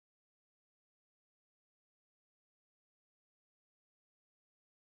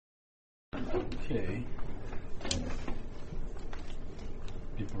Okay.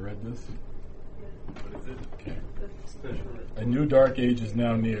 People read this? What is it? Okay. Special. A new dark age is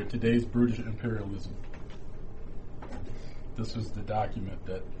now near. Today's Brutish Imperialism. This was the document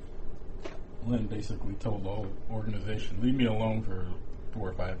that Lynn basically told the whole organization, leave me alone for 4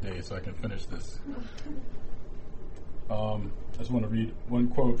 or 5 days so I can finish this. I just want to read one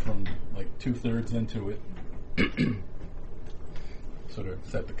quote from like 2/3 into it, sort of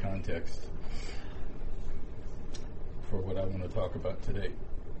set the context for what I want to talk about today.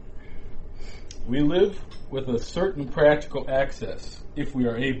 We live with a certain practical access, if we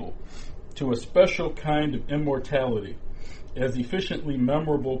are able, to a special kind of immortality as efficiently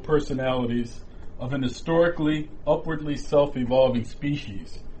memorable personalities of an historically, upwardly self-evolving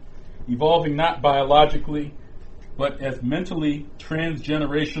species, evolving not biologically, but as mentally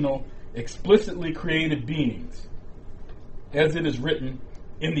transgenerational, explicitly created beings, as it is written,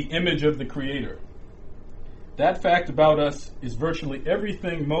 in the image of the Creator. That fact about us is virtually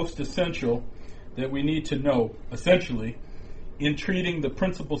everything most essential that we need to know, essentially, in treating the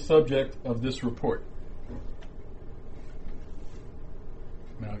principal subject of this report.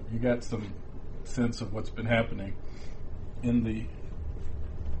 Now, you got some sense of what's been happening in the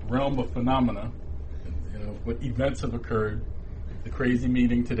realm of phenomena, what events have occurred, the crazy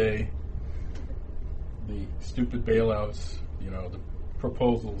meeting today, the stupid bailouts, the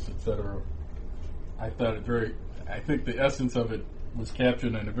proposals, etc. I think the essence of it was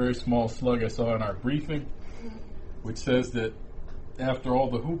captured in a very small slug I saw in our briefing, which says that after all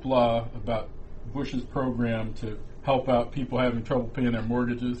the hoopla about Bush's program to help out people having trouble paying their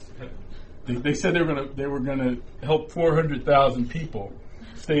mortgages, they said they were going to help 400,000 people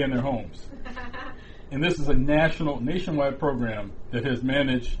stay in their homes. And this is a nationwide program that has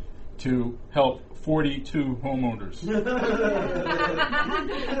managed to help 42 homeowners.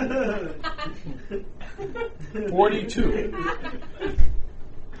 42.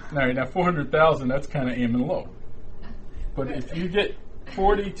 All right, now 400,000, that's kind of aiming low. But if you get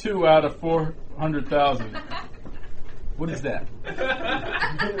 42 out of 400,000, what is that?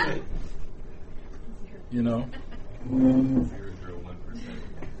 You know? 0.001%.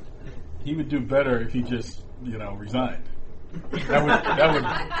 He would do better if he just, resigned. That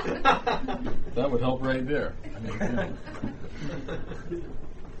would help right there. I mean,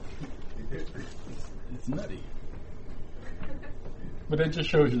 it's nutty. But that just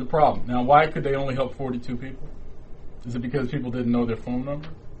shows you the problem. Now, why could they only help 42 people? Is it because people didn't know their phone number?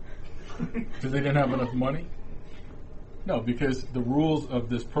 Because they didn't have enough money? No, because the rules of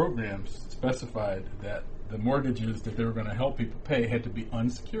this program specified that the mortgages that they were going to help people pay had to be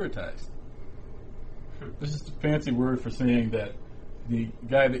unsecuritized. This is a fancy word for saying that the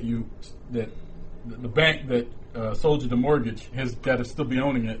guy the bank that sold you the mortgage has got to still be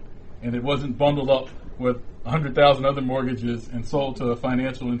owning it, and it wasn't bundled up with 100,000 other mortgages and sold to a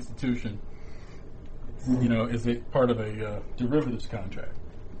financial institution, as a part of a derivatives contract.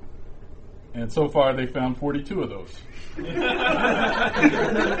 And so far, they found 42 of those.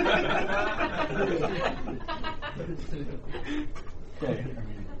 Okay,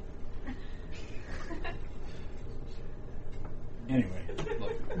 anyway,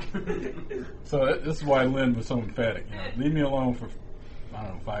 look. So this is why Lynn was so emphatic. Leave me alone for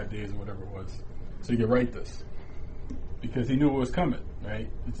 5 days or whatever it was, so you could write this, because he knew what was coming. Right?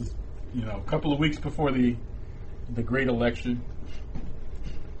 This is a couple of weeks before the great election,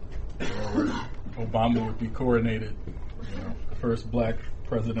 where Obama would be coronated, the first black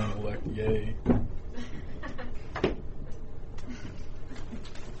president-elect. Yay!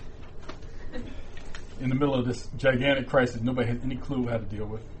 In the middle of this gigantic crisis, nobody has any clue how to deal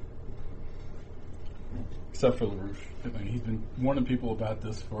with, except for LaRouche. I mean, he's been warning people about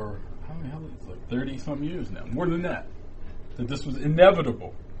this for, it's like 30-some years now, more than that this was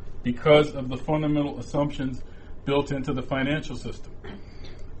inevitable because of the fundamental assumptions built into the financial system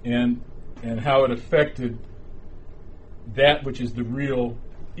and how it affected that which is the real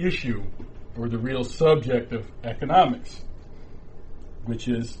issue or the real subject of economics, which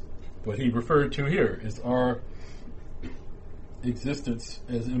is what he referred to here, is our existence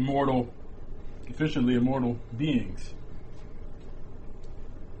as efficiently immortal beings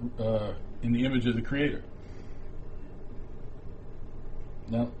in the image of the Creator.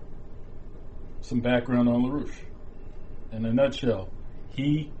 Now, some background on LaRouche. In a nutshell,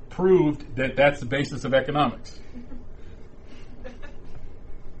 he proved that that's the basis of economics.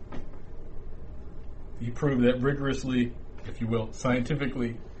 He proved that rigorously, if you will,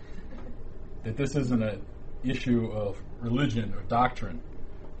 scientifically, that this isn't an issue of religion or doctrine.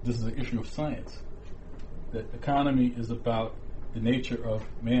 This is an issue of science. That economy is about the nature of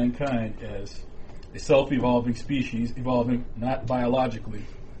mankind as a self-evolving species, evolving not biologically,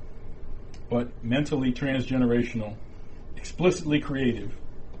 but mentally transgenerational, explicitly creative,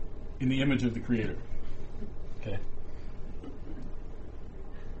 in the image of the Creator. Okay.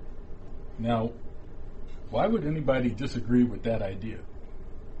 Now, why would anybody disagree with that idea?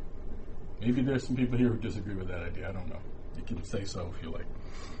 Maybe there's some people here who disagree with that idea. I don't know. You can say so if you like.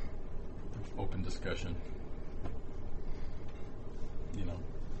 Open discussion. You know,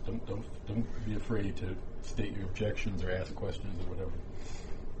 don't be afraid to state your objections or ask questions or whatever.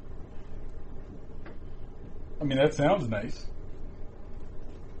 I mean, that sounds nice,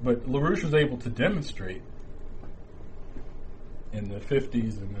 but LaRouche was able to demonstrate in the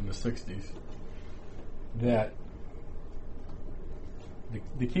 50s and in the 60s that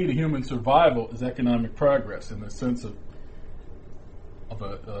the key to human survival is economic progress, in the sense of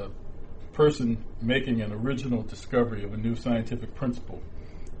a person making an original discovery of a new scientific principle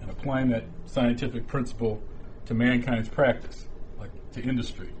and applying that scientific principle to mankind's practice, like to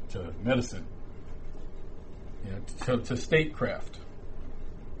industry, to medicine, to statecraft,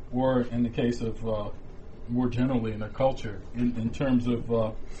 or in the case of more generally in a culture, in terms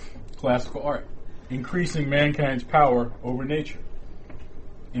of classical art, increasing mankind's power over nature,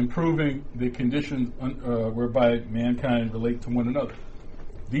 improving the conditions whereby mankind relate to one another.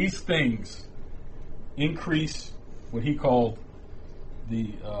 These things increase what he called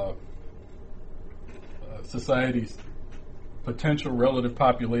the society's potential relative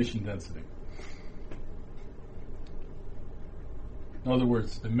population density. In other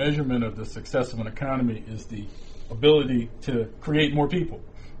words, the measurement of the success of an economy is the ability to create more people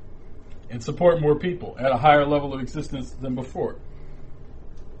and support more people at a higher level of existence than before.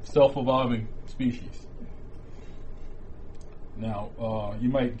 Self-evolving species. Now, you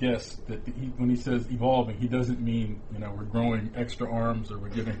might guess that when he says evolving, he doesn't mean, we're growing extra arms or we're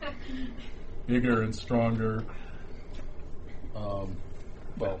getting bigger and stronger.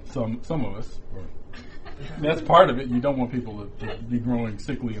 Well, some of us. That's part of it. You don't want people to be growing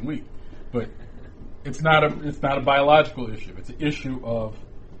sickly and weak, but it's not a biological issue. It's an issue of,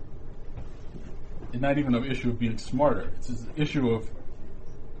 not even an issue of being smarter. It's an issue of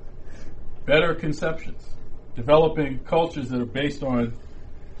better conceptions, developing cultures that are based on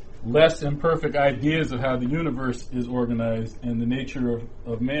less imperfect ideas of how the universe is organized and the nature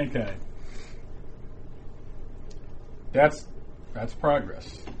of mankind. That's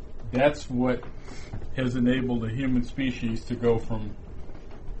progress. That's what has enabled the human species to go from,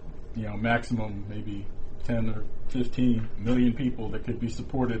 maximum maybe 10 or 15 million people that could be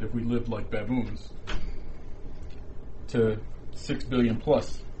supported if we lived like baboons, to 6 billion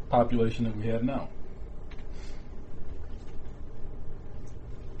plus population that we have now.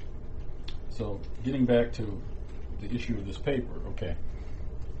 So, getting back to the issue of this paper, okay.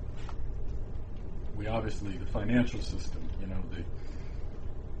 We obviously, the financial system,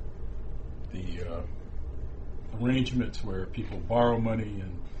 the arrangements where people borrow money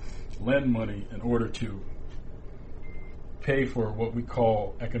and lend money in order to pay for what we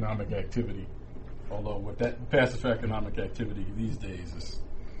call economic activity. Although what that passive economic activity these days is,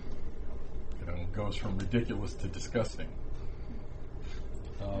 goes from ridiculous to disgusting.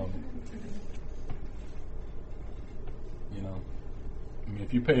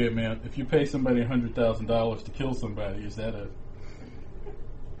 If you pay somebody $100,000 to kill somebody, is that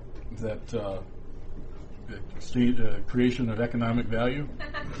creation of economic value?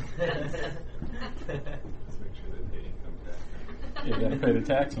 Let's make sure they pay income tax. Yeah, you got to pay the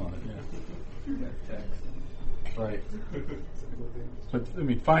tax on it. Yeah. Tax. Right. But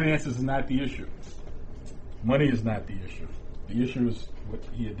finances is not the issue. Money is not the issue. The issue is what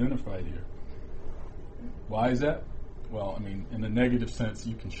he identified here. Why is that? Well, in a negative sense,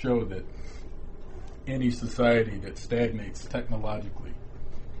 you can show that any society that stagnates technologically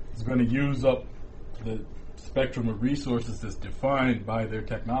is going to use up the spectrum of resources that's defined by their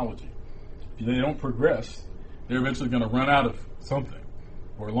technology. If they don't progress, they're eventually going to run out of something.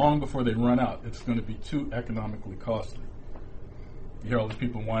 Or long before they run out, it's going to be too economically costly. You hear all these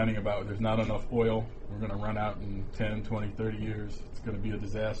people whining about there's not enough oil, we're going to run out in 10, 20, 30 years, it's going to be a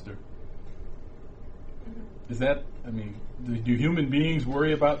disaster. Is that, do human beings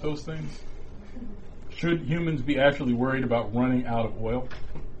worry about those things? Should humans be actually worried about running out of oil?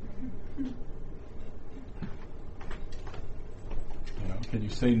 Can you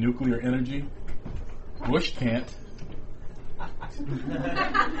say nuclear energy? Bush can't.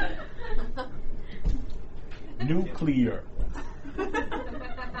 Nuclear.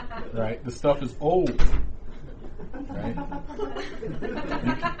 Right? The stuff is old. Right?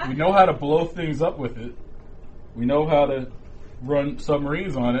 We know how to blow things up with it. We know how to run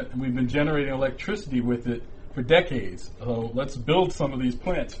submarines on it, and we've been generating electricity with it for decades. So let's build some of these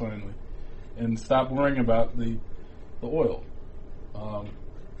plants finally and stop worrying about the oil.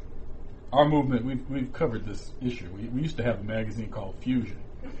 Our movement, we've covered this issue. We used to have a magazine called Fusion.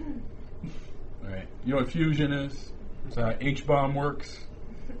 Right. You know what fusion is? It's how H-bomb works,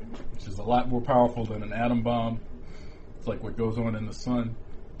 which is a lot more powerful than an atom bomb. It's like what goes on in the sun.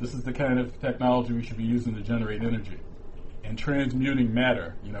 This is the kind of technology we should be using to generate energy. And transmuting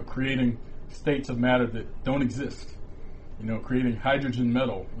matter, creating states of matter that don't exist. Creating hydrogen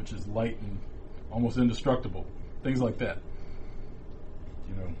metal, which is light and almost indestructible. Things like that.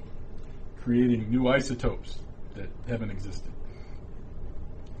 Creating new isotopes that haven't existed.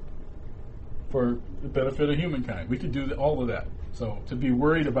 For the benefit of humankind. We could do all of that. So to be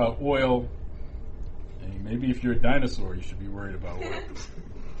worried about oil, and maybe if you're a dinosaur, you should be worried about oil.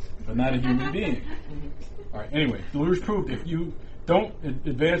 But not a human being. All right, anyway, LaRouche proved if you don't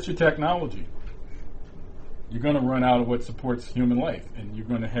advance your technology, you're going to run out of what supports human life, and you're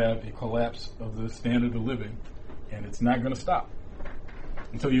going to have a collapse of the standard of living, and it's not going to stop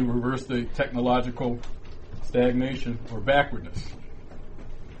until you reverse the technological stagnation or backwardness.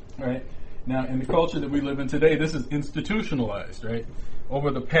 All right? Now, in the culture that we live in today, this is institutionalized, right?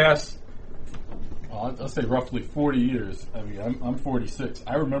 Over the past, I'll say roughly 40 years. I mean, I'm 46.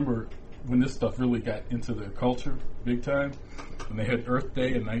 I remember when this stuff really got into the culture big time, when they had Earth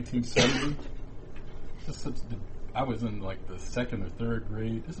Day in 1970. I was in like the second or third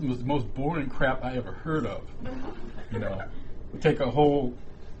grade. This was the most boring crap I ever heard of. We take a whole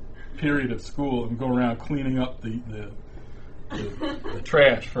period of school and go around cleaning up the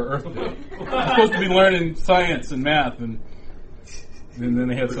trash for Earth Day. You're supposed to be learning science and math, and then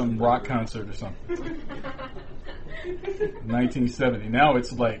they had some rock concert or something. 1970. Now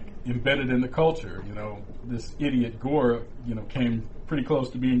it's like embedded in the culture. This idiot Gore, came pretty close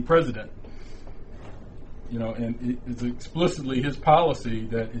to being president. And it's explicitly his policy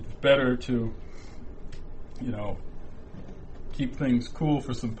that it's better to, keep things cool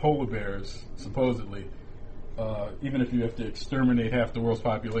for some polar bears, supposedly, even if you have to exterminate half the world's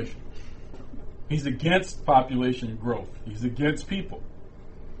population. He's against population growth. He's against people.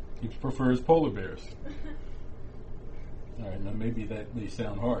 He prefers polar bears. All right, now maybe that may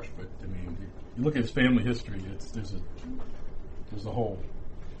sound harsh, but I mean, you look at his family history. There's a whole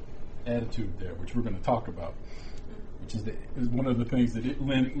attitude there, which we're going to talk about, which is one of the things that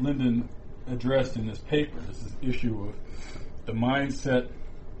Lyndon addressed in this paper. This is issue of the mindset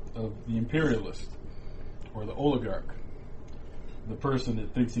of the imperialist or the oligarch, the person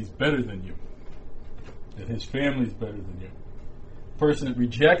that thinks he's better than you, that his family's better than you, the person that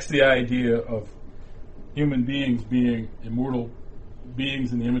rejects the idea of human beings being immortal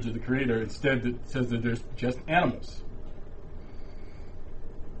beings in the image of the Creator, instead that says that they're just animals.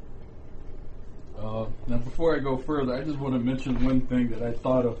 Now, before I go further, I just want to mention one thing that I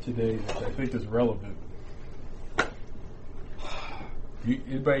thought of today, which I think is relevant.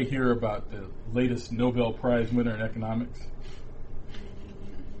 Anybody hear about the latest Nobel Prize winner in economics?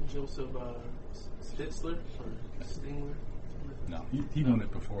 Joseph Stitzler or Stingler? No, he won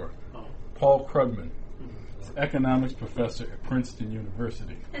it before. Oh. Paul Krugman. He's an economics professor at Princeton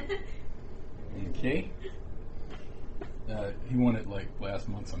University. Okay? He won it like last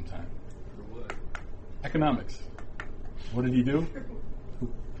month sometime. For what? Economics. What did he do?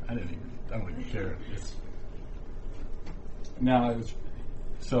 I don't even care.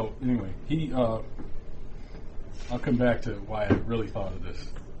 So anyway, I'll come back to why I really thought of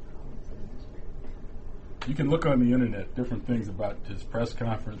this. You can look on the internet different things about his press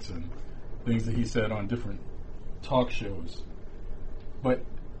conference and things that he said on different talk shows. But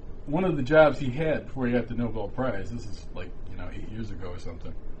one of the jobs he had before he got the Nobel Prize, this is like 8 years ago or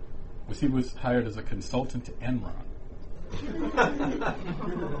something, was he was hired as a consultant to Enron.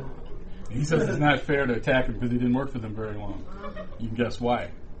 He says it's not fair to attack him because he didn't work for them very long. You can guess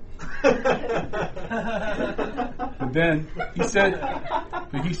why. But then he said,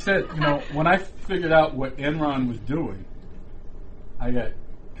 when I figured out what Enron was doing, I got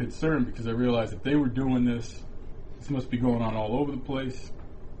concerned because I realized if they were doing this must be going on all over the place.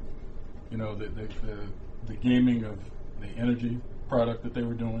 The gaming of the energy product that they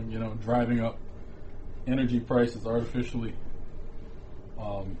were doing, driving up energy prices artificially.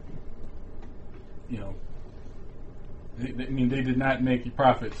 They did not make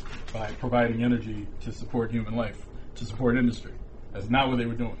profits by providing energy to support human life, to support industry. That's not what they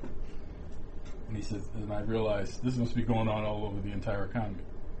were doing. And he says, and I realized this must be going on all over the entire economy.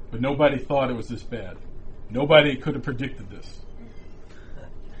 But nobody thought it was this bad. Nobody could have predicted this.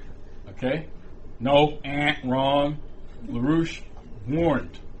 Okay? No, wrong. LaRouche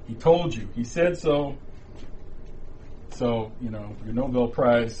warned. He told you. He said so. So, your Nobel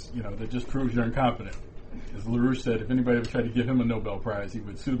Prize, that just proves you're incompetent. As LaRouche said, if anybody ever tried to give him a Nobel Prize, he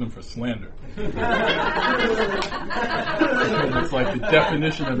would sue them for slander. It's like the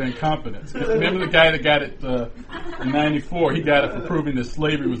definition of incompetence. Remember the guy that got it in 94? He got it for proving that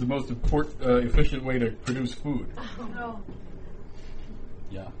slavery was the most efficient way to produce food.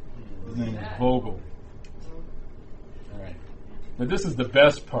 Yeah. His name was Vogel. All right. But this is the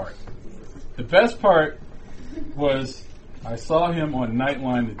best part. The best part was I saw him on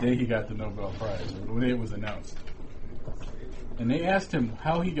Nightline the day he got the Nobel Prize, or the day it was announced. And they asked him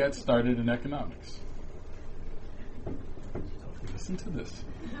how he got started in economics. Listen to this.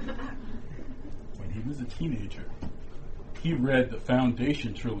 When he was a teenager, he read the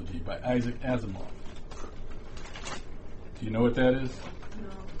Foundation trilogy by Isaac Asimov. Do you know what that is? No.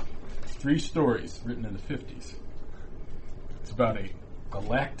 3 stories written in the 50s. It's about a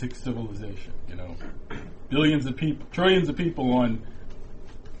galactic civilization, billions of people, trillions of people on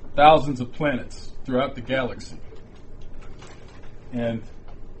thousands of planets throughout the galaxy. And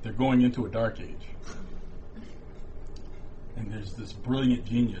they're going into a dark age. And there's this brilliant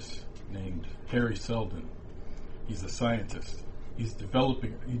genius named Harry Seldon. He's a scientist. He developed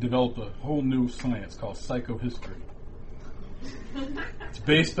a whole new science called psychohistory. It's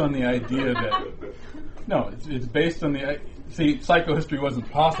based on the idea that, it's based on psychohistory wasn't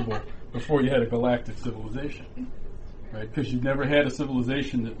possible before you had a galactic civilization, right? Because you've never had a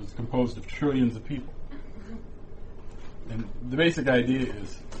civilization that was composed of trillions of people. And the basic idea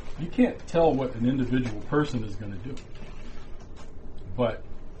is you can't tell what an individual person is going to do. But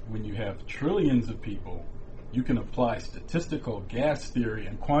when you have trillions of people, you can apply statistical gas theory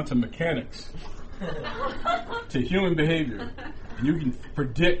and quantum mechanics to human behavior. And you can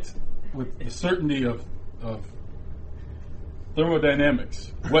predict with the certainty of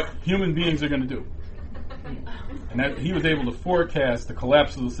thermodynamics what human beings are going to do. And he was able to forecast the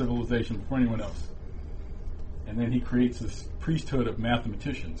collapse of the civilization before anyone else. And then he creates this priesthood of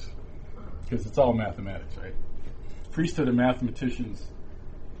mathematicians, because it's all mathematics, right? Priesthood of mathematicians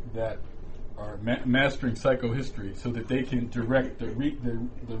that are mastering psychohistory so that they can direct the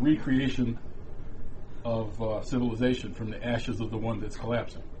recreation of civilization from the ashes of the one that's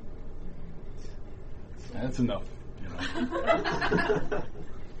collapsing. That's enough.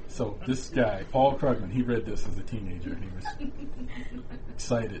 So this guy, Paul Krugman, he read this as a teenager and he was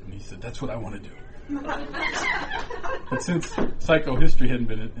excited and he said, that's what I want to do. But since psychohistory hadn't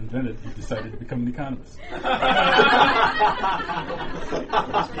been invented, he decided to become an economist.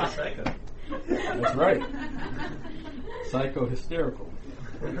 That's right. Psycho-hysterical.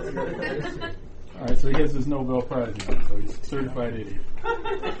 All right, so he has his Nobel Prize now, so he's a certified idiot.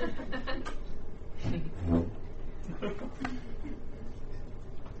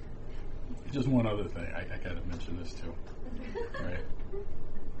 Just one other thing. I got to mention this too. Right?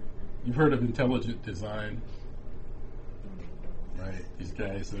 You've heard of intelligent design, right? These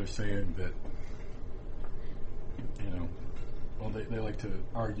guys that are saying that, they like to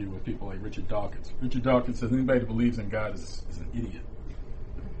argue with people like Richard Dawkins. Richard Dawkins says anybody that believes in God is an idiot.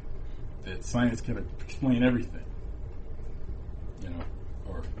 That science can explain everything.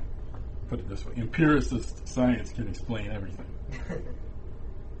 Or put it this way, empiricist science can explain everything.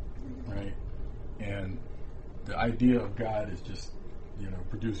 Right? And the idea of God is just,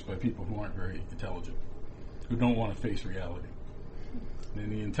 produced by people who aren't very intelligent, who don't want to face reality. And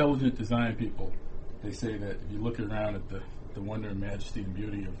the intelligent design people, they say that if you look around at the wonder and majesty and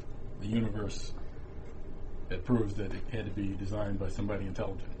beauty of the universe, that proves that it had to be designed by somebody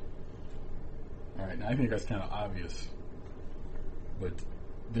intelligent. All right, now I think that's kind of obvious, but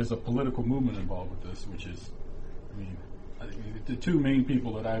there's a political movement involved with this, which is, I think the 2 main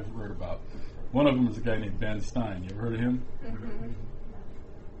people that I've heard about, one of them is a guy named Ben Stein. You ever heard of him? Mm-hmm.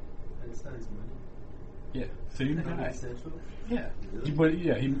 Ben Stein's money. Yeah, same guy. Central? Yeah, but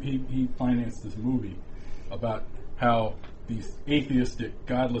he financed this movie about how these atheistic,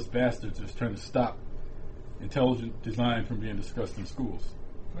 godless bastards are trying to stop intelligent design from being discussed in schools.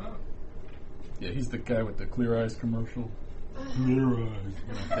 Oh. Yeah, he's the guy with the Clear Eyes commercial. Clear Eyes,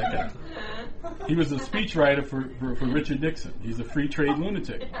 that guy. He was a speechwriter for Richard Nixon. He's a free trade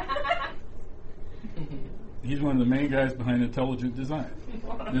lunatic. He's one of the main guys behind intelligent design.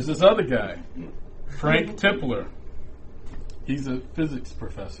 There's this other guy, Frank Tipler. He's a physics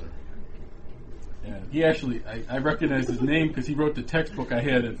professor. And he actually, I recognize his name because he wrote the textbook I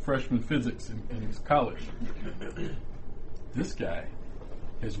had in freshman physics in college. This guy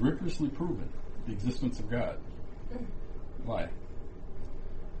has rigorously proven the existence of God. Why?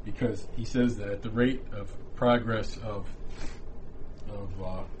 because he says that at the rate of progress of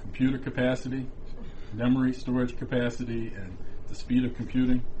computer capacity, memory storage capacity, and the speed of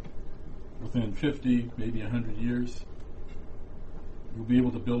computing, within 50, maybe 100 years, you'll be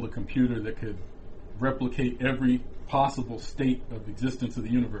able to build a computer that could replicate every possible state of existence of the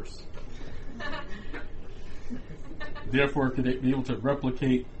universe. Therefore, could it be able to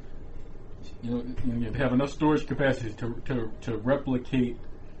replicate, you'd have enough storage capacity to replicate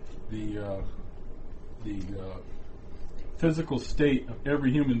the physical state of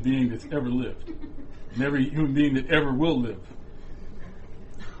every human being that's ever lived, and every human being that ever will live.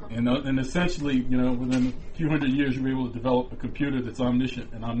 And essentially, within a few hundred years, you'll be able to develop a computer that's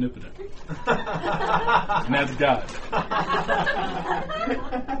omniscient and omnipotent. And that's God.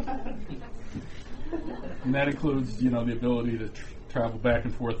 And that includes, the ability to travel back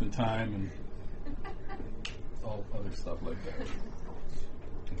and forth in time and all other stuff like that.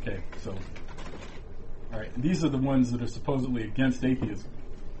 Okay, so, all right, and these are the ones that are supposedly against atheism.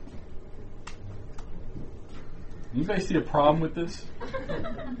 Anybody see a problem with this?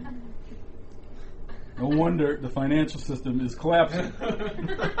 No wonder the financial system is collapsing.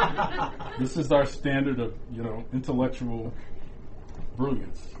 This is our standard of, intellectual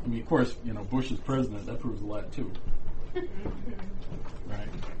brilliance. I mean, of course, Bush is president. That proves a lot too. Right.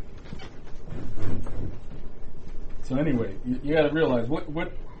 So anyway, you got to realize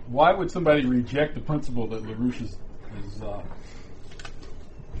why would somebody reject the principle that LaRouche is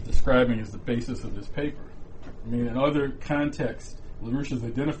describing as the basis of this paper? I mean, in other contexts, LaRouche has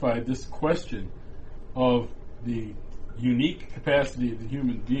identified this question of the unique capacity of the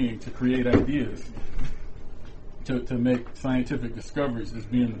human being to create ideas, to make scientific discoveries as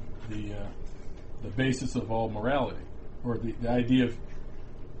being the basis of all morality, or the idea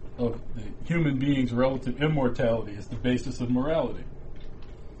of the human being's relative immortality as the basis of morality.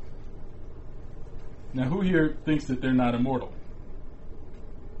 Now, who here thinks that they're not immortal?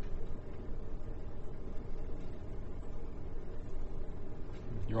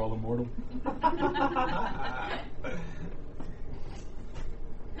 You're all immortal?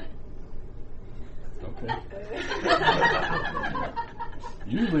 Okay.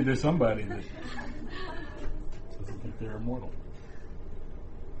 Usually there's somebody that doesn't think they're immortal.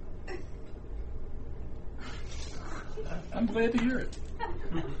 I'm glad to hear it.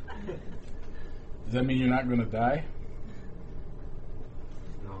 Does that mean you're not going to die?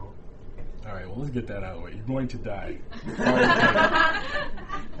 No. All right, well, let's get that out of the way. You're going to die.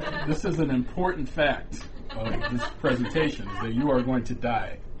 This is an important fact of this presentation, is that you are going to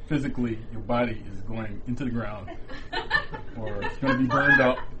die. Physically, your body is going into the ground, or it's going to be burned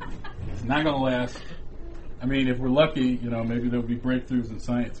up. It's not going to last. I mean, if we're lucky, maybe there'll be breakthroughs in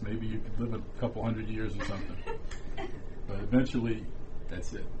science. Maybe you could live a couple hundred years or something. But eventually,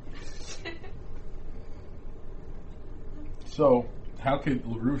 that's it. So, how could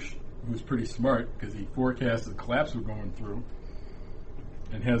LaRouche, who's pretty smart, because he forecast the collapse we're going through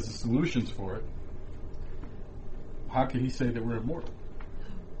and has the solutions for it, how could he say that we're immortal?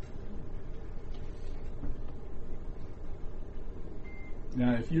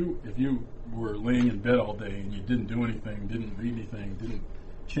 Now, if you were laying in bed all day and you didn't do anything, didn't read anything, didn't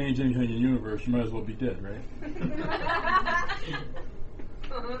change anything in the universe, you might as well be dead, right?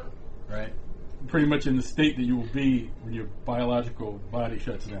 Right? Pretty much in the state that you will be when your biological body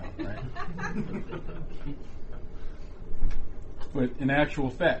shuts down, right? But in actual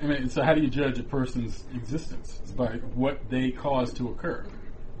fact, so how do you judge a person's existence? It's by what they cause to occur,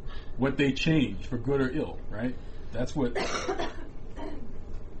 what they change for good or ill, right? That's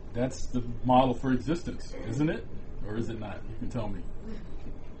the model for existence, isn't it? Or is it not? You can tell me.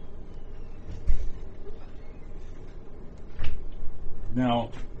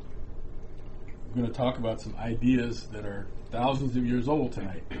 Now, I'm going to talk about some ideas that are thousands of years old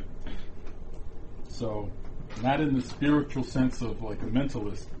tonight. So, not in the spiritual sense of like a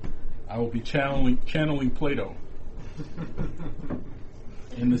mentalist. I will be channeling Plato.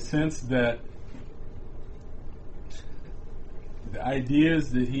 In the sense that the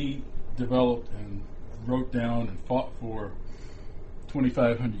ideas that he developed and wrote down and fought for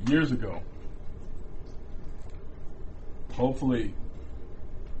 2,500 years ago, hopefully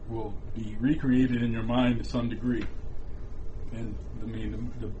will be recreated in your mind to some degree. And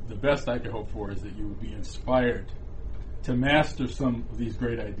the best I could hope for is that you will be inspired to master some of these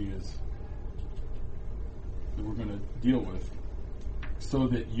great ideas that we're going to deal with, so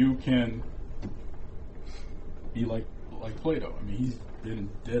that you can be like Plato. I mean, he's been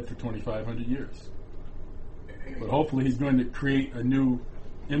dead for 2,500 years. But hopefully he's going to create a new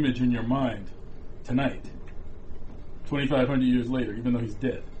image in your mind tonight 2,500 years later, even though he's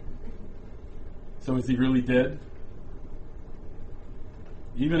dead. So is he really dead?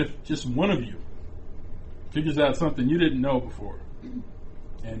 Even if just one of you figures out something you didn't know before,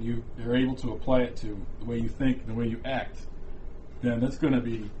 and you are able to apply it to the way you think, the way you act, then that's going to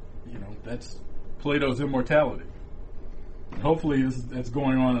be, that's Plato's immortality. And hopefully that's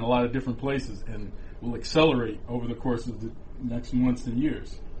going on in a lot of different places and will accelerate over the course of the next months and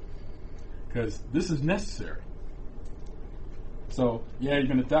years. Because this is necessary. So, yeah, you're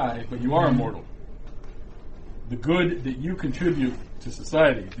going to die, but you are immortal. The good that you contribute to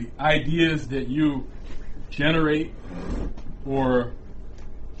society, the ideas that you generate or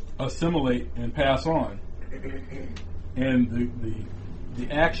assimilate and pass on, and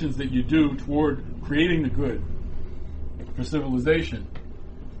the actions that you do toward creating the good for civilization,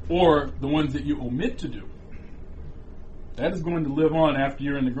 or the ones that you omit to do, that is going to live on after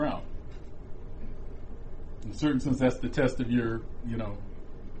you're in the ground. In a certain sense, that's the test of your,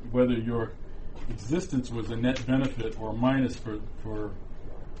 whether your existence was a net benefit or a minus for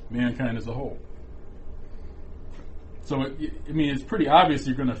mankind as a whole. So, it's pretty obvious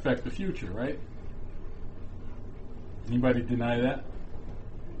you're going to affect the future, right? Anybody deny that?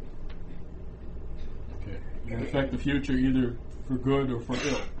 Okay. You're going to affect the future either for good or for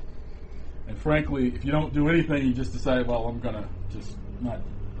ill. And frankly, if you don't do anything, you just decide, well, I'm going to just not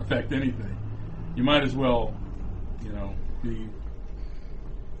affect anything. You might as well, be,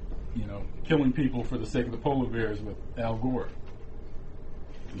 killing people for the sake of the polar bears with Al Gore.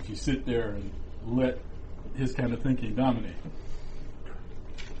 If you sit there and let his kind of thinking dominate.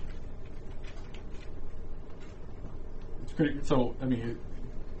 It's pretty, so,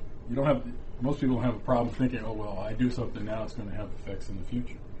 most people don't have a problem thinking, oh, well, I do something now, it's going to have effects in the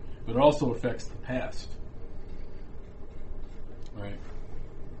future. But it also affects the past. Right?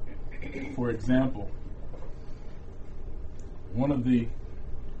 For example, one of the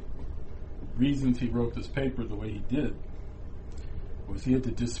reasons he wrote this paper the way he did was he had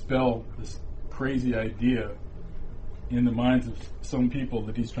to dispel this crazy idea in the minds of some people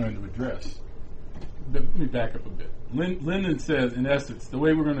that he's trying to address. But let me back up a bit. Lyndon says, in essence, the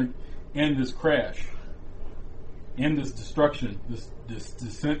way we're going to end this crash, end this destruction, this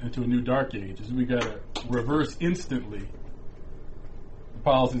descent into a new dark age, is we got to reverse instantly the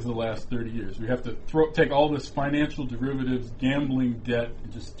policies of the last 30 years. We have to take all this financial derivatives, gambling debt,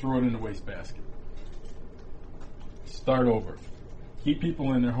 and just throw it in the wastebasket. Start over. Keep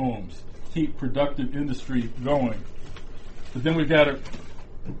people in their homes. Keep productive industry going. But then we've got to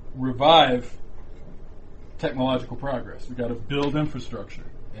revive technological progress. We've got to build infrastructure.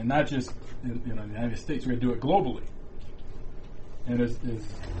 And not just in the United States. We've got to do it globally. And as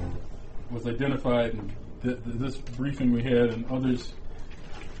was identified in this briefing we had and others,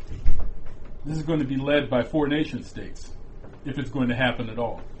 this is going to be led by 4 nation states if it's going to happen at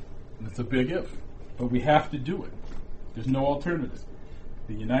all. And it's a big if. But we have to do it. There's no alternative.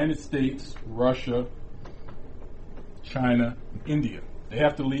 The United States, Russia, China, India. They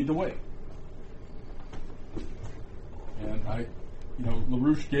have to lead the way. And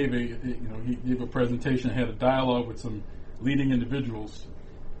LaRouche gave a presentation, had a dialogue with some leading individuals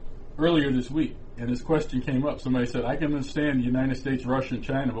earlier this week, and this question came up. Somebody said, I can understand the United States, Russia, and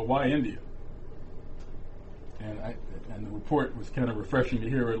China, but why India? And the report was kind of refreshing to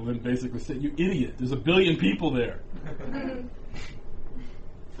hear where Lynn basically said, you idiot, there's 1 billion people there.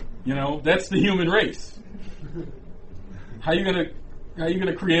 That's the human race. How are you going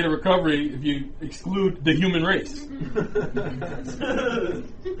to create a recovery if you exclude the human race?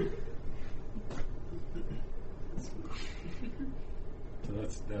 So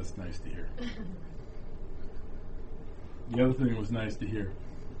that's nice to hear. The other thing that was nice to hear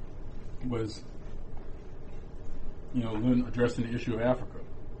was, Lynn addressing the issue of Africa.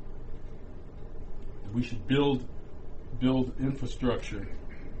 We should build infrastructure,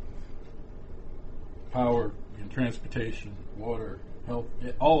 power and transportation, water, health,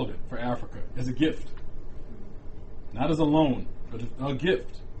 all of it for Africa as a gift. Not as a loan, but a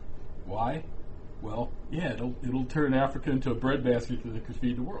gift. Why? Well, yeah, it'll turn Africa into a breadbasket that could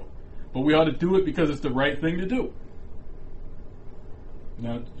feed the world. But we ought to do it because it's the right thing to do.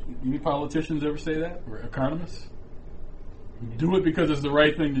 Now, any politicians ever say that? Or economists? Do it because it's the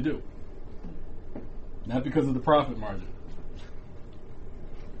right thing to do. Not because of the profit margin.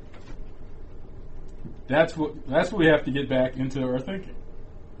 That's what we have to get back into our thinking.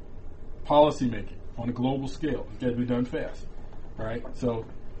 Policy making on a global scale. It's got to be done fast. All right? So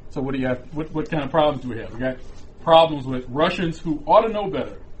what do you have? What kind of problems do we have? We got problems with Russians who ought to know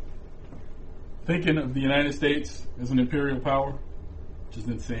better, thinking of the United States as an imperial power, which is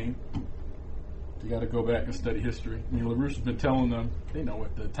insane. You got to go back and study history. I mean, LaRouche has been telling them, they know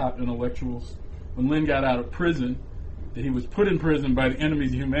it, the top intellectuals. When Lynn got out of prison, that he was put in prison by the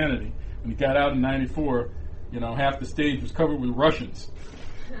enemies of humanity. When he got out in 94, half the stage was covered with Russians.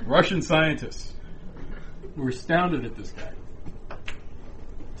 Russian scientists who were astounded at this guy.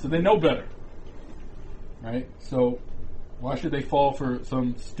 So they know better, right? So why should they fall for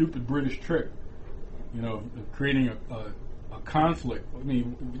some stupid British trick, of creating a conflict? I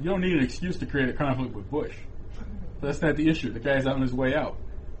mean, you don't need an excuse to create a conflict with Bush. That's not the issue. The guy's on his way out,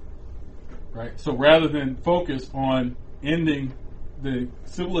 right? So rather than focus on ending the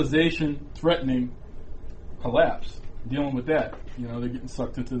civilization-threatening collapse, dealing with that, they're getting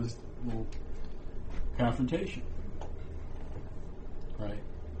sucked into this little confrontation, right?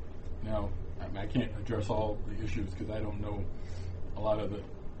 Now, I can't address all the issues because I don't know a lot of the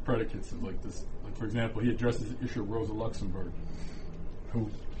predicates of like this. Like, for example, he addresses the issue of Rosa Luxemburg, who,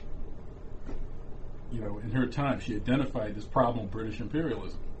 in her time, she identified this problem of British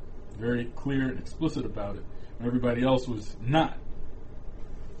imperialism, very clear and explicit about it, when everybody else was not.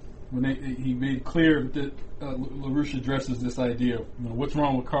 When he made clear that LaRouche addresses this idea of what's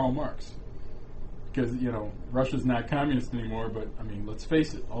wrong with Karl Marx. Because, Russia's not communist anymore, but, let's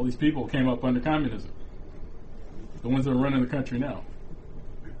face it, all these people came up under communism. The ones that are running the country now.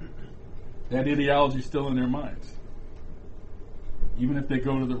 That ideology is still in their minds. Even if they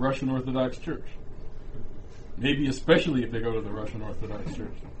go to the Russian Orthodox Church. Maybe especially if they go to the Russian Orthodox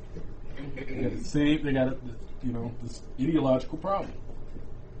Church. They got this ideological problem.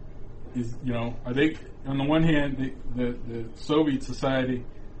 Are they, on the one hand, the Soviet society,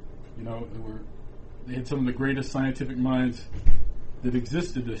 they had some of the greatest scientific minds that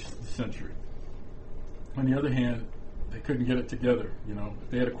existed this century. On the other hand, they couldn't get it together. If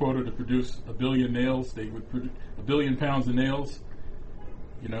they had a quota to produce 1 billion nails, they would produce 1 billion pounds of nails.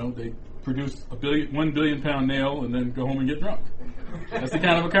 They produce 1 billion pound nail and then go home and get drunk. That's the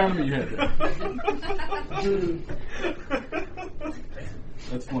kind of economy you had there.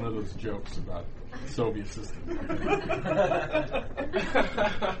 That's one of those jokes about the Soviet system.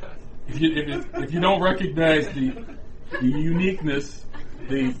 If you don't recognize the uniqueness,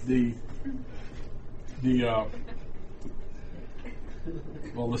 the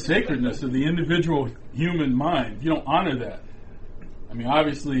sacredness of the individual human mind, if you don't honor that.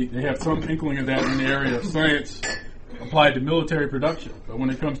 Obviously, they have some inkling of that in the area of science applied to military production, but when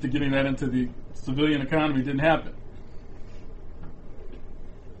it comes to getting that into the civilian economy, it didn't happen.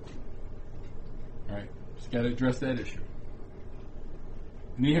 All right, just got to address that issue.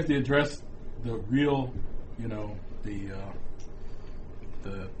 And you have to address the real, the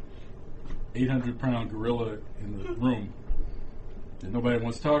 800-pound gorilla in the room that nobody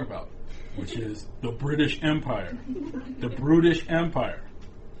wants to talk about, which is the British Empire. The Brutish Empire.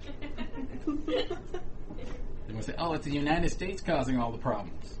 They want to say, it's the United States causing all the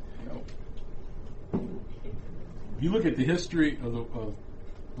problems. If you look at the history of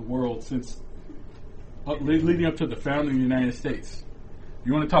the world since leading up to the founding of the United States,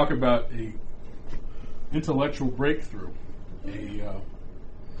 you want to talk about a intellectual breakthrough, an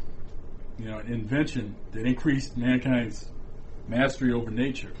invention that increased mankind's mastery over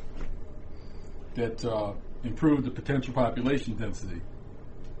nature, that improved the potential population density.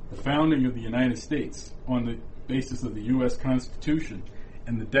 The founding of the United States on the basis of the U.S. Constitution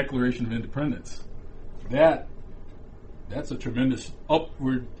and the Declaration of Independence. That's a tremendous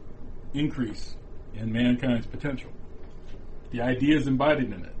upward increase in mankind's potential. The ideas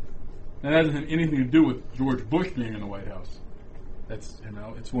embodied in it. Now, that doesn't have anything to do with George Bush being in the White House. That's,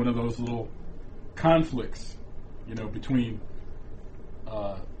 it's one of those little conflicts, between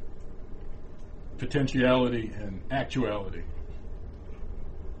potentiality and actuality,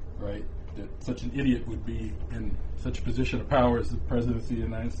 right? That such an idiot would be in such a position of power as the presidency of the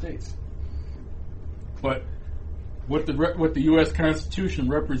United States. But what the U.S. Constitution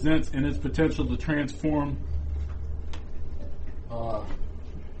represents in its potential to transform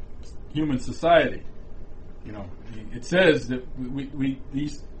human society, it says that what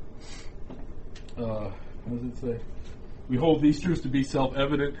does it say? We hold these truths to be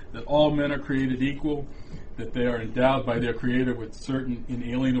self-evident, that all men are created equal, that they are endowed by their Creator with certain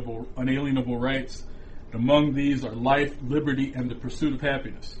unalienable rights. Among these are life, liberty, and the pursuit of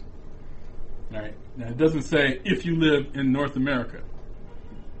happiness. All right. Now, it doesn't say if you live in North America.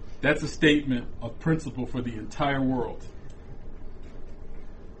 That's a statement of principle for the entire world.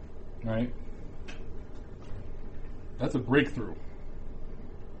 All right. That's a breakthrough.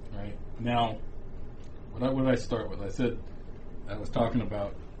 All right. Now, what did I start with? I said I was talking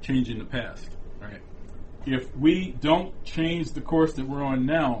about changing the past. Right? If we don't change the course that we're on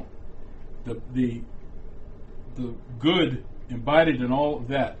now, the good embodied in all of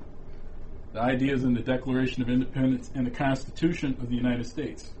that, the ideas in the Declaration of Independence and the Constitution of the United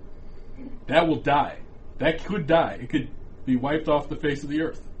States, that will die. That could die. It could be wiped off the face of the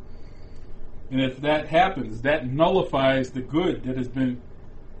earth. And if that happens, that nullifies the good that has been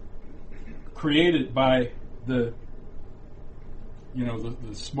created by the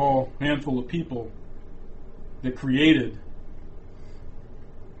small handful of people that created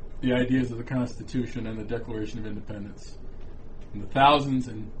the ideas of the Constitution and the Declaration of Independence. And the thousands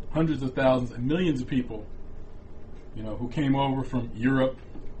and hundreds of thousands and millions of people, who came over from Europe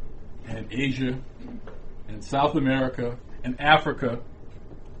and Asia and South America and Africa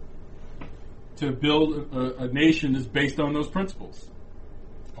to build a nation that's based on those principles.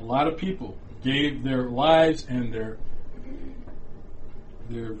 A lot of people gave their lives and their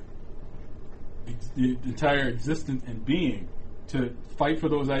entire existence and being to fight for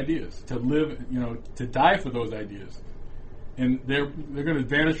those ideas, to live, to die for those ideas. And they're going to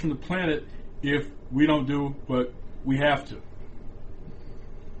vanish from the planet if we don't do what we have to.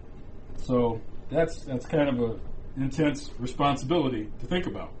 So that's kind of an intense responsibility to think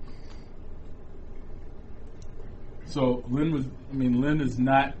about. So Lynn is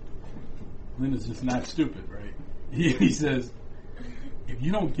just not stupid, right? He says, if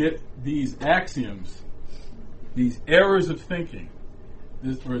you don't get these axioms, these errors of thinking,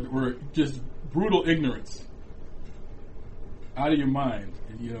 or just brutal ignorance out of your mind,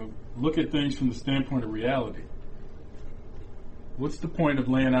 and look at things from the standpoint of reality, what's the point of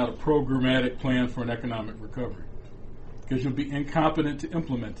laying out a programmatic plan for an economic recovery? Because you'll be incompetent to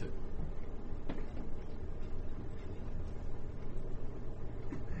implement it.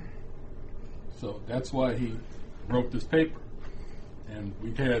 So that's why he wrote this paper. And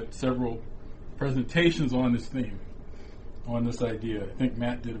we've had several presentations on this theme, on this idea. I think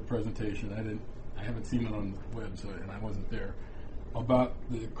Matt did a presentation. I haven't seen it on the website, and I wasn't there, about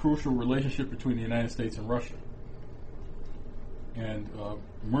the crucial relationship between the United States and Russia. And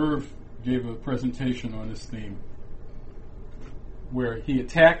Merv gave a presentation on this theme where he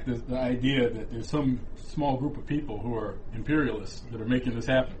attacked the idea that there's some small group of people who are imperialists that are making this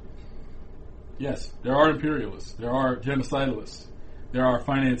happen. Yes, there are imperialists. There are genocidalists. There are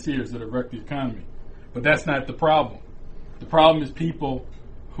financiers that have wrecked the economy. But that's not the problem. The problem is people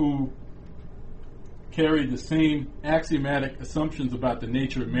who carry the same axiomatic assumptions about the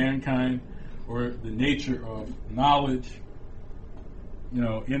nature of mankind or the nature of knowledge,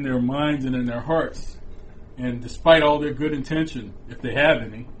 in their minds and in their hearts. And despite all their good intention, if they have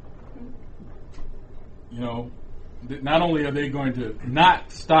any, not only are they going to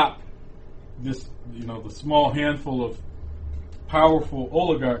not stop this, the small handful of powerful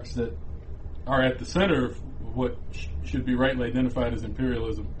oligarchs that are at the center of what should be rightly identified as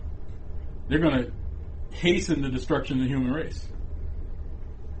imperialism, they're going to hasten the destruction of the human race.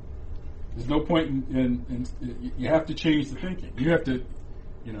 There's no point in you have to change the thinking. You have to,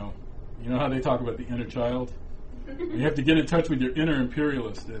 you know how they talk about the inner child? You have to get in touch with your inner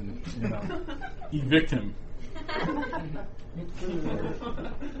imperialist and, evict him.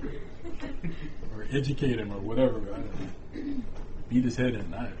 Or educate him or whatever. I don't know. Beat his head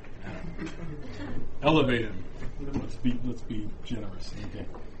in. I don't know. Elevate him. Let's be generous. Okay.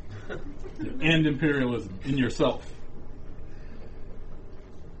 End imperialism in yourself.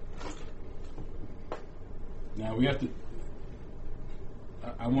 Now we have to.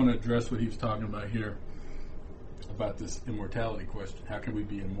 I want to address what he was talking about here about this immortality question. How can we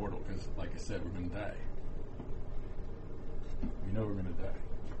be immortal? Because, like I said, we're going to die. We know we're going to die.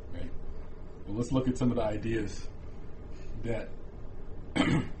 Right? Well, let's look at some of the ideas that.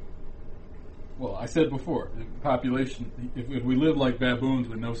 Well, I said before, the population. If we live like baboons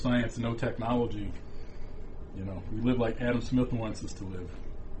with no science and no technology, we live like Adam Smith wants us to live.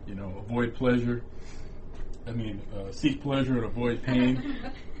 Avoid pleasure. Seek pleasure and avoid pain.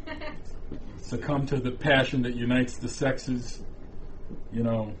 Succumb to the passion that unites the sexes.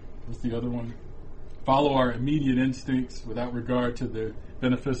 What's the other one? Follow our immediate instincts without regard to the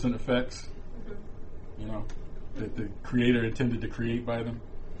beneficent effects, that the Creator intended to create by them.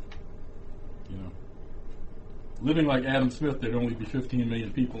 Living like Adam Smith, there'd only be 15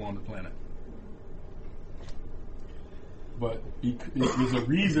 million people on the planet. But there's a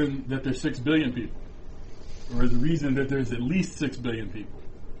reason that there's 6 billion people. Or there's a reason that there's at least 6 billion people.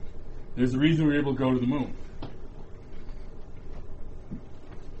 There's a reason we're able to go to the moon.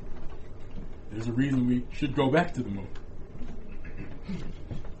 There's a reason we should go back to the moon.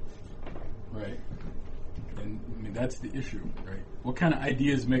 Right? And that's the issue, right? What kind of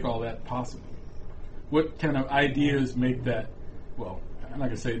ideas make all that possible? What kind of ideas make that, I'm not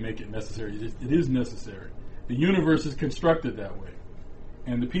going to say make it necessary. It is necessary. The universe is constructed that way.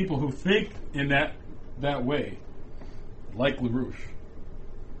 And the people who think in that way, like LaRouche,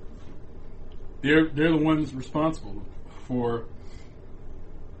 they're the ones responsible for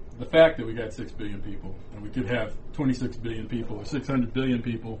the fact that we got 6 billion people, and we could have 26 billion people or 600 billion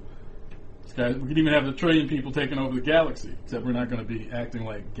people. We could even have 1 trillion people taking over the galaxy, except we're not going to be acting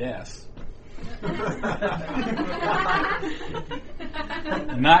like gas.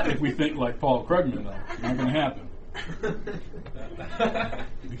 Not if we think like Paul Krugman, though. Not going to happen.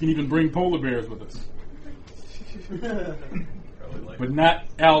 We can even bring polar bears with us. But not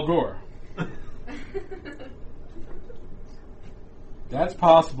Al Gore. That's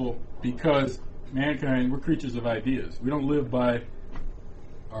possible because mankind, we're creatures of ideas. We don't live by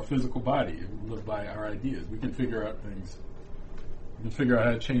our physical body. We live by our ideas. We can figure out things. We can figure out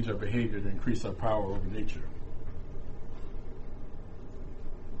how to change our behavior to increase our power over nature.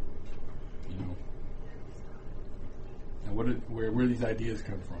 You know. And where these ideas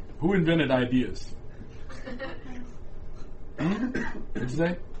come from? Who invented ideas? What'd you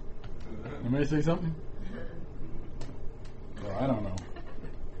say? Anybody say something? Well, I don't know.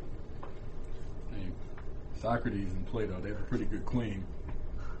 Hey, Socrates and Plato, they have a pretty good claim.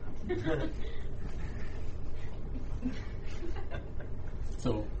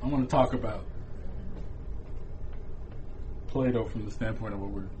 So I want to talk about Plato from the standpoint of what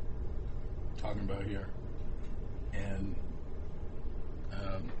we're talking about here. And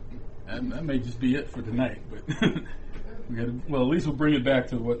that may just be it for tonight, but at least we'll bring it back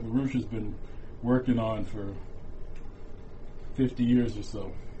to what LaRouche has been working on for 50 years or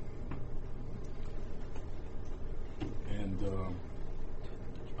so. And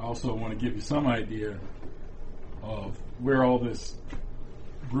I also want to give you some idea of where all this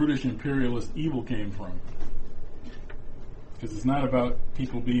brutish imperialist evil came from. Because it's not about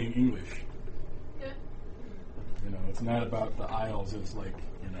people being English. You know, it's not about the Isles as like,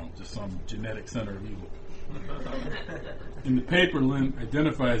 just some genetic center of evil. In the paper, Lynn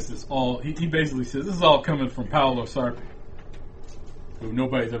identifies this all. He basically says this is all coming from Paolo Sarpi, who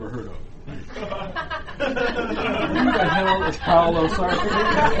nobody's ever heard of. Who the hell is Paolo Sarpi?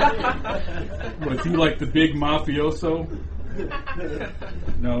 Was he like the big mafioso?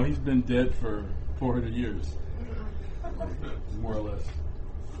 No, he's been dead for 400 years, more or less.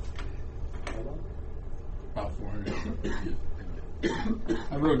 About 400 years.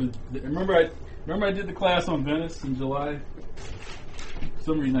 I wrote it. Remember I did the class on Venice in July? For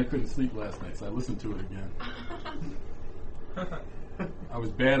some reason I couldn't sleep last night, so I listened to it again. I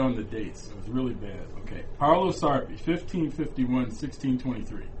was bad on the dates. It was really bad. Okay. Paolo Sarpi, 1551,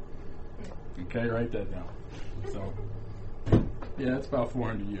 1623. Okay, write that down. So, yeah, it's about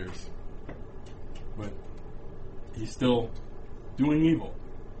 400 years. But he's still doing evil.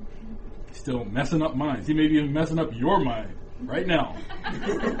 He's still messing up minds. He may be even messing up your mind right now.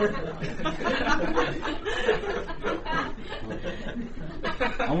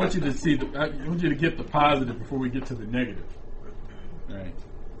 I want you to get the positive before we get to the negative. Right.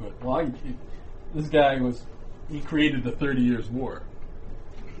 But this guy he created the 30 Years' War.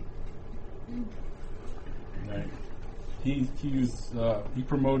 Right. He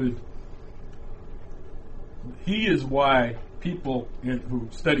promoted. He is why people who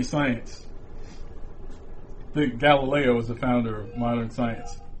study science think Galileo is the founder of modern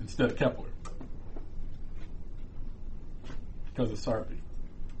science instead of Kepler, because of Sarpi.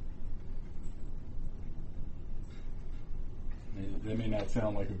 That may not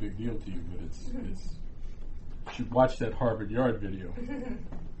sound like a big deal to you, but it's you should watch that Harvard Yard video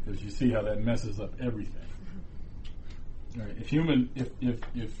because you see how that messes up everything. Right. If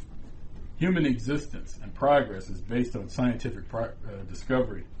human existence and progress is based on scientific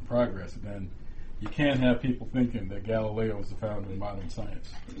discovery and progress, then you can't have people thinking that Galileo was the founder of modern science.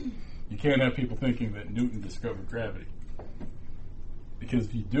 You can't have people thinking that Newton discovered gravity. Because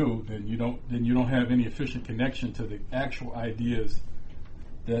if you do, then you don't have any efficient connection to the actual ideas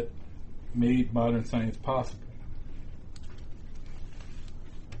that made modern science possible.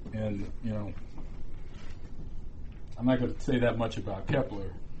 And I'm not going to say that much about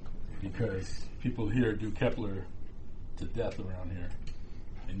Kepler because people here do Kepler to death around here,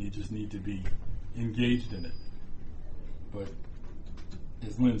 and you just need to be engaged in it. But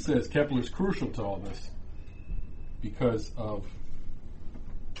as Lynn says, Kepler is crucial to all this because of.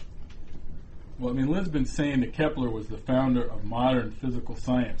 Well, Lynn's been saying that Kepler was the founder of modern physical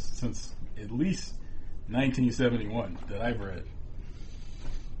science since at least 1971 that I've read.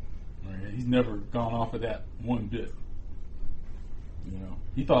 Right? He's never gone off of that one bit.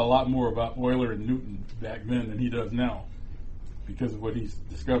 He thought a lot more about Euler and Newton back then than he does now, because of what he's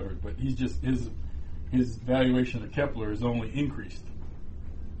discovered, but he's just his valuation of Kepler has only increased.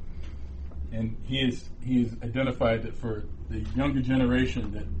 And he has identified that for the younger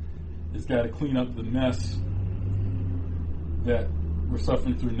generation that has got to clean up the mess that we're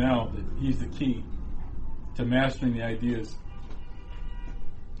suffering through now, that he's the key to mastering the ideas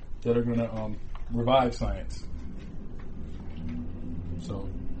that are going to revive science. So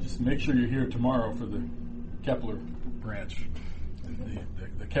just make sure you're here tomorrow for the Kepler branch,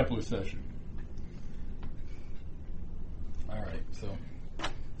 the Kepler session. All right, so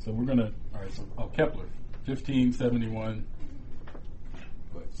we're gonna. All right, so Kepler, 1571,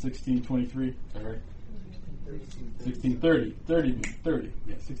 1623. All right, 1630, 30.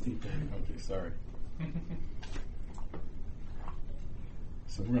 Yeah, 1630. Okay, sorry.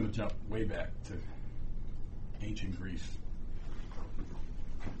 So we're gonna jump way back to ancient Greece.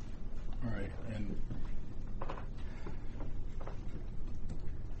 All right, and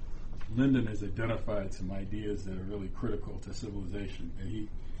Lyndon has identified some ideas that are really critical to civilization, and he's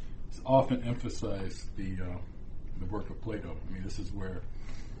often emphasized the work of Plato. I mean, this is where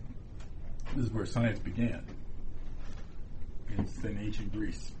science began. It's in ancient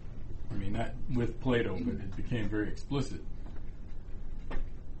Greece. I mean, not with Plato, but it became very explicit.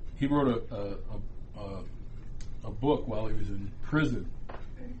 He wrote a book while he was in prison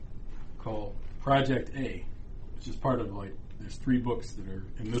called Project A, which is part of there's 3 books that are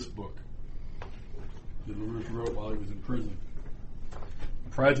in this book that LaRouche wrote while he was in prison.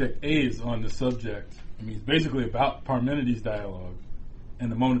 Project A is on the subject, it's basically about Parmenides' dialogue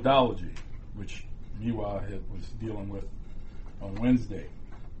and the monadology, which Miwa was dealing with on Wednesday.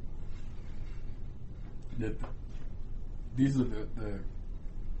 That these are the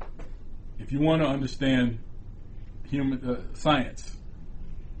if you want to understand human science,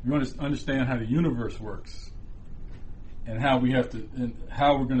 you want to understand how the universe works, and how we're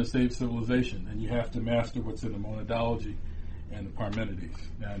going to save civilization, and you have to master what's in the monadology and the Parmenides.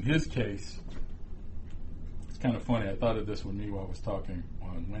 Now, in his case, it's kind of funny. I thought of this when Miwa was talking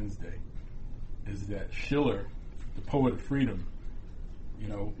on Wednesday. Is that Schiller, the poet of freedom?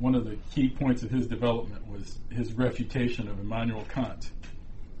 One of the key points of his development was his refutation of Immanuel Kant.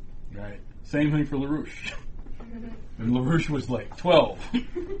 Right. Same thing for LaRouche. And LaRouche was 12.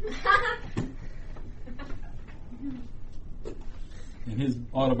 In his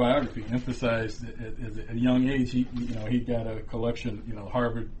autobiography, emphasized that at a young age, he got a collection,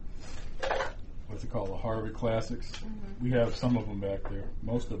 Harvard, what's it called, the Harvard Classics. Mm-hmm. We have some of them back there,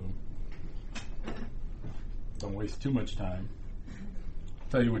 most of them. Don't waste too much time. I'll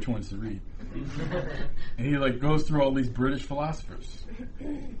tell you which ones to read. And he goes through all these British philosophers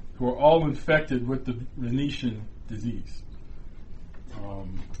who are all infected with the Venetian disease.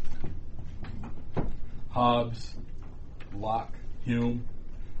 Hobbes, Locke, Hume,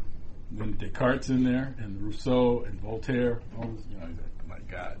 then Descartes in there, and Rousseau and Voltaire. All this, my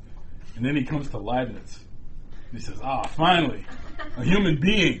God. And then he comes to Leibniz. And he says, finally, a human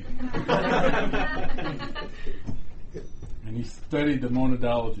being. And he studied the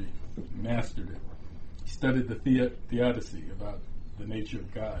monadology, mastered it. He studied the theodicy, about the nature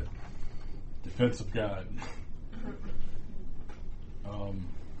of God, defense of God.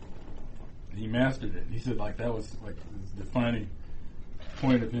 He mastered it. He said that was his defining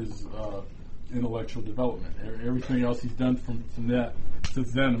point of his intellectual development. Everything else he's done from that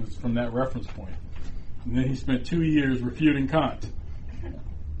since then was from that reference point. And then he spent 2 years refuting Kant.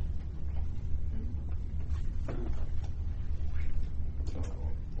 So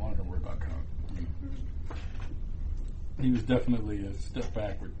I'm not going to worry about Kant. He was definitely a step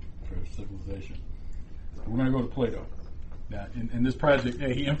backward for civilization. So we're going to go to Plato. Now, in this project,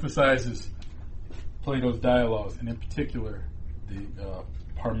 he emphasizes Plato's dialogues, and in particular, the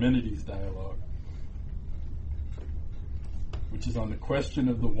Parmenides dialogue, which is on the question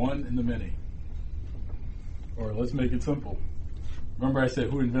of the one and the many. Or let's make it simple. Remember I said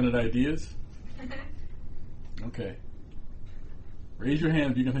who invented ideas? Okay. Raise your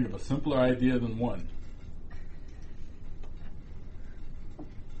hand if you can think of a simpler idea than one.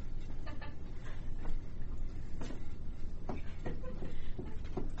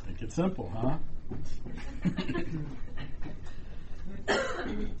 Make it simple, huh?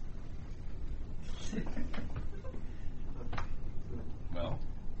 Well.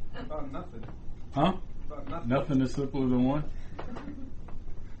 About nothing. Huh? About nothing. Nothing is simpler than one?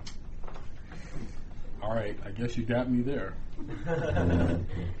 All right, I guess you got me there.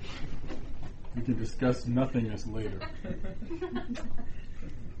 We can discuss nothingness later.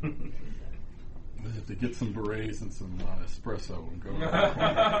 We'll have to get some berets and some espresso and go.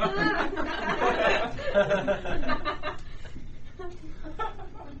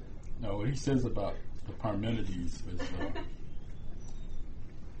 he says about the Parmenides is,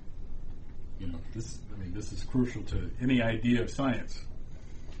 this is crucial to any idea of science.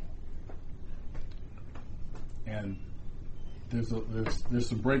 And there's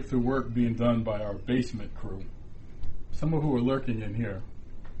some breakthrough work being done by our basement crew. Some of who are lurking in here.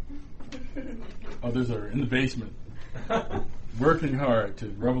 Others are in the basement, working hard to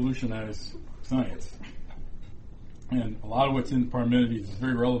revolutionize science. And a lot of what's in Parmenides is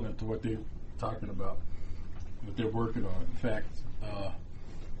very relevant to what they're talking about, what they're working on. In fact,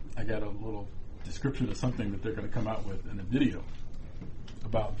 I got a little description of something that they're going to come out with in a video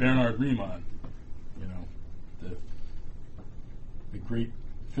about Bernard Riemann, the great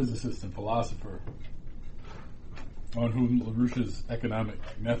physicist and philosopher on whom LaRouche's economic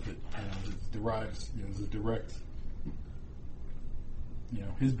method derives, is a direct,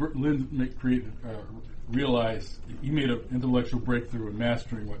 realized he made an intellectual breakthrough in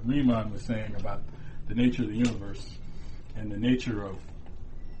mastering what Riemann was saying about the nature of the universe and the nature of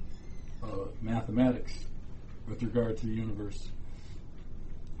mathematics with regard to the universe,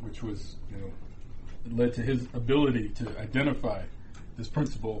 which was, it led to his ability to identify this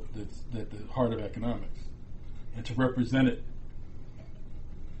principle that's at the heart of economics and to represent it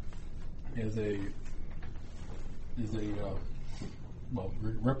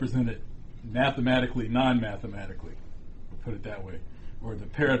represent it mathematically, non-mathematically, put it that way, or the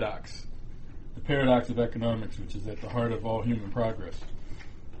paradox of economics, which is at the heart of all human progress.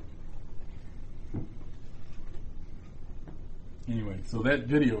 Anyway, so that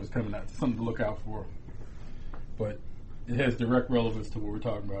video is coming out. It's something to look out for. But it has direct relevance to what we're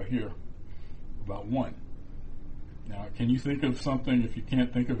talking about here, about one. Now, can you think of something if you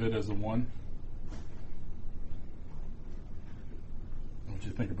can't think of it as a one? I want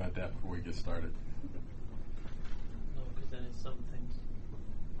you to think about that before we get started. No, because then it's some things.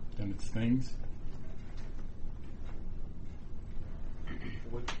 Then it's things?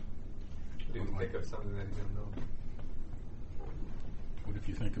 What do you think of something that you don't know? What if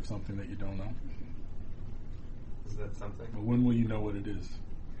you think of something that you don't know? Is that something? Well, when will you know what it is?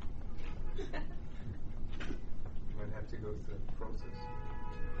 You might have to go through the process.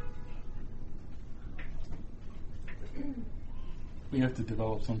 We have to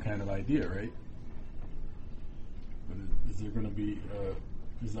develop some kind of idea, right? But is there going to be,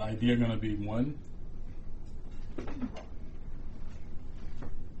 is the idea going to be one? Is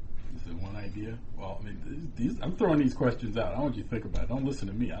it one idea? Well, I'm throwing these questions out. I want you to think about it. Don't listen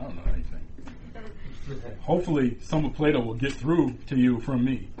to me. I don't know anything. Hopefully, some of Plato will get through to you from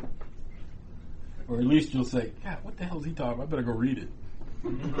me. Or at least you'll say, God, what the hell is he talking about? I better go read it.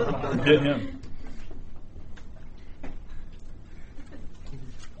 Forget him.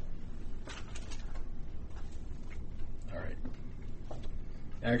 All right.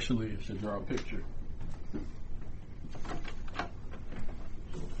 Actually, I should draw a picture.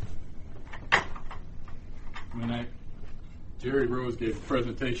 Jerry Rose gave a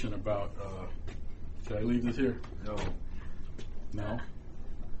presentation about, should I leave this here? No. No?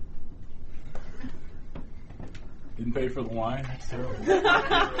 Didn't pay for the wine? That's terrible.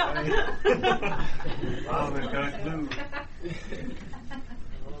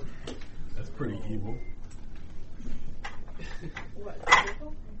 That's pretty evil. What?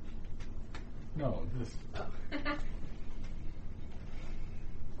 No, this.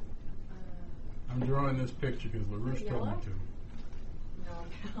 I'm drawing this picture because LaRouche told me to. No.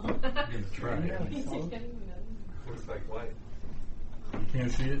 I'm going to try it. Looks like white. You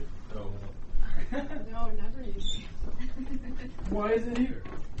can't see it? No. No, never use it. Why is it here?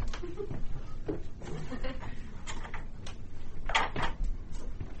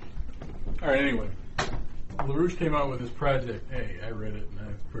 All right, anyway. LaRouche came out with his project A. I read it and I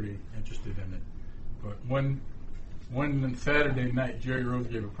was pretty interested in it. But one Saturday night, Jerry Rose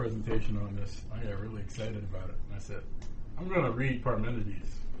gave a presentation on this. I got really excited about it. And I said, I'm going to read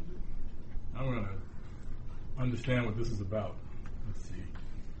Parmenides. I'm going to understand what this is about. Let's see.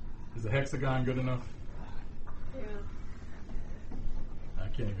 Is a hexagon good enough? Yeah. I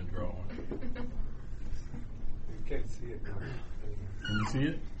can't even draw one. You can't see it now. Can you see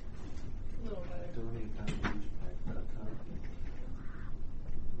it? A little better.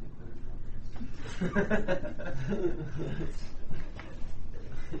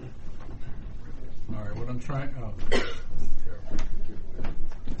 All right, what I'm trying... Oh, this is terrible.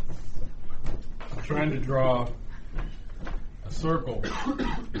 I'm trying to draw a circle,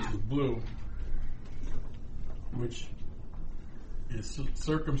 which is blue, which is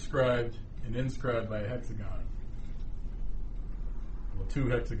circumscribed and inscribed by a hexagon. Well, two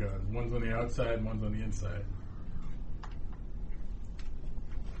hexagons. One's on the outside and one's on the inside.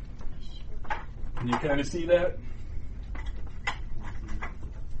 Can you kind of see that?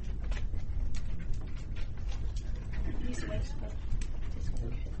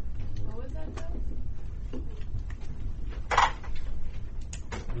 What was that though?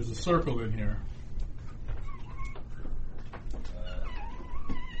 There's a circle in here.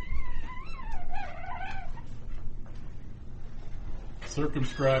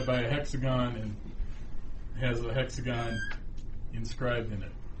 Circumscribed by a hexagon and has a hexagon inscribed in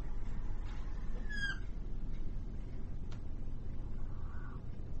it.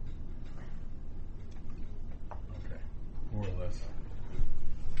 Okay, more or less.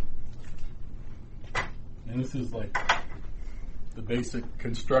 And this is like the basic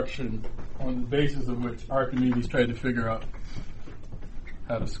construction on the basis of which Archimedes tried to figure out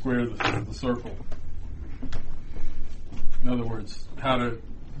how to square the circle. In other words, how to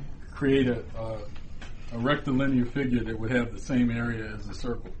create a rectilinear figure that would have the same area as the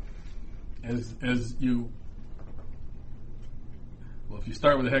circle. If you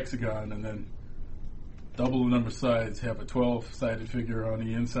start with a hexagon and then double the number of sides, have a 12-sided figure on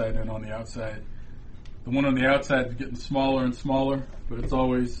the inside and on the outside. The one on the outside is getting smaller and smaller, but it's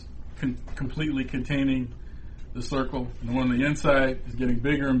always completely containing the circle. And the one on the inside is getting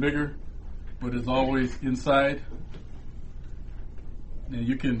bigger and bigger, but is always inside. And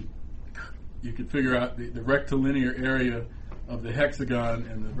you can figure out the rectilinear area of the hexagon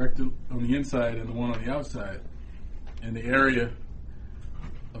and the on the inside and the one on the outside, and the area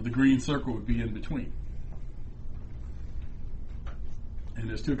of the green circle would be in between. And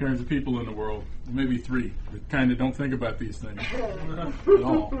there's two kinds of people in the world, maybe three, that kind of don't think about these things at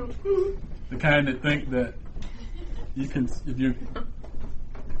all. The kind that think that you can, if you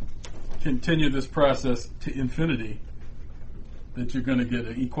continue this process to infinity, that you're going to get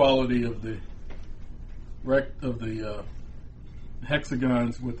an equality of the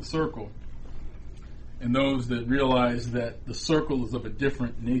hexagons with the circle, and those that realize that the circle is of a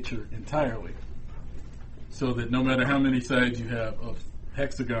different nature entirely, so that no matter how many sides you have of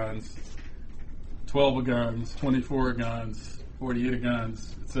hexagons, 12-agons, 24-agons,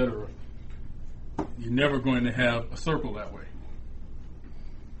 48-agons, etc., you're never going to have a circle that way.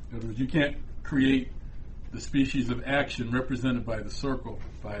 In other words, you can't create the species of action represented by the circle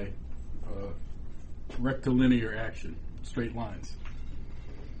by rectilinear action, straight lines.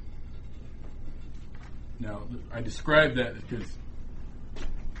 Now, I described that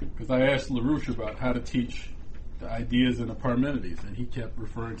because I asked LaRouche about how to teach the ideas in the Parmenides, and he kept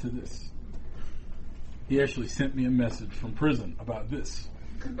referring to this. He actually sent me a message from prison about this.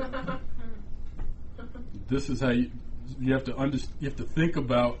 This is how you have to think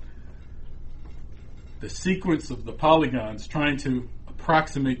about the sequence of the polygons trying to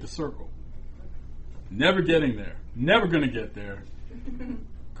approximate the circle. Never getting there. Never going to get there.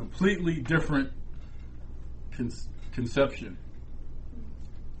 Completely different conception.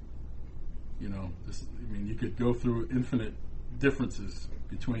 You know, you could go through infinite differences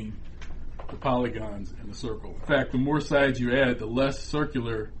between the polygons and the circle. In fact, the more sides you add, the less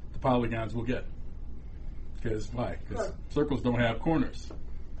circular the polygons will get. Because why? Because circles don't have corners.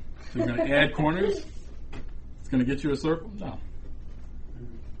 So you're going to add corners? It's going to get you a circle? No.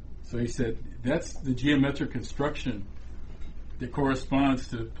 So he said, that's the geometric construction that corresponds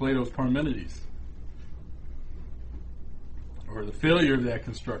to Plato's Parmenides. Or the failure of that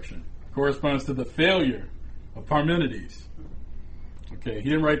construction corresponds to the failure of Parmenides. Okay, he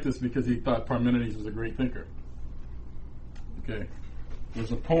didn't write this because he thought Parmenides was a great thinker. Okay,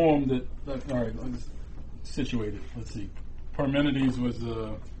 there's a poem that, all right, let's situate it. Let's see. Parmenides was,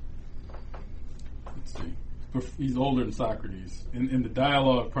 he's older than Socrates. In the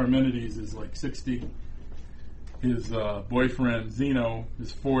dialogue, Parmenides is like 60. His boyfriend, Zeno,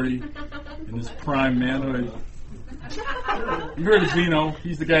 is 40 in his prime manhood. You heard of Zeno.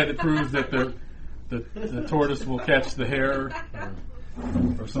 He's the guy that proves that the tortoise will catch the hare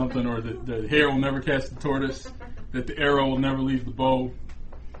or something, or the hare will never catch the tortoise, that the arrow will never leave the bow.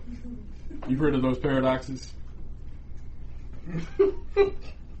 You've heard of those paradoxes?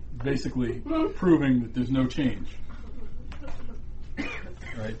 Basically proving that there's no change.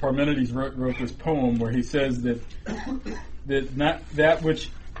 Right? Parmenides wrote this poem where he says that not that which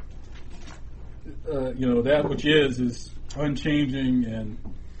that which is unchanging and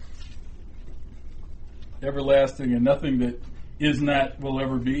everlasting, and nothing that is not will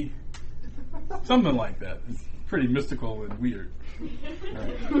ever be. Something like that. It's pretty mystical and weird.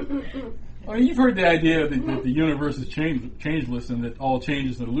 Right? I mean, you've heard the idea that the universe is changeless and that all change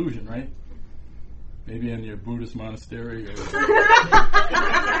is an illusion, right? Maybe in your Buddhist monastery, or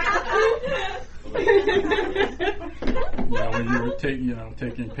when you were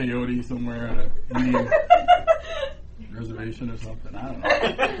taking peyote somewhere on a Indian reservation or something. I don't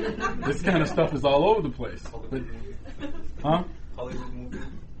know. This kind of stuff is all over the place. But, huh? Hollywood movie.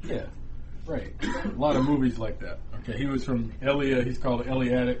 Yeah, right. A lot of movies like that. Okay, he was from Elia. He's called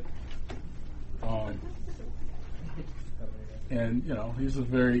Eliatic. And, he's a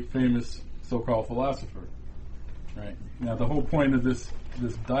very famous so-called philosopher. Right? Now, the whole point of this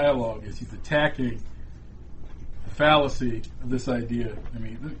dialogue is he's attacking the fallacy of this idea. I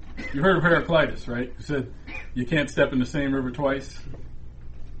mean, you heard of Heraclitus, right? Who said you can't step in the same river twice.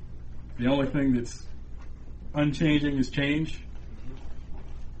 The only thing that's unchanging is change.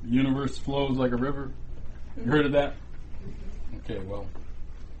 The universe flows like a river. You heard of that? Okay, well,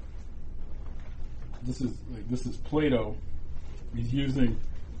 this is Plato. He's using,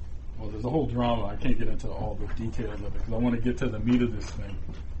 there's a whole drama. I can't get into all the details of it because I want to get to the meat of this thing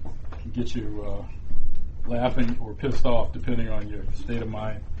and get you laughing or pissed off depending on your state of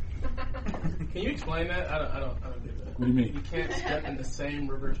mind. Can you explain that? I don't get that. What do you mean? You can't step in the same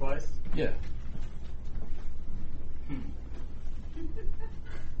river twice? Yeah.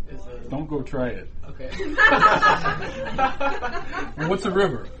 Don't go try it. Okay. Well, what's a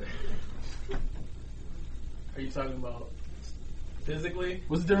river? Are you talking about physically?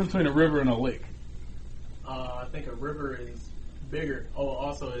 What's the difference between a river and a lake? I think a river is bigger. Oh,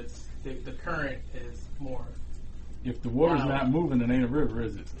 also it's the current is more. If the water's not moving, it ain't a river,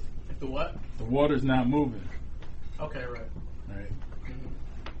 is it? If the what? The water's not moving. Okay, right. Right. Mm-hmm.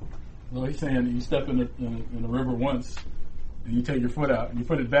 Well, he's saying you step in the river once, and you take your foot out, and you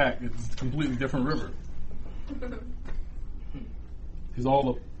put it back, it's a completely different river. Because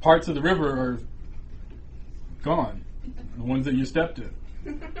all the parts of the river are gone. The ones that you stepped in.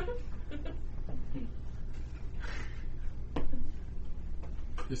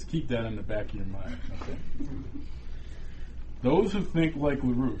 Just keep that in the back of your mind, okay? Those who think like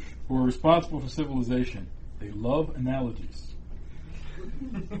LaRouche, who are responsible for civilization, they love analogies.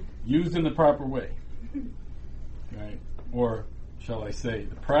 Used in the proper way. Right? Or, shall I say,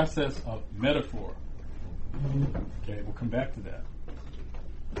 the process of metaphor. Okay, we'll come back to that.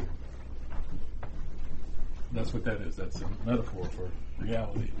 That's what that is. That's a metaphor for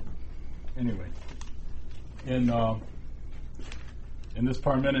reality. Anyway, in this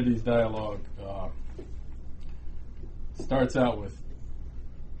Parmenides dialogue, starts out with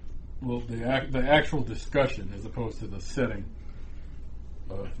the actual discussion as opposed to the setting.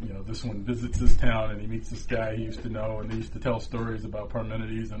 This one visits this town and he meets this guy he used to know, and they used to tell stories about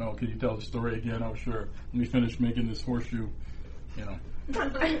Parmenides. And can you tell the story again? Oh, sure. Let me finish making this horseshoe.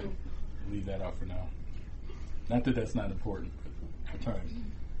 Leave that out for now. Not that that's not important, but at times.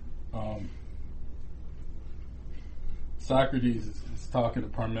 Socrates is talking to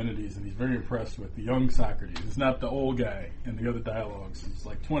Parmenides, and he's very impressed with the young Socrates. It's not the old guy in the other dialogues. He's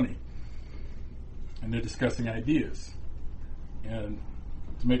like 20. And they're discussing ideas. And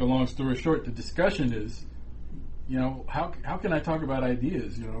to make a long story short, the discussion is, how can I talk about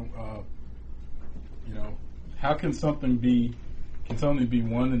ideas? How can something be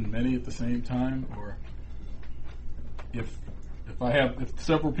one and many at the same time? Or if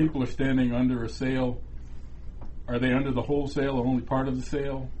several people are standing under a sail, are they under the whole sail or only part of the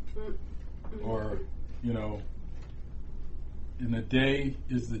sail? Or, in a day,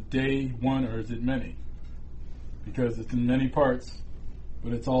 is the day one or is it many? Because it's in many parts,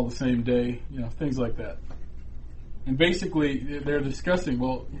 but it's all the same day, things like that. And basically, they're discussing,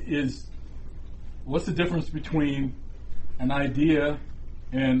 what's the difference between an idea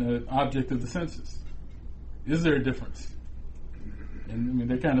and an object of the senses? Is there a difference? And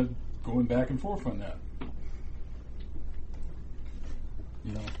they're kind of going back and forth on that.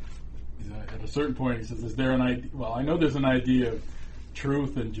 At a certain point, he says, is there an idea? Well, I know there's an idea of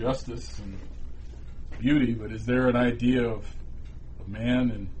truth and justice and beauty, but is there an idea of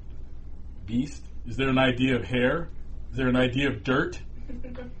man and beast? Is there an idea of hair? Is there an idea of dirt? I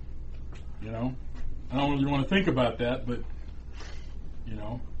don't really want to think about that, but,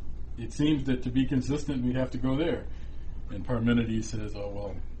 it seems that to be consistent, we have to go there. And Parmenides says,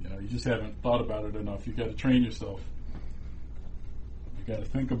 you just haven't thought about it enough. You've got to train yourself. You've got to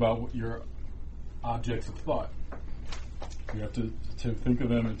think about what your objects of thought. You have to think of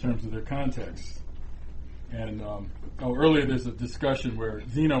them in terms of their context. And earlier there's a discussion where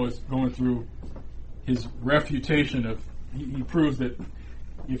Zeno is going through his refutation of, he proves that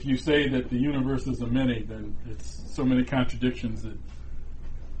if you say that the universe is a many, then it's so many contradictions that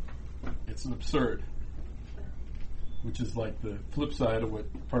it's absurd. Which is like the flip side of what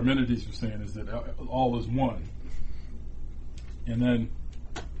Parmenides was saying, is that all is one. And then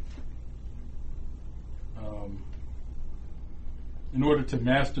in order to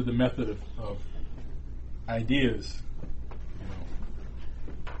master the method of ideas,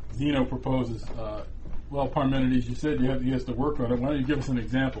 Zeno proposes, well, Parmenides, you said he has to work on it. Why don't you give us an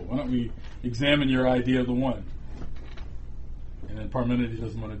example? Why don't we examine your idea of the one? And then Parmenides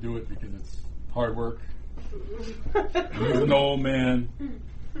doesn't want to do it because it's hard work. He's an old man.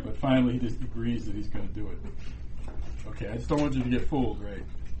 But finally he just agrees that he's going to do it. Okay, I just don't want you to get fooled, right?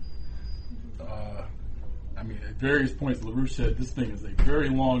 I mean, at various points, LaRouche said this thing is a very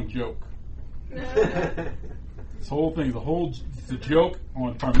long joke. This whole thing is it's a joke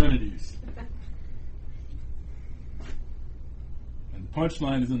on Parmenides. And the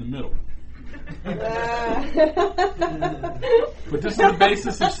punchline is in the middle. But this is the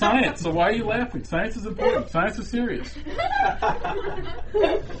basis of science, so why are you laughing? Science is important. Science is serious.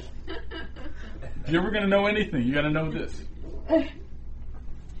 If you're ever going to know anything, you got to know this.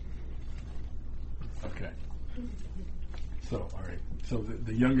 Okay. So, all right. So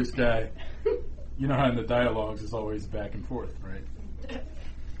the youngest guy, you know how in the dialogues it's always back and forth, right?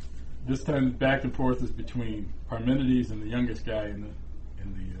 This time the back and forth is between Parmenides and the youngest guy in the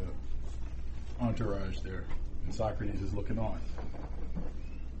entourage there, and Socrates is looking on.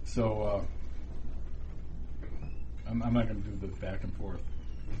 So I'm not going to do the back and forth,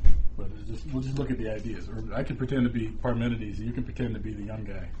 but we'll just look at the ideas. Or I can pretend to be Parmenides, and you can pretend to be the young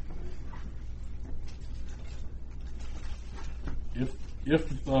guy.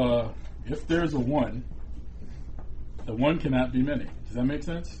 If there's a one, the one cannot be many. Does that make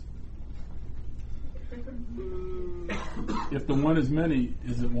sense? If the one is many,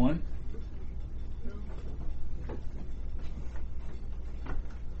 is it one?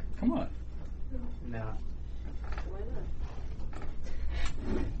 Come on. No. Why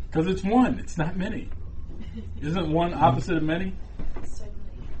not? Because it's one. It's not many. Isn't one opposite of many? Certainly.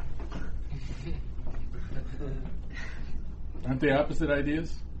 Aren't they opposite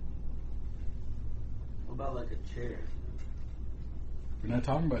ideas? What about like a chair? We're not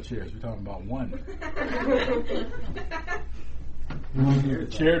talking about chairs. We're talking about one. The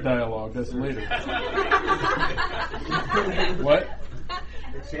chair dialogue, that's later. What?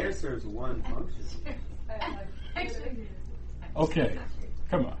 The chair serves one function. Okay.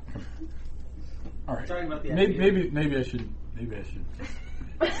 Come on. All right. Talking about the Maybe I should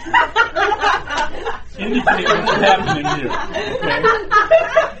indicate what's happening here. Okay?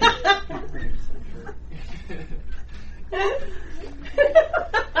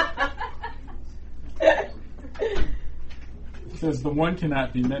 It says the one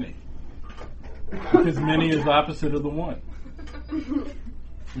cannot be many. Because many is opposite of the one.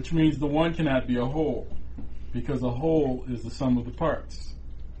 Which means the one cannot be a whole. Because a whole is the sum of the parts.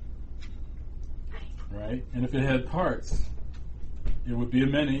 Right? And if it had parts, it would be a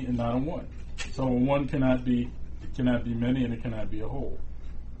many and not a one. So a one cannot be many and it cannot be a whole.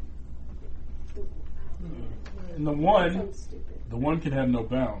 And the one can have no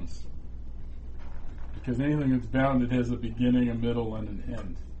bounds. Because anything that's bounded has a beginning, a middle, and an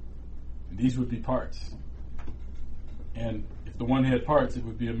end. And these would be parts. And if the one had parts, it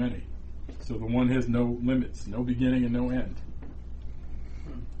would be a many. So the one has no limits, no beginning and no end.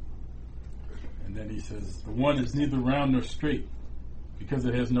 And then he says, the one is neither round nor straight, because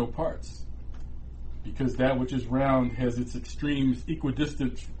it has no parts. Because that which is round has its extremes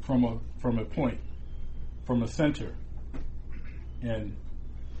equidistant from a point, from a center. And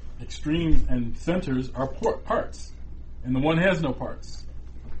extremes and centers are parts. And the one has no parts.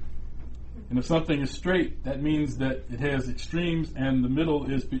 And if something is straight, that means that it has extremes and the middle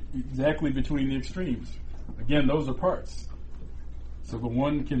is exactly between the extremes. Again, those are parts. So the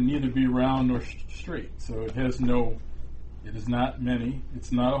one can neither be round nor straight. So it is not many,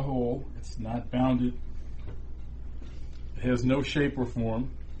 it's not a whole, it's not bounded, it has no shape or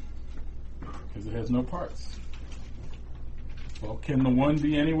form, because it has no parts. Well, can the one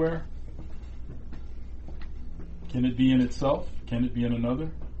be anywhere? Can it be in itself? Can it be in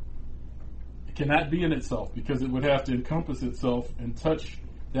another? It cannot be in itself, because it would have to encompass itself and touch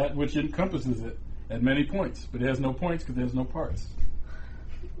that which encompasses it at many points. But it has no points because it has no parts.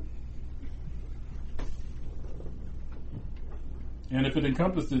 And if it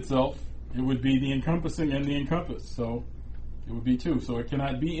encompassed itself, it would be the encompassing and the encompassed. So it would be two. So it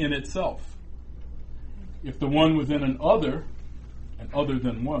cannot be in itself. If the one was in an other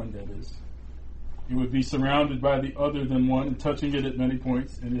than one, that is, it would be surrounded by the other than one and touching it at many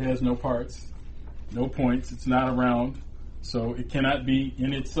points, and it has no parts, no points, it's not around, so it cannot be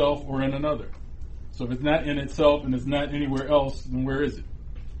in itself or in another. So if it's not in itself and it's not anywhere else, then where is it?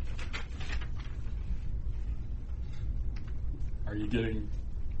 Are you getting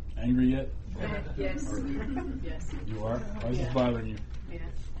angry yet? Yes. Yes. You are? Why is Yeah. this bothering you? Yeah.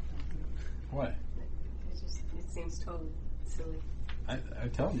 Why? It seems totally silly. I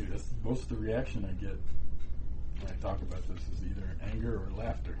tell you, that's most of the reaction I get when I talk about this is either anger or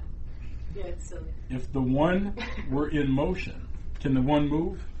laughter. Yeah, it's silly. If the one were in motion, can the one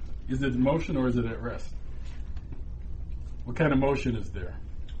move? Is it in motion or is it at rest? What kind of motion is there?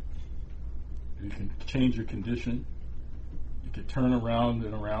 You can change your condition. You can turn around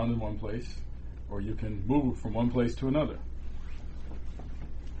and around in one place, or you can move from one place to another.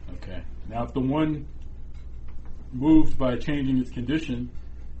 Okay. Now, if the one moved by changing its condition,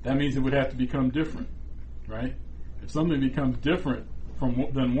 that means it would have to become different, right? If something becomes different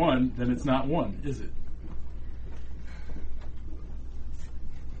than one, then it's not one, is it?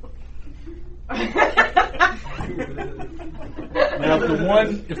 Now,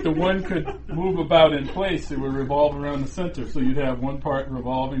 if the one could move about in place, it would revolve around the center. So you'd have one part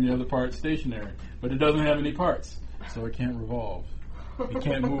revolving, the other part stationary. But it doesn't have any parts, so it can't revolve. It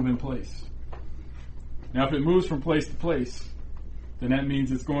can't move in place. Now, if it moves from place to place, then that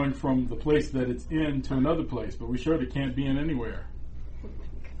means it's going from the place that it's in to another place. But we showed it can't be in anywhere,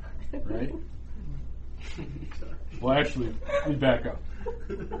 right? Well, actually, let me back up.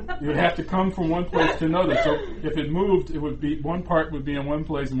 It would have to come from one place to another. So if it moved, it would be one part would be in one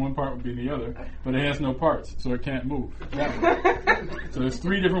place and one part would be in the other. But it has no parts, so it can't move that way. So there's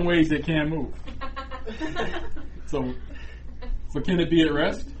 3 different ways it can move. So can it be at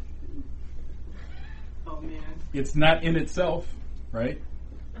rest? Oh man. It's not in itself, right?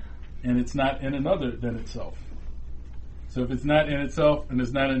 And it's not in another than itself. So if it's not in itself and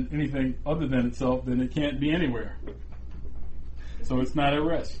it's not in anything other than itself, then it can't be anywhere. So it's not at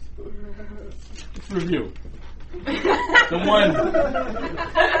rest. Let's review. The one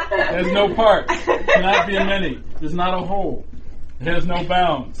has no parts, cannot be a many. There's not a whole. It has no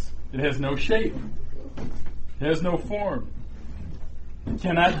bounds. It has no shape. It has no form. It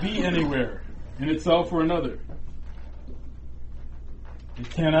cannot be anywhere in itself or another. It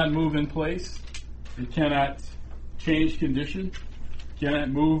cannot move in place. It cannot change condition. It cannot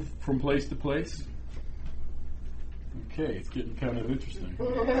move from place to place. Okay, it's getting kind of interesting.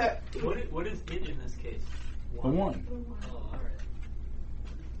 What is it in this case? The one. Oh,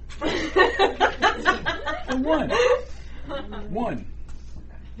 alright. The one. One.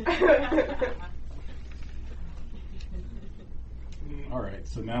 All right,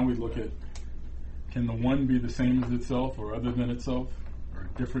 so now we look at, can the one be the same as itself or other than itself or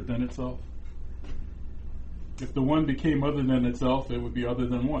different than itself? If the one became other than itself, it would be other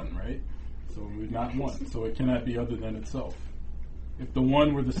than one, right? So it would be not one. So it cannot be other than itself. If the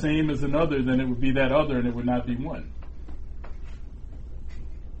one were the same as another, then it would be that other and it would not be one.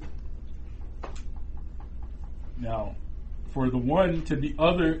 Now, for the one to be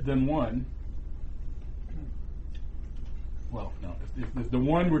other than one, well, no, if the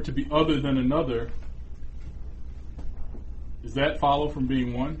one were to be other than another, does that follow from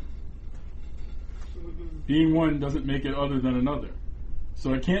being one? Being one doesn't make it other than another.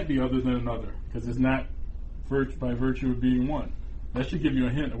 So it can't be other than another because it's not by virtue of being one. That should give you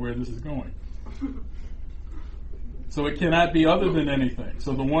a hint of where this is going. So it cannot be other than anything.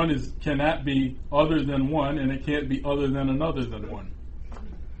 So the one cannot be other than one, and it can't be other than another than one.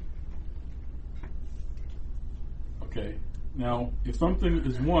 Okay. Now, if something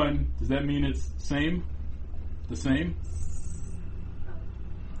is one, does that mean it's same? The same?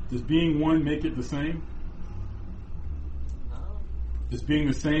 Does being one make it the same? Does being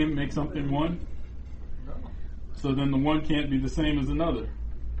the same make something one? No. So then the one can't be the same as another.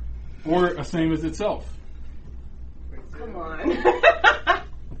 Or the same as itself. Come on. Say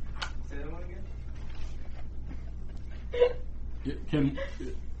that one again?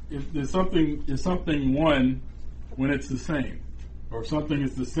 Is something one when it's the same? Or if something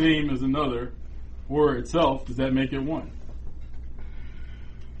is the same as another or itself, does that make it one?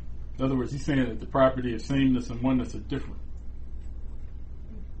 In other words, he's saying that the property of sameness and oneness are different.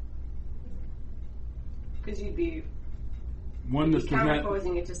 Because you'd be Oneness does not.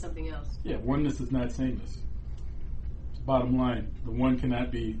 counterposing it to something else. Yeah, oneness is not sameness. Bottom line, the one cannot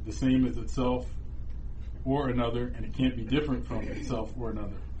be the same as itself or another, and it can't be different from itself or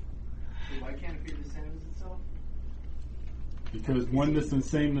another. Why can't it be the same as itself? Because oneness and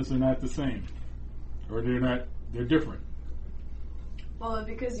sameness are not the same, or they're different. Well,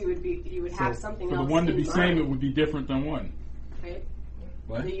 because you would have something for else. For the one to in be mind, same, it would be different than one. right?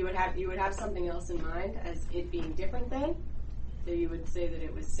 What? So you would have something else in mind as it being different than. So you would say that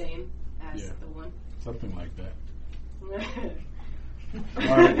it was same as Yeah. the one. Something like that.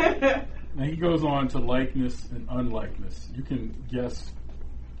 All right. Now he goes on to likeness and unlikeness. You can guess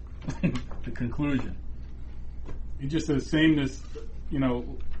the conclusion. He just says sameness,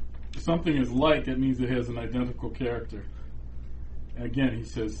 if something is like, it means it has an identical character. And again, he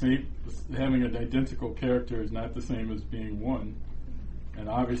says having an identical character is not the same as being one. And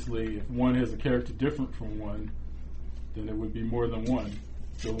obviously, if one has a character different from one, then it would be more than one.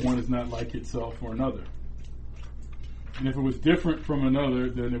 So one is not like itself or another. And if it was different from another,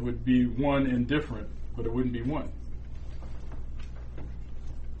 then it would be one and different, but it wouldn't be one.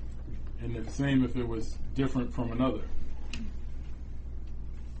 And the same if it was different from another.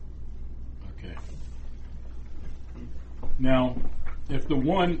 Okay. Now, if the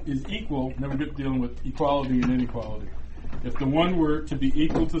one is equal, now we're dealing with equality and inequality. If the one were to be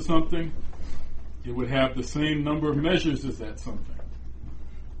equal to something, it would have the same number of measures as that something.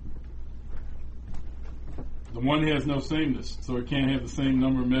 The one has no sameness, so it can't have the same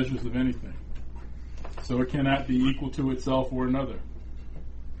number of measures of anything. So it cannot be equal to itself or another.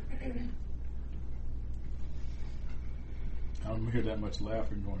 I don't hear that much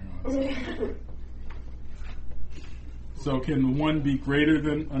laughing going on. So can the one be greater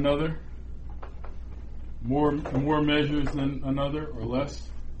than another? More measures than another or less?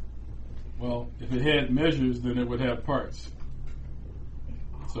 Well, if it had measures, then it would have parts.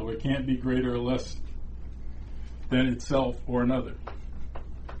 So it can't be greater or less than itself or another.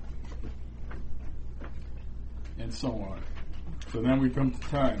 And so on. So then we come to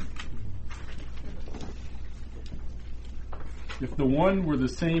time. If the one were the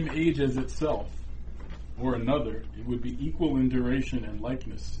same age as itself or another, it would be equal in duration and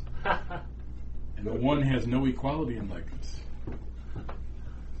likeness. And the one has no equality in likeness.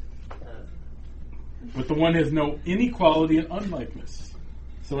 But the one has no inequality in unlikeness.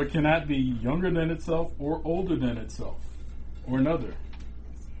 So it cannot be younger than itself or older than itself or another.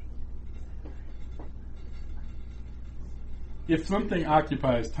 If something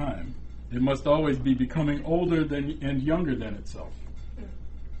occupies time, it must always be becoming older than and younger than itself.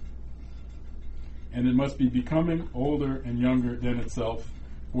 And it must be becoming older and younger than itself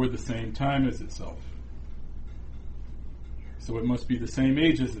for the same time as itself. So it must be the same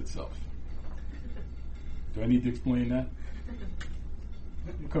age as itself. Do I need to explain that?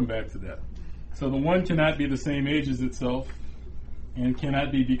 We'll come back to that. So the one cannot be the same age as itself and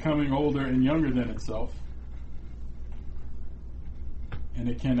cannot be becoming older and younger than itself. And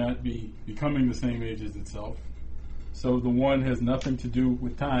it cannot be becoming the same age as itself. So the one has nothing to do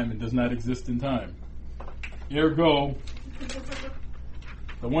with time and does not exist in time. Ergo,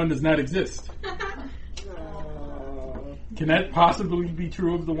 the one does not exist. Can that possibly be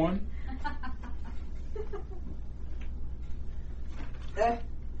true of the one?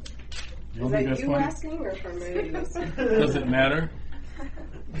 Is that you asking or from me? Does it matter?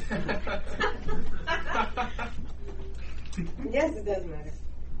 Yes, it does matter.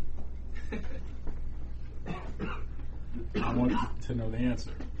 I want to know the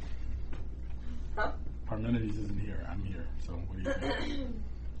answer. Huh? Parmenides isn't here. I'm here. So what do you think?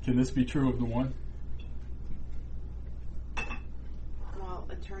 Can this be true of the one? Well,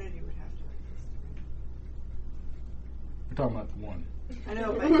 eternity would have to exist. We're talking about the one. I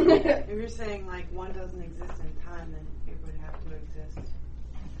know, but if you're saying like one doesn't exist in time, then it would have to exist.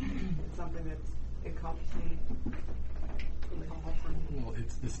 It's something that's encompassing. Well,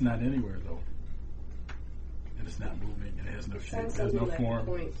 it's not anywhere though, and it's not moving, and it has no shape, it has no form,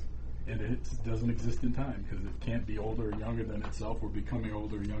 and it doesn't exist in time because it can't be older or younger than itself, or becoming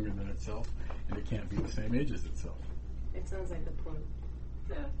older or younger than itself, and it can't be the same age as itself. It sounds like the point.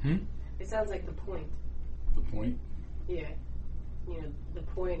 It sounds like the point. The point? Yeah. The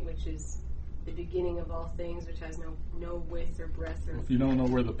point, which is the beginning of all things, which has no width or breadth or. Well, if you don't know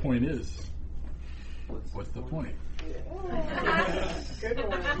where the point is, what's the point? Good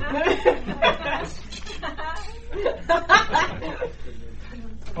one.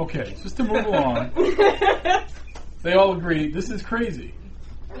 Okay, just to move along, they all agree this is crazy.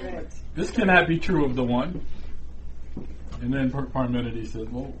 Right. This cannot be true of the one. And then Parmenides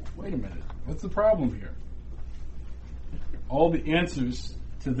said, well, wait a minute. What's the problem here? All the answers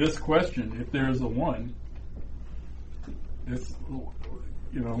to this question, if there is a one, it's,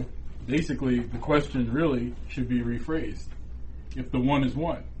 basically the question really should be rephrased. If the one is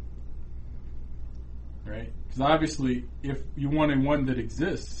one. Right? Because obviously, if you want a one that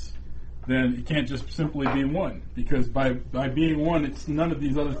exists, then it can't just simply be one. Because by being one, it's none of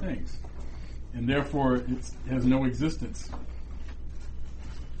these other things. And therefore, it has no existence.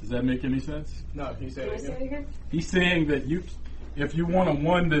 Does that make any sense? No, can you say it again? He's saying that if you want a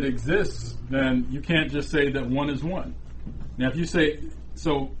one that exists, then you can't just say that one is one. Now, if you say,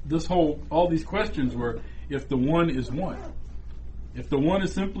 so all these questions were, if the one is one, If the one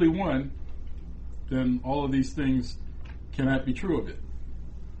is simply one, then all of these things cannot be true of it.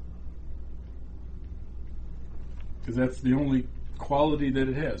 Because that's the only quality that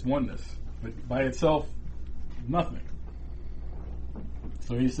it has, oneness. But by itself, nothing.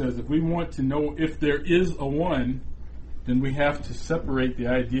 So he says, if we want to know if there is a one, then we have to separate the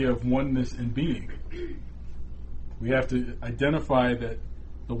idea of oneness and being. We have to identify that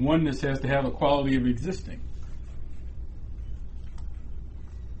the oneness has to have a quality of existing.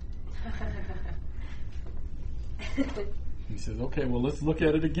 He says, okay, well, let's look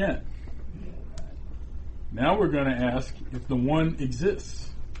at it again. Now we're going to ask if the one exists.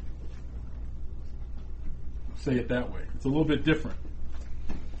 Say it that way. It's a little bit different.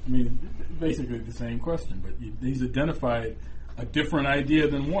 I mean, basically the same question, but he's identified a different idea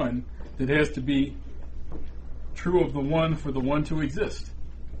than one that has to be true of the one for the one to exist.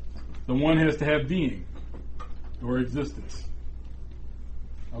 The one has to have being or existence.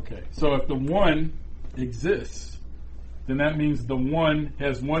 Okay, so if the one exists, then that means the one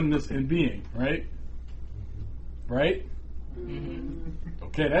has oneness and being, right? Right? Mm-hmm.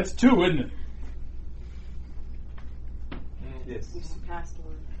 Okay, that's two, isn't it? Yes.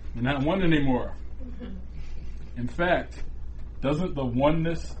 We're not one anymore. In fact, doesn't the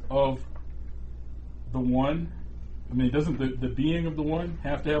oneness of the one, doesn't the being of the one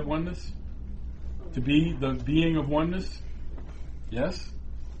have to have oneness? To be the being of oneness? Yes?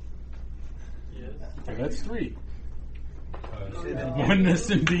 Yes. So that's three. Say that The oneness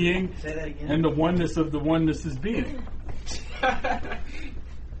in being Say that again. and the oneness of the oneness is being. Sound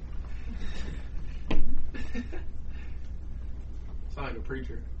like a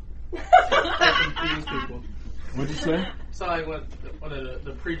preacher. Confuse people. What'd you say? Sound like one of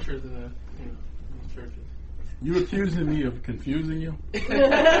the preachers in the churches. You accusing me of confusing you?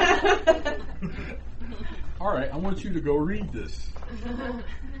 All right, I want you to go read this.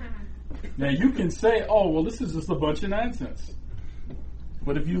 Now you can say, oh, well, this is just a bunch of nonsense.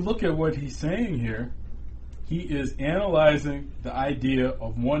 But if you look at what he's saying here, he is analyzing the idea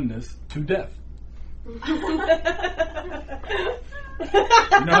of oneness to death. You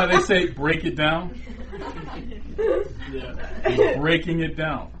know how they say, break it down? Yeah. He's breaking it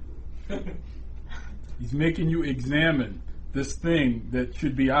down. He's making you examine this thing that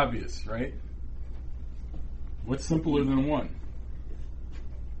should be obvious, right? What's simpler than one?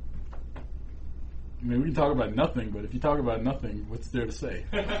 I mean, we can talk about nothing, but if you talk about nothing, what's there to say?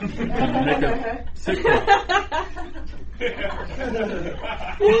 You can make a sitcom.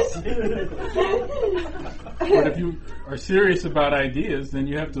 But if you are serious about ideas, then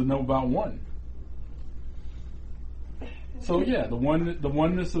you have to know about one. So yeah, the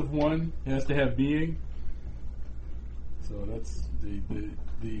oneness of one has to have being. So that's the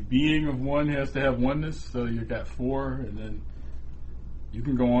being of one has to have oneness. So you've got four, and then you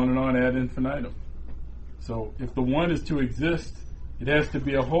can go on and on ad infinitum. So if the one is to exist, it has to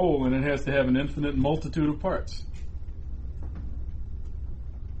be a whole, and it has to have an infinite multitude of parts.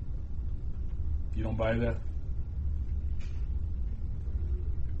 You don't buy that?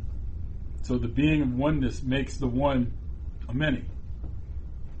 So the being of oneness makes the one a many.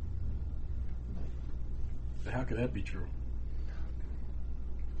 So how could that be true?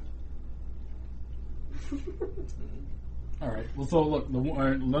 All right. Well, so look,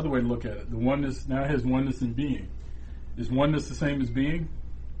 another way to look at it: the oneness now has oneness in being. Is oneness the same as being?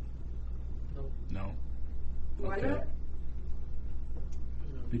 No. Why not?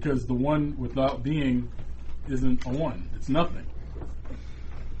 Because the one without being isn't a one; it's nothing.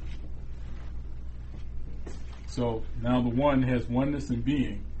 So now the one has oneness and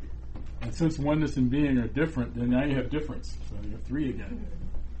being, and since oneness and being are different, then now you have difference. So you have three again.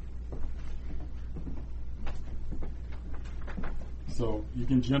 So you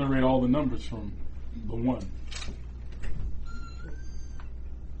can generate all the numbers from the one.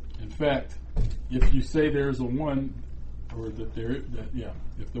 In fact, if you say there's a one, or if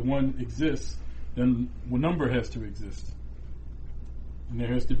the one exists, then a number has to exist. And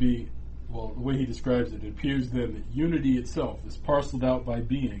there has to be, well, the way he describes it, it appears then that unity itself is parceled out by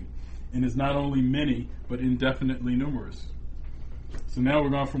being and is not only many, but indefinitely numerous. So now we're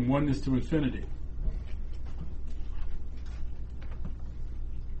going from oneness to infinity.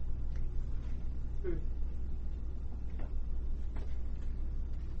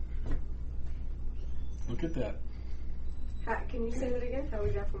 Look at that. Can you say that again? How we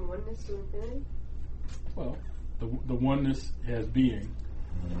got from oneness to infinity? Well, the oneness has being.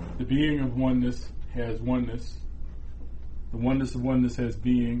 The being of oneness has oneness. The oneness of oneness has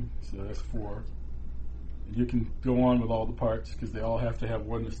being, so that's four. And you can go on with all the parts because they all have to have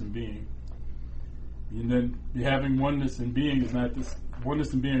oneness and being. And then having oneness and being is not this.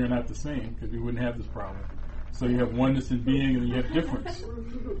 Oneness and being are not the same because we wouldn't have this problem. So you have oneness and being, and then you have difference,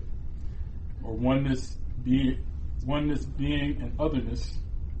 or oneness being, and otherness.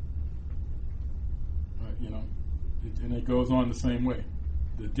 And it goes on the same way.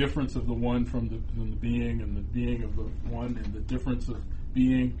 The difference of the one from the being, and the being of the one, and the difference of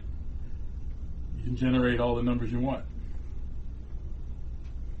being. You can generate all the numbers you want.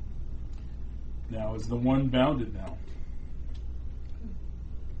 Now, is the one bounded now?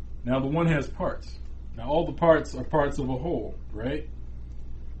 Now, the one has parts. Now, all the parts are parts of a whole, right?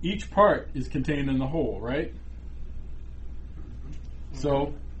 Each part is contained in the whole, right?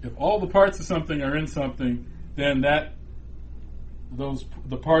 So, if all the parts of something are in something, then the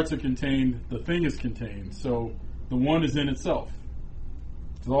parts are contained, the thing is contained. So, the one is in itself.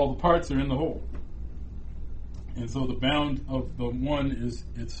 So, all the parts are in the whole. And so, the bound of the one is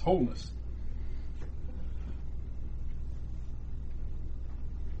its wholeness.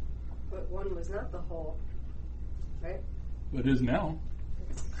 But one was not the whole, right? It is now,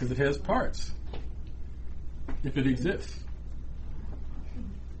 because it has parts, if it exists.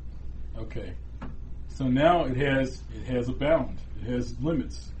 Okay, so now it has a bound, it has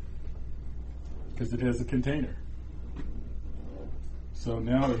limits, because it has a container. So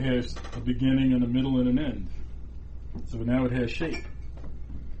now it has a beginning and a middle and an end. So now it has shape.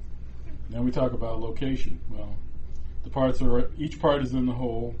 Now we talk about location. Well, each part is in the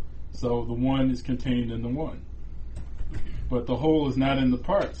whole. So the one is contained in the one. But the whole is not in the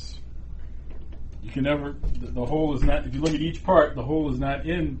parts. You can never, the whole is not, if you look at each part, the whole is not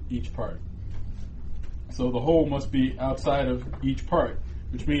in each part. So the whole must be outside of each part,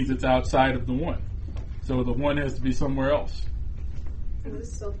 which means it's outside of the one. So the one has to be somewhere else. Is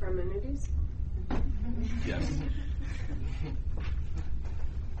this still Parmenides? Yes.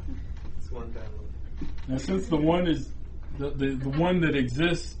 It's one download. Now since the one is, the one that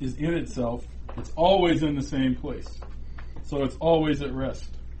exists is in itself, it's always in the same place. So it's always at rest.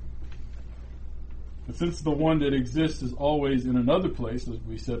 But since the one that exists is always in another place, as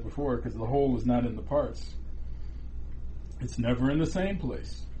we said before, because the whole is not in the parts, it's never in the same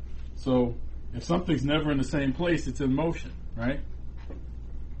place. So if something's never in the same place, it's in motion, right?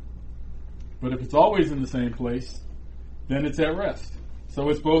 But if it's always in the same place, then it's at rest. So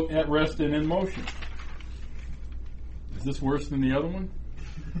it's both at rest and in motion. Is this worse than the other one?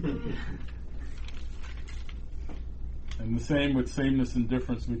 And the same with sameness and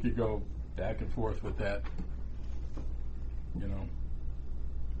difference, we could go back and forth with that.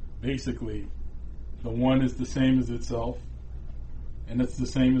 Basically, the one is the same as itself, and it's the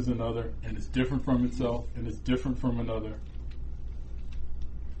same as another, and it's different from itself, and it's different from another.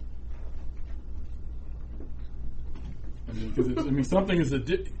 Because something is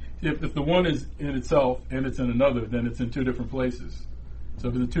if the one is in itself and it's in another, then it's in two different places. So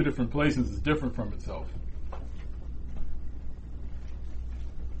if it's in two different places, it's different from itself.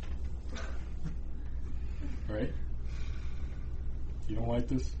 Right? You don't like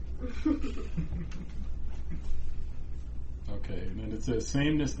this? Okay, and then it says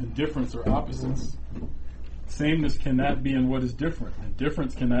sameness and difference are opposites. Sameness cannot be in what is different, and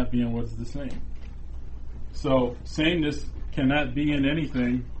difference cannot be in what is the same. So sameness cannot be in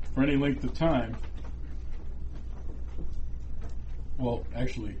anything for any length of time. Well,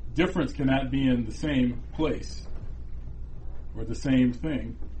 actually, difference cannot be in the same place or the same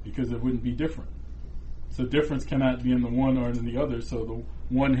thing because it wouldn't be different. So difference cannot be in the one or in the other, so the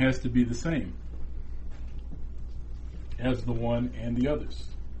one has to be the same as the one and the others.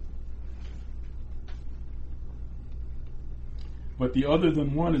 But the other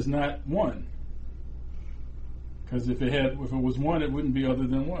than one is not one. Because if it was one, it wouldn't be other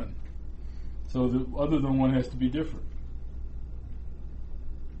than one. So the other than one has to be different.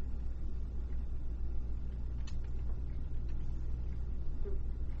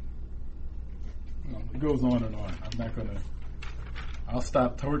 Well, it goes on and on. I'll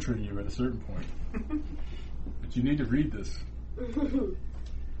stop torturing you at a certain point. But you need to read this.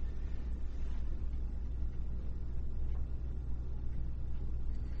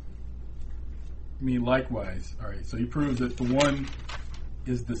 Likewise. All right, so he proves that the one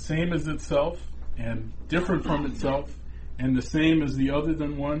is the same as itself and different from itself and the same as the other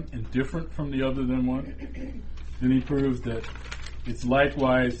than one and different from the other than one. Then he proves that it's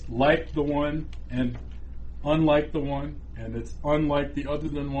likewise like the one and unlike the one, and it's unlike the other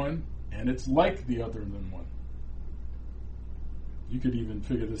than one, and it's like the other than one. You could even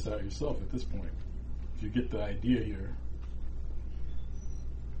figure this out yourself at this point, if you get the idea here.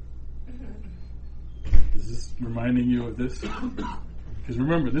 Is this reminding you of this? Because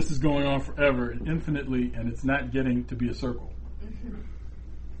remember, this is going on forever and infinitely, and it's not getting to be a circle.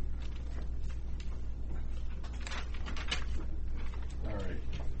 All right.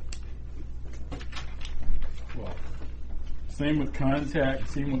 Well, same with contact,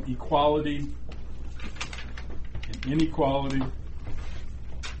 same with equality and inequality,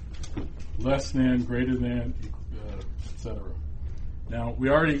 less than, greater than, etc. Now,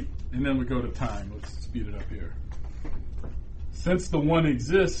 and then we go to time. Let's speed it up here. Since the one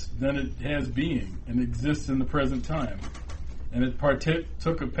exists, then it has being and exists in the present time. And it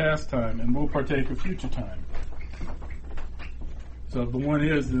took of past time and will partake of future time. So if the one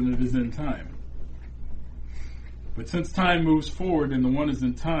is, then it is in time. But since time moves forward and the one is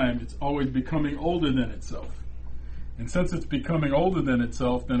in time, it's always becoming older than itself. And since it's becoming older than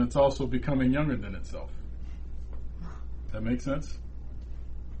itself, then it's also becoming younger than itself. Does that make sense?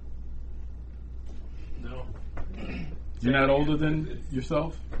 No. You're not older than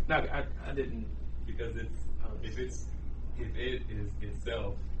yourself? No, I didn't. Because if it is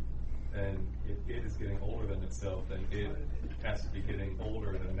itself, and if it is getting older than itself, then it has to be getting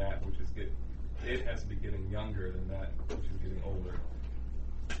older than that, which is it has to be getting younger than that, which is getting older.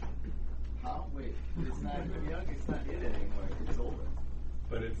 Oh, wait. It's not young, it's not it anymore. It's older.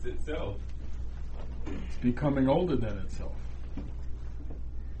 But it's itself. It's becoming older than itself.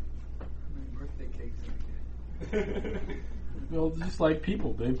 Birthday cakes again. Well, just like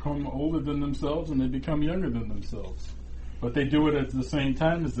people, they become older than themselves and they become younger than themselves. But they do it at the same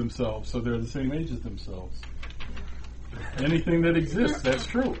time as themselves, so they're the same age as themselves. Anything that exists, that's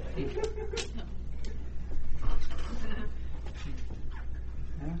true.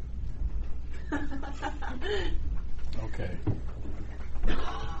 Okay.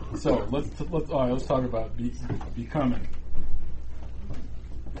 So let's talk about becoming.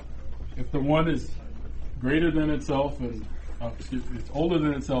 If the one is greater than itself and it's older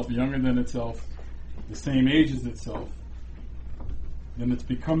than itself, younger than itself, the same age as itself, then it's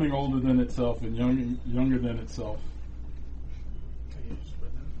becoming older than itself and younger than itself.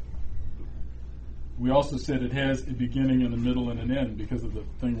 We also said it has a beginning and a middle and an end because of the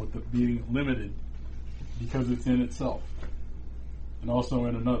thing with the being limited, because it's in itself and also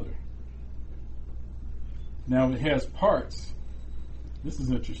in another. Now it has parts. This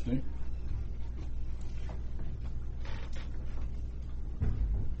is interesting.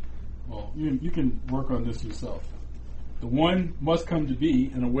 Well, you can work on this yourself. The one must come to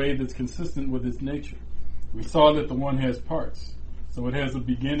be in a way that's consistent with its nature. We saw that the one has parts. So it has a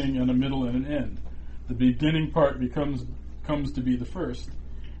beginning and a middle and an end. The beginning part comes to be the first.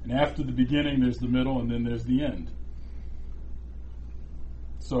 And after the beginning, there's the middle, and then there's the end.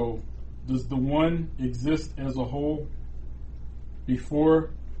 So, does the one exist as a whole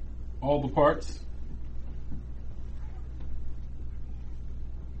before all the parts?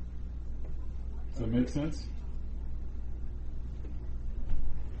 Does that make sense?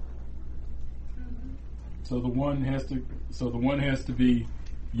 So the one has to be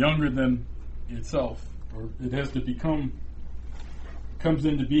younger than itself, or it has to comes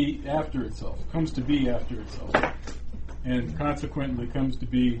to be after itself, and consequently comes to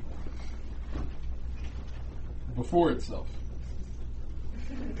be before itself.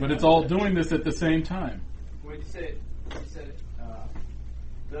 But it's all doing this at the same time. When you said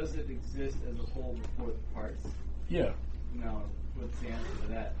does it exist as a whole before the parts? Yeah. No. What's the answer to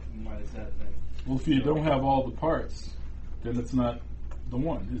that? And why does that then? Well, if you don't have all the parts, then it's not the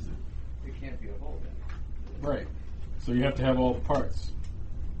one, is it? It can't be a whole then. Right. So you have to have all the parts.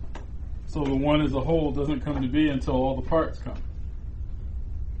 So the one as a whole doesn't come to be until all the parts come.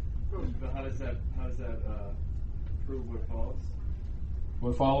 But how does that prove what follows?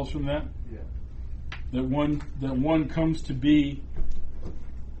 What follows from that? Yeah. That one comes to be.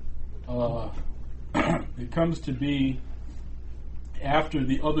 It comes to be after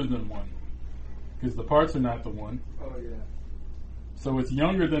the other than one, because the parts are not the one. Oh yeah. So it's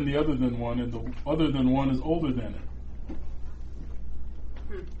younger than the other than one, and the other than one is older than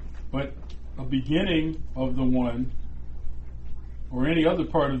it. But a beginning of the one, or any other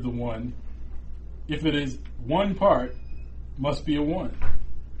part of the one, if it is one part, must be a one.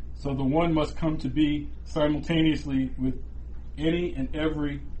 So the one must come to be simultaneously with any and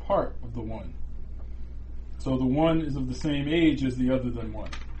every part of the one. So the one is of the same age as the other than one.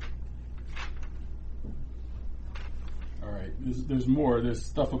 All right, there's more. There's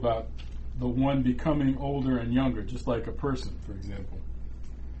stuff about the one becoming older and younger, just like a person, for example.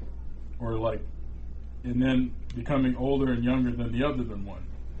 And then becoming older and younger than the other than one,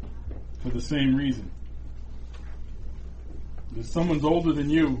 for the same reason. If someone's older than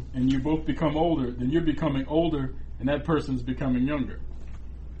you, and you both become older, then you're becoming older, and that person's becoming younger.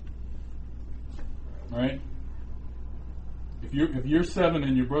 right? If you're 7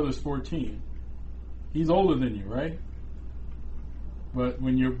 and your brother's 14, he's older than you, right? But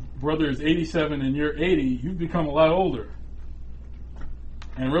when your brother is 87 and you're 80, you've become a lot older.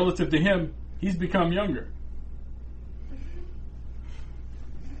 And relative to him, he's become younger.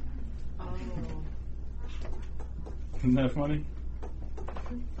 Oh. Isn't that funny?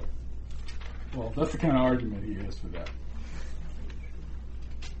 Well, that's the kind of argument he has for that.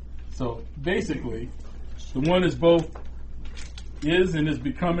 So basically, the one is and is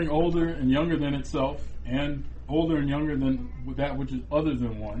becoming older and younger than itself, and older and younger than that which is other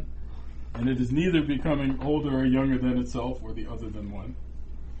than one, and it is neither becoming older or younger than itself or the other than one.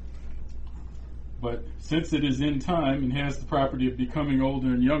 But since it is in time and has the property of becoming older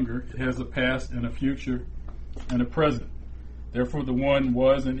and younger, it has a past and a future and a present. Therefore the one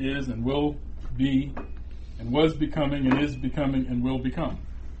was and is and will be and was becoming and is becoming and will become.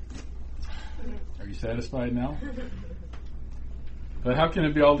 Are you satisfied now? But how can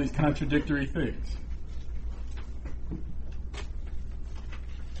it be all these contradictory things?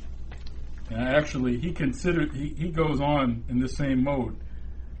 Now actually, he goes on in the same mode,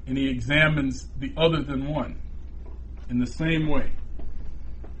 and he examines the other than one in the same way.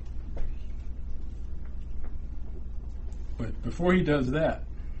 But before he does that,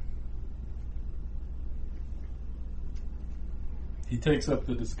 he takes up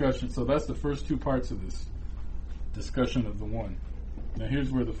the discussion. So that's the first two parts of this discussion of the one. Now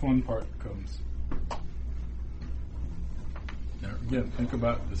here's where the fun part comes. Now again, think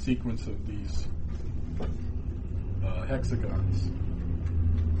about the sequence of these hexagons.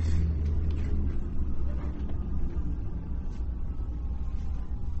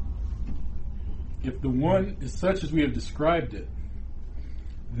 If the one is such as we have described it,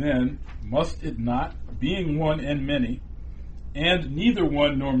 then must it not, being one and many, and neither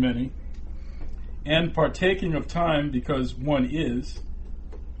one nor many, and partaking of time because one is,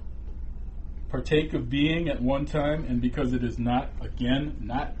 partake of being at one time, and because it is not, again,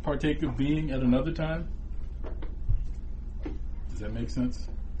 not partake of being at another time? Does that make sense?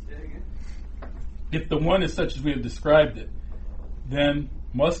 Say it again. If the one is such as we have described it, then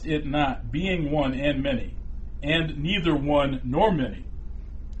must it not, being one and many, and neither one nor many,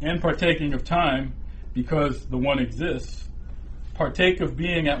 and partaking of time because the one exists, partake of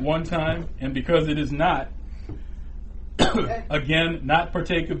being at one time, and because it is not, again, not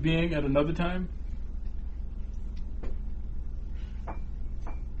partake of being at another time?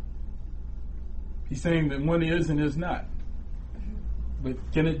 He's saying that one is and is not. But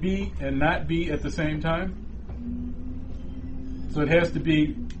can it be and not be at the same time? So it has to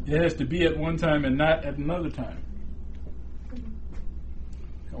be at one time and not at another time.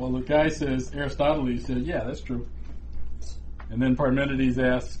 Well, the guy says, Aristotle says, yeah, that's true. And then Parmenides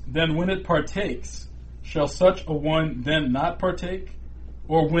asks, then when it partakes, shall such a one then not partake?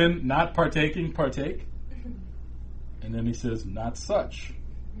 Or when not partaking, partake? And then he says, not such.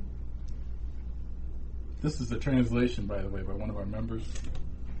 This is a translation, by the way, by one of our members.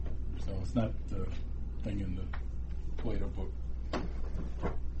 So it's not the thing in the Plato book.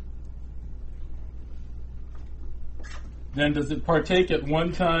 Then does it partake at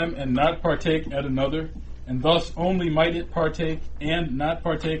one time and not partake at another? And thus only might it partake and not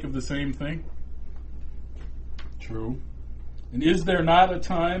partake of the same thing? True. And is there not a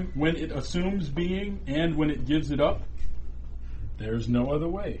time when it assumes being and when it gives it up? There's no other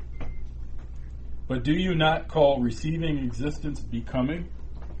way. But do you not call receiving existence becoming?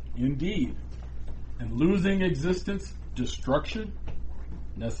 Indeed. And losing existence destruction?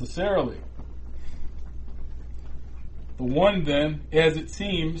 Necessarily. The one then, as it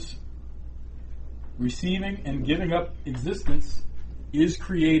seems, receiving and giving up existence is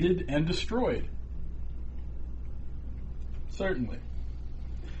created and destroyed. Certainly.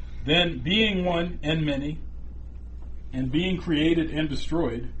 Then being one and many, and being created and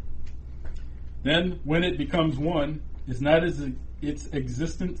destroyed, then when it becomes one, is not its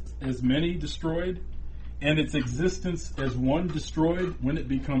existence as many destroyed, and its existence as one destroyed when it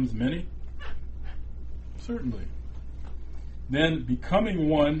becomes many? Certainly. Then becoming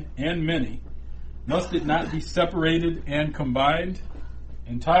one and many, must it not be separated and combined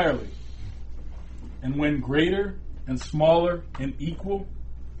entirely? And when greater and smaller and equal,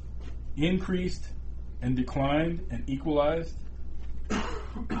 increased and declined and equalized,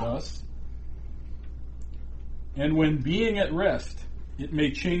 thus, and when being at rest, it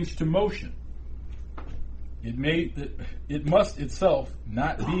may change to motion. It must itself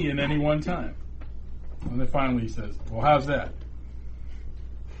not be in any one time. And then finally he says, well, how's that?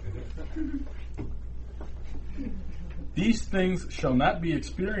 These things shall not be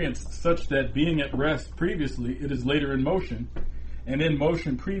experienced such that being at rest previously, it is later in motion, and in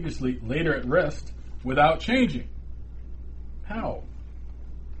motion previously, later at rest, without changing. How?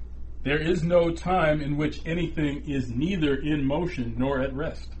 There is no time in which anything is neither in motion nor at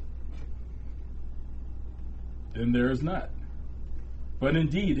rest. Then there is not. But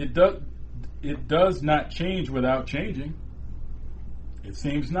indeed, it does not change without changing. It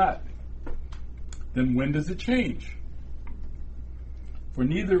seems not. Then when does it change? For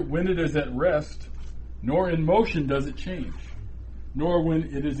neither when it is at rest, nor in motion does it change, nor when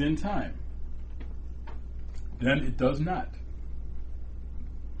it is in time. Then it does not.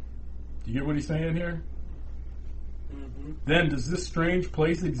 Do you get what he's saying here? Mm-hmm. Then does this strange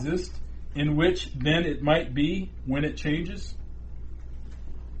place exist in which then it might be when it changes?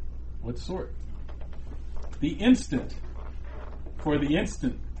 What sort? The instant. For the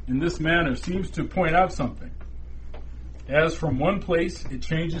instant in this manner seems to point out something. As from one place it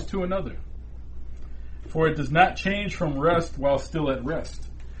changes to another. For it does not change from rest while still at rest,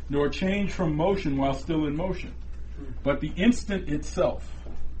 nor change from motion while still in motion. But the instant itself,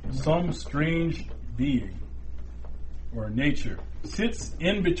 some strange being or nature, sits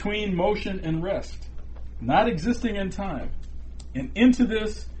in between motion and rest, not existing in time. And into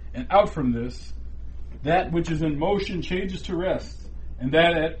this and out from this, that which is in motion changes to rest, and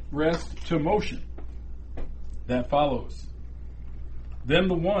that at rest to motion. That follows. Then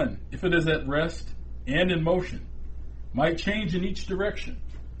the one, if it is at rest and in motion, might change in each direction,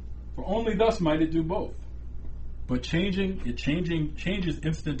 for only thus might it do both. But changes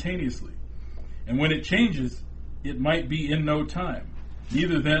instantaneously. And when it changes, it might be in no time.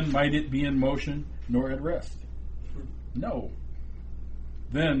 Neither then might it be in motion nor at rest. No.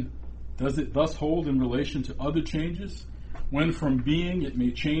 Then, does it thus hold in relation to other changes, when from being it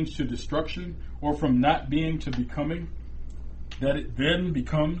may change to destruction, or from not being to becoming, that it then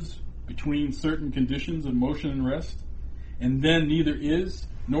becomes between certain conditions of motion and rest, and then neither is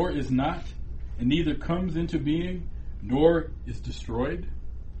nor is not, and neither comes into being nor is destroyed?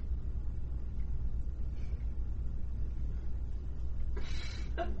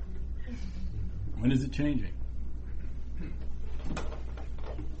 When is it changing?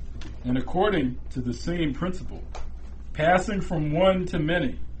 And according to the same principle, passing from one to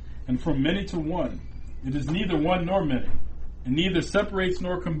many, and from many to one, it is neither one nor many, and neither separates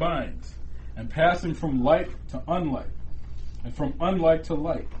nor combines, and passing from like to unlike, and from unlike to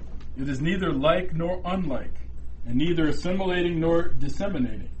like, it is neither like nor unlike, and neither assimilating nor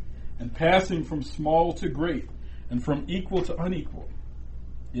disseminating, and passing from small to great, and from equal to unequal.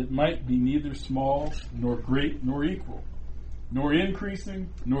 It might be neither small nor great nor equal, nor increasing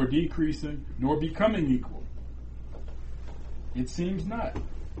nor decreasing, nor becoming equal. It seems not.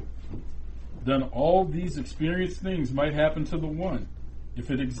 Then all these experienced things might happen to the one,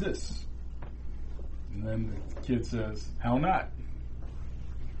 if it exists. And then the kid says, how not?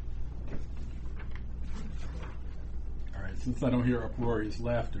 All right, since I don't hear uproarious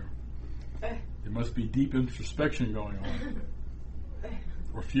laughter, there must be deep introspection going on,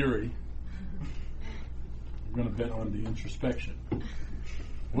 or fury. I'm going to bet on the introspection.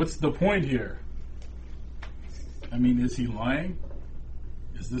 What's the point here? I mean, is he lying?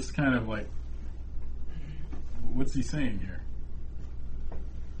 Is this kind of like, what's he saying here?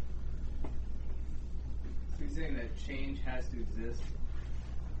 So he's saying that change has to exist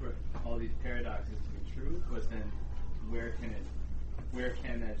for all these paradoxes to be true, but then where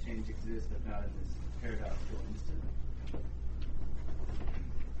can that change exist if not in this paradoxical instant?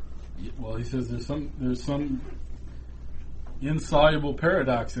 Well, he says there's some insoluble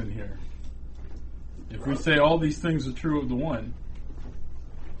paradox in here. If we say all these things are true of the one,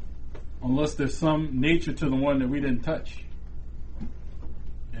 unless there's some nature to the one that we didn't touch,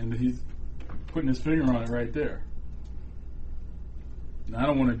 and he's putting his finger on it right there. Now, I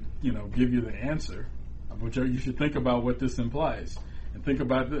don't want to, give you the answer, but you should think about what this implies, and think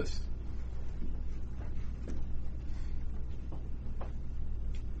about this.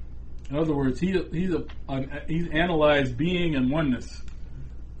 In other words, he's analyzed being and oneness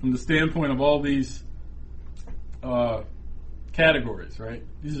from the standpoint of all these categories, right?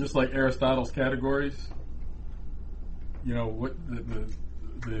 These are just like Aristotle's categories. What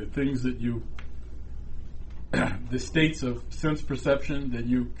the things that you, the states of sense perception that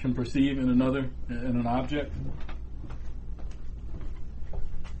you can perceive in an object.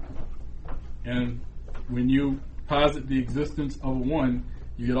 And when you posit the existence of a one,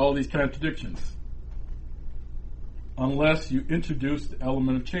 you get all these contradictions. Unless you introduce the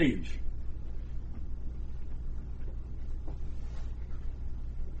element of change.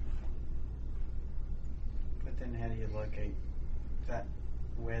 But then how do you look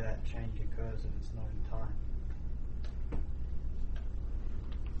that change occurs if it's not in time?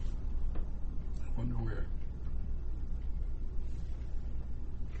 I wonder where.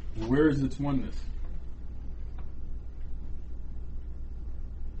 Where is its oneness?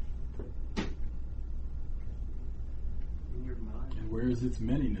 In your mind. And where is its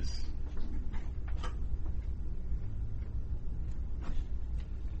manyness?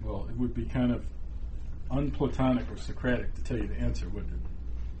 Well, it would be kind of unplatonic or Socratic to tell you the answer, wouldn't it?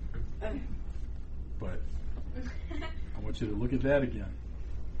 But I want you to look at that again.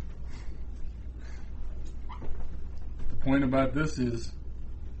 The point about this is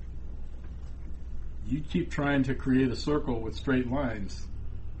you keep trying to create a circle with straight lines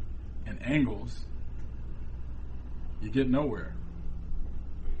and angles, you get nowhere.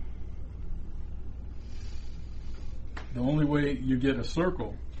 The only way you get a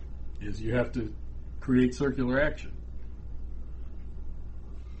circle is you have to create circular action.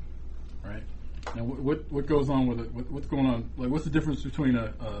 Right? Now, what goes on with it? What's going on? Like, what's the difference between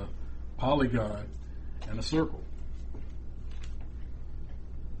a polygon and a circle?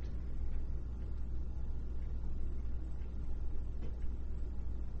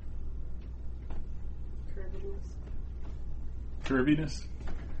 Curvedness. Curviness?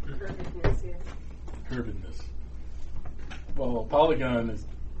 Curvedness, yeah. Curvedness. Well, a polygon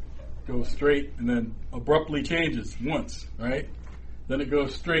goes straight and then abruptly changes once, right? Then it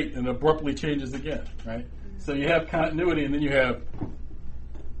goes straight and abruptly changes again, right? So you have continuity, and then you have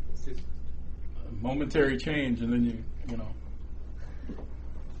a momentary change, and then you know.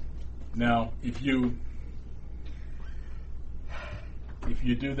 Now, if you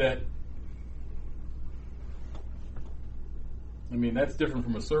do that, I mean, that's different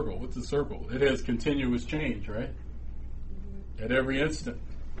from a circle. What's a circle? It has continuous change, right? At every instant.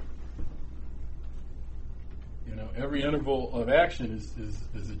 You know, every interval of action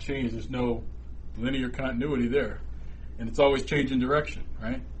is a change. There's no linear continuity there. And it's always changing direction,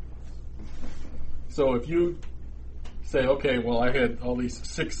 right? So if you say, okay, well, I had all these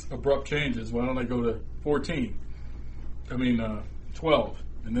 6 abrupt changes, why don't I go to 12,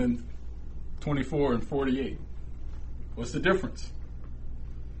 and then 24 and 48? What's the difference?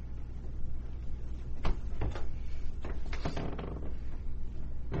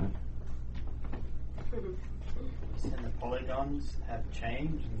 And the polygons have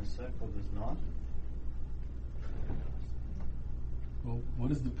change and the circle does not? Well,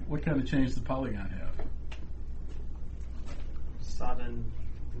 what kind of change does the polygon have? Sudden,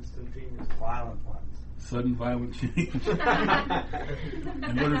 instantaneous, violent ones. Sudden violent change.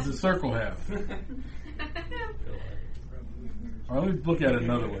 And what does the circle have? All right, let me look at it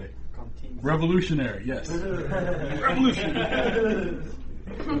another way. Revolutionary, yes. Revolutionary.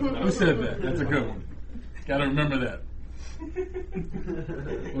 Who said that? That's a good one. Got to remember that.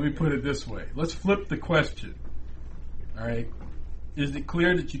 Let me put it this way. Let's flip the question. All right. Is it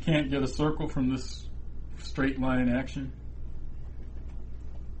clear that you can't get a circle from this straight line action?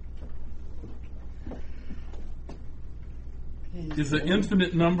 Is the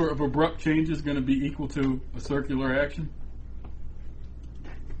infinite number of abrupt changes going to be equal to a circular action?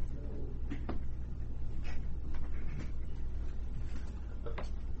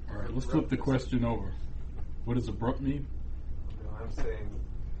 All right, let's flip the question over. What does abrupt mean? No, I'm saying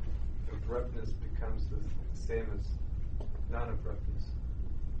abruptness becomes the same as non-abruptness.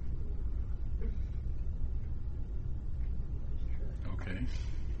 Okay.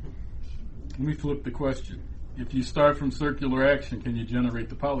 Let me flip the question. If you start from circular action, can you generate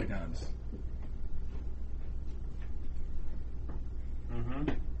the polygons? Mm-hmm.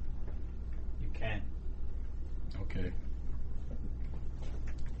 You can. Okay.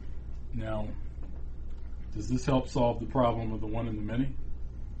 Now, does this help solve the problem of the one and the many?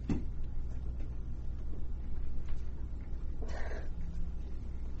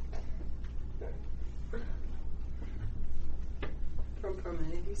 From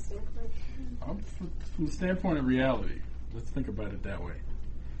Parmenides' standpoint? From the standpoint of reality, let's think about it that way.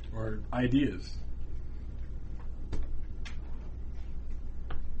 Or ideas.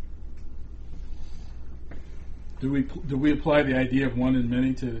 Do we apply the idea of one and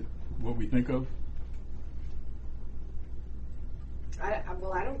many to what we think of? I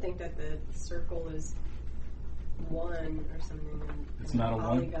don't think that the circle is one or something. It's not a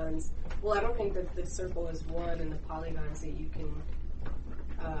one? Polygons. Well, I don't think that the circle is one, and the polygons that you can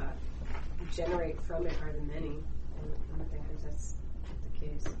generate from it are the many. I don't think that that's the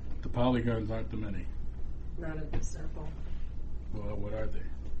case. The polygons aren't the many. Not of the circle. Well, what are they?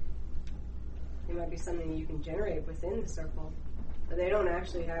 It might be something you can generate within the circle, but they don't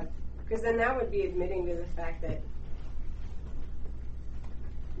actually have. Because then that would be admitting to the fact that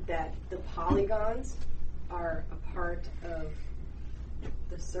that the polygons are a part of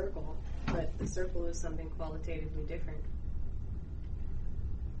the circle, but the circle is something qualitatively different.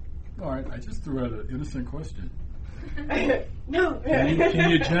 All right, I just threw out an innocent question. No. Can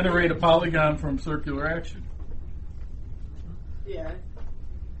you generate a polygon from circular action? Yeah.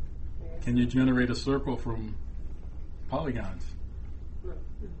 Can you generate a circle from polygons? No.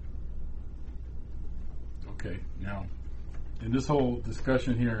 Okay, now, in this whole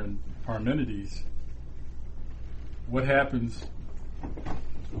discussion here in Parmenides, what happens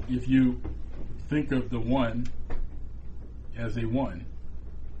if you think of the one as a one,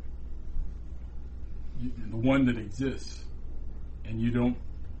 the one that exists, and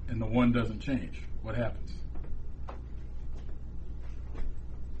the one doesn't change? What happens?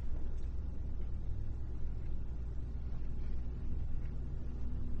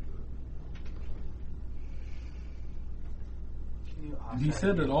 He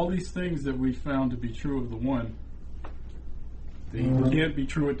said that all these things that we found to be true of the one, they can't be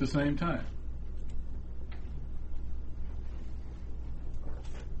true at the same time.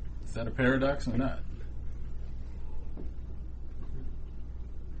 Is that a paradox or not?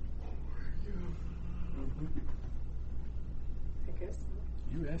 I guess.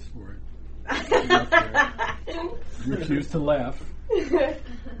 You asked for it. You refused to laugh.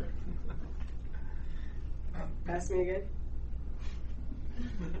 Ask me again.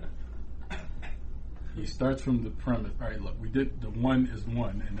 He starts from the premise. All right, look, we did the one is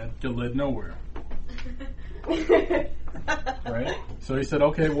one, and that led nowhere. Right? So he said,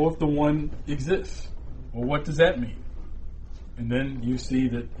 okay, well, if the one exists, well, what does that mean? And then you see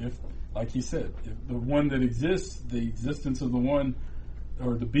that if, like he said, if the one that exists, the existence of the one,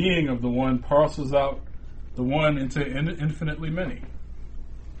 or the being of the one, parcels out the one into infinitely many.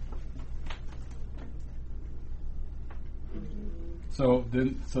 So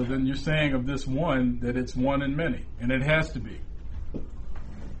then you're saying of this one that it's one in many, and it has to be.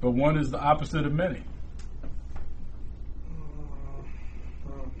 But one is the opposite of many.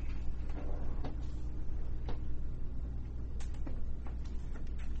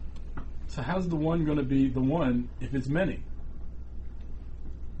 So how's the one going to be the one if it's many?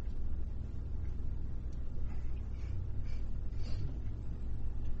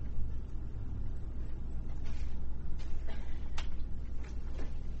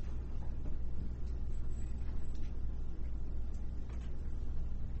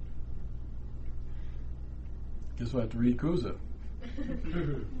 Guess we'll have to read Kuza.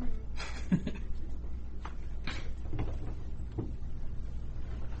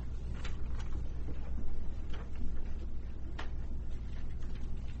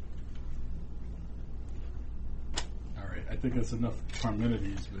 Alright, I think that's enough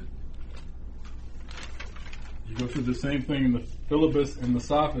Parmenides, but you go through the same thing in the Philebus and the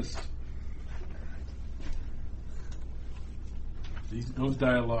Sophist. Those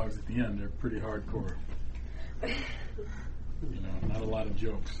dialogues at the end, they're pretty hardcore. Not a lot of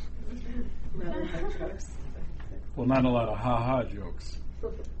jokes. Not a lot of jokes. Well, not a lot of ha-ha jokes.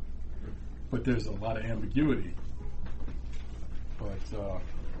 But there's a lot of ambiguity. But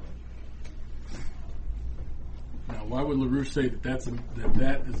now, why would LaRouche say that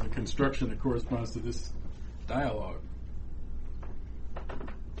that is a construction that corresponds to this dialogue?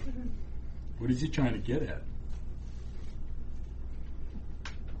 What is he trying to get at?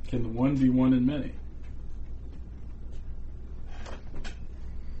 Can the one be one in many?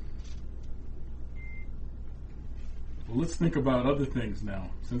 Well, let's think about other things now.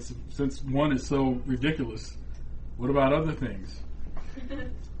 Since one is so ridiculous, what about other things?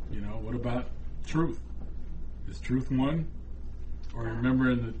 What about truth? Is truth one? Or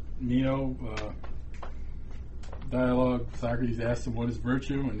remember in the Neo dialogue, Socrates asks him what is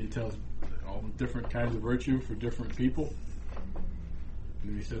virtue, and he tells all the different kinds of virtue for different people.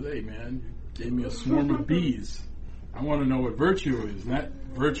 And he says, hey man, you gave me a swarm of bees. I want to know what virtue is, not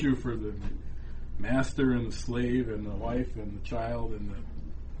virtue for the master and the slave and the wife and the child and the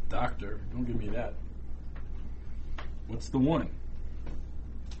doctor. Don't give me that. What's the one?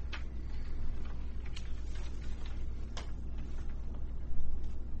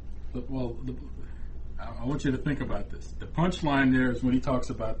 I want you to think about this. The punchline there is when he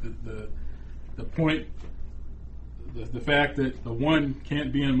talks about the point, the fact that the one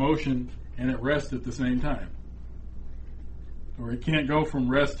can't be in motion and at rest at the same time. Or it can't go from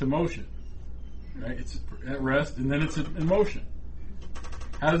rest to motion. Right? It's at rest and then it's in motion.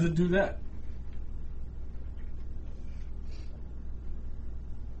 How does it do that?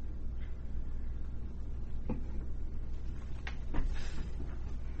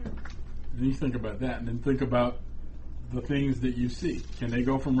 Then you think about that, and then think about the things that you see? Can they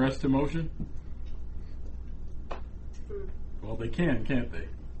go from rest to motion? Well, they can, can't they?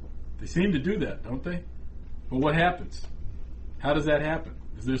 They seem to do that, don't they? But what happens? How does that happen?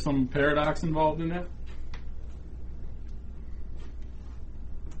 Is there some paradox involved in that?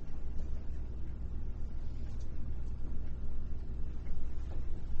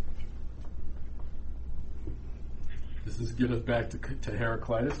 Does this get us back to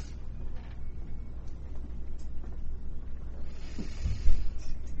Heraclitus?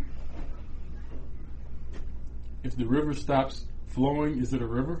 If the river stops flowing, is it a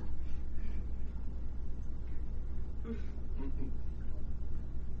river?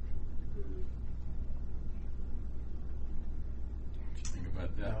 Think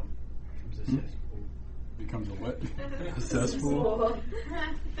about that. Becomes a what? A cesspool.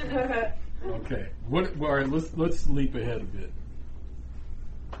 Okay. All right. Let's leap ahead a bit.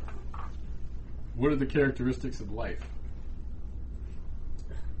 What are the characteristics of life?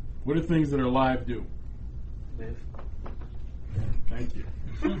 What do things that are alive do? Live. Thank you.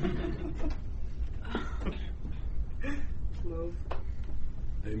 Move.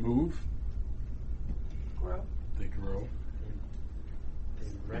 They move. Grow. They grow.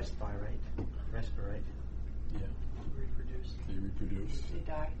 They respirate. Yeah. Reproduce. They reproduce. They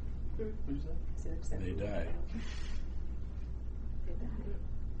die. They die.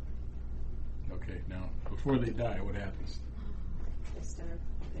 Okay. Now, before they die, what happens? They starve.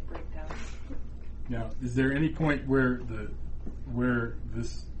 They break down. Now, is there any point where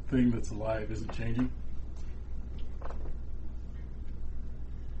this thing that's alive isn't changing?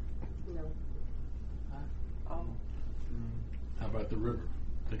 No. Oh. How about the river?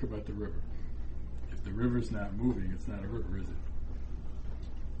 Think about the river. If the river's not moving, it's not a river, is it?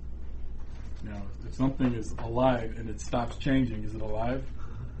 Now, if something is alive and it stops changing, is it alive?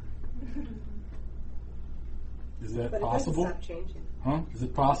 Is that But possible? it doesn't stop changing. Huh? Is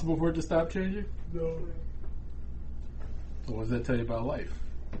it possible for it to stop changing? No. So what does that tell you about life?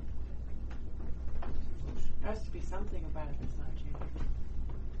 There has to be something about it that's not changing.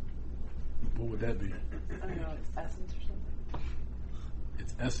 What would that be? I don't know, it's essence or something.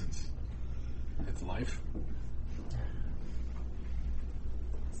 It's essence. It's life.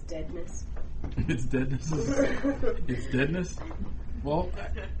 It's deadness. It's deadness. It's deadness. Well,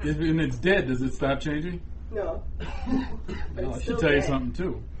 if it's dead, does it stop changing? No. But Well, I it's should still tell you dead. something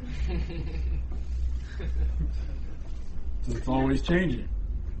too. So it's always changing.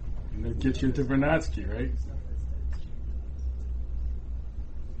 And that gets you to Vernadsky, right?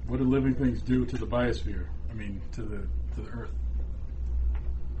 What do living things do to the biosphere? I mean, to the Earth.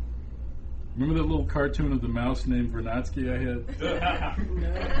 Remember that little cartoon of the mouse named Vernadsky I had?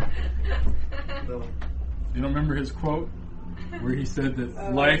 You don't remember his quote? Where he said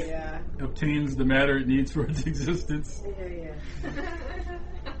that life obtains the matter it needs for its existence? Yeah.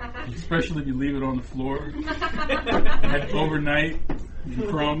 Especially if you leave it on the floor overnight in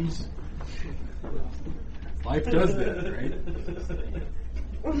crumbs. Life does that,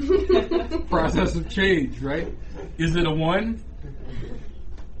 right? Process of change, right? Is it a one?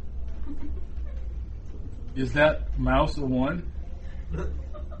 Is that mouse a one?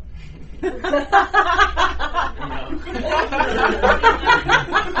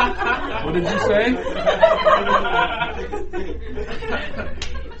 What did you say?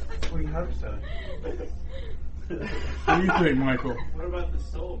 We hope so. What do you think, Michael? What about the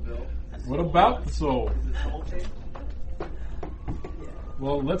soul, Bill? What about the soul? Does the soul change?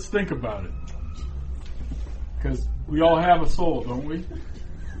 Well, let's think about it. Because we all have a soul, don't we?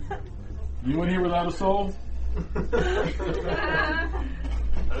 Anyone here without a soul? I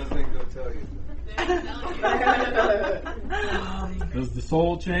don't think they'll tell you. Does the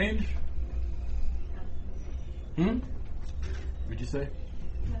soul change? What'd you say?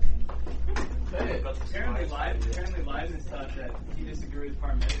 Apparently Leibniz thought that he disagreed with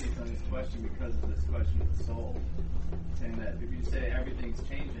Parmenides on this question because of this question of the soul, saying that if you say everything's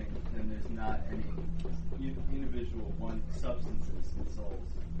changing, then there's not any individual one substances and souls.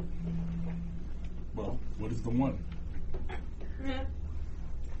 Well, what is the one? Can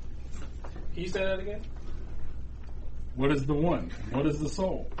you say that again? What is the one? What is the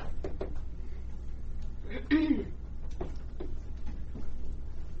soul?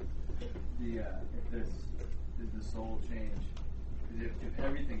 Does the soul change? Because if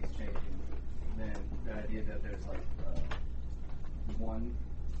everything's changing, then the idea that there's like one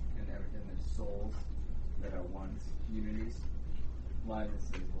and there's souls that are ones, unities. Leibniz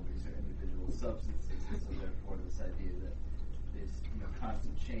says, well, these are individual substances, and so therefore this idea that there's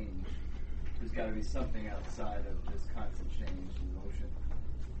constant change. There's got to be something outside of this constant change and motion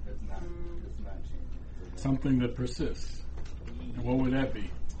that's not changing. Something that persists. And what would that be?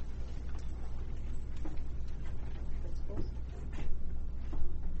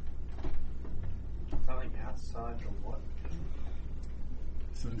 Something outside the what?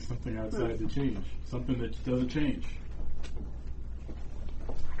 Something outside the change. Something that doesn't change.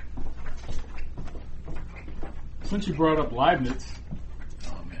 Since you brought up Leibniz,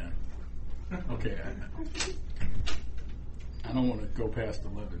 oh man. Okay, I don't want to go past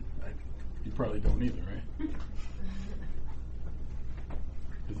 11. You probably don't either, right?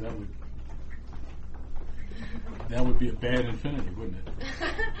 Because that would be a bad infinity, wouldn't it?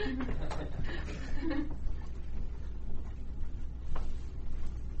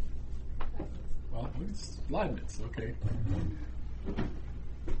 Well, it's Leibniz, okay.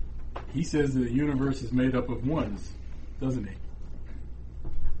 He says that the universe is made up of ones, doesn't he?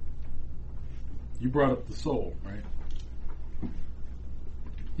 You brought up the soul, right?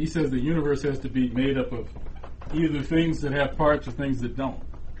 He says the universe has to be made up of either things that have parts or things that don't.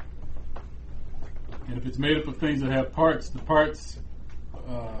 And if it's made up of things that have parts, the parts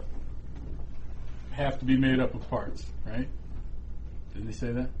have to be made up of parts, right? Didn't he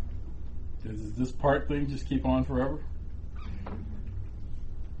say that? Does this part thing just keep on forever?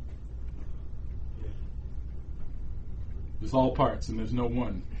 There's all parts and there's no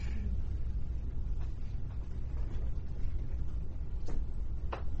one.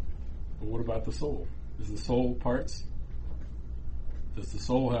 But what about the soul? Is the soul parts? Does the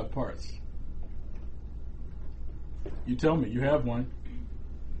soul have parts? You tell me, you have one.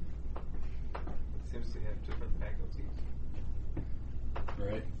 It seems to have different faculties.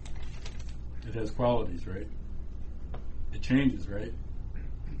 Right. It has qualities, right? It changes, right?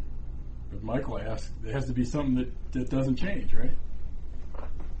 But Michael asked, there has to be something that doesn't change, right?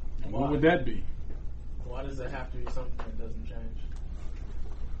 And what would that be? Why does it have to be something that doesn't change?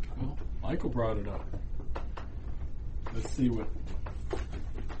 Well, Michael brought it up. Let's see what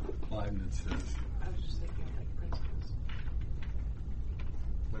Leibniz says. I was just thinking like principles.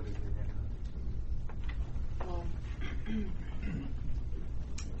 What is your hand Well,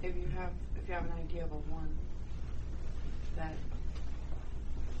 if you have an idea of a one that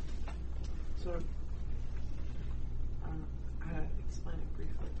sort of, I don't know how to explain it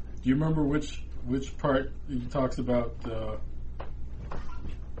briefly. Do you remember which part he talks about the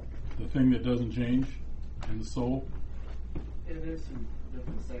thing that doesn't change in the soul? Yeah, there's some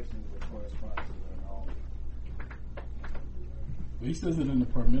different sections that correspond to it all. Well, he says it in the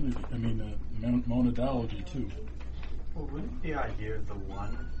monadology too. Well, wouldn't the idea of the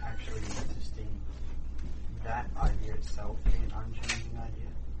one actually existing, that idea itself be an unchanging idea?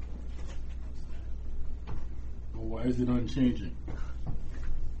 Well, why is it unchanging?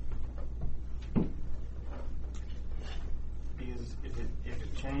 Because if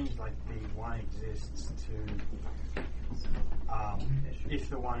it changed, like the one exists to, if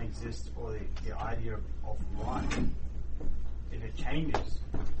the one exists, or the idea of one, if it changes,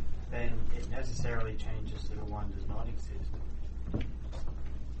 then it necessarily changes to the one does not exist.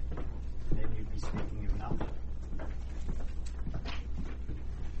 Then you'd be speaking of nothing.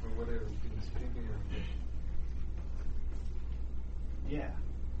 Or whatever, speaking or Yeah.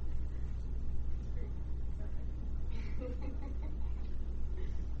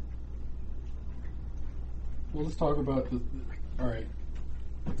 Well, let's talk about all right.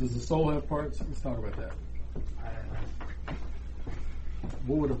 Does the soul have parts? Let's talk about that. I don't know.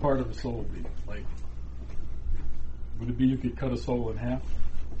 What would a part of a soul be? Like, would it be you could cut a soul in half?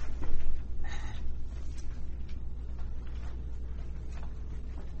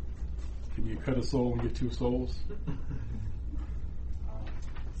 Can you cut a soul and get two souls?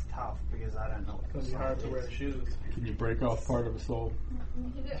 It's tough because I don't know what Because it's hard to wear shoes. Can you break off part of a soul?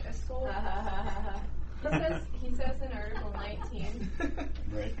 He did a soul. He says in Article 19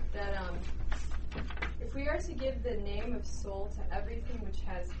 Right. that if we are to give the name of soul to everything which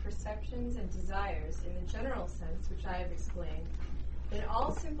has perceptions and desires in the general sense which I have explained, then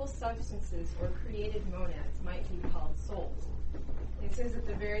all simple substances or created monads might be called souls. It says at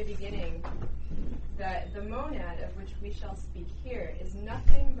the very beginning that the monad of which we shall speak here is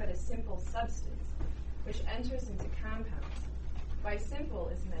nothing but a simple substance which enters into compounds. By simple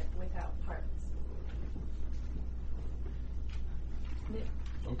is meant without parts.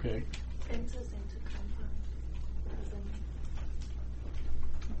 Okay. Enters into compound.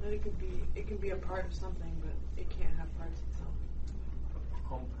 But it can be a part of something, but it can't have parts itself.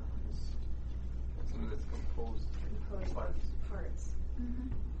 compound is something that's composed Composed parts. parts.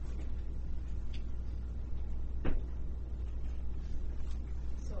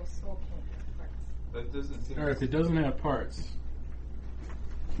 So a soul can't have parts. That doesn't seem. All right. If it doesn't have parts,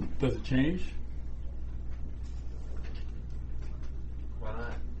 does it change?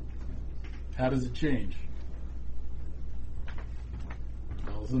 How does it change?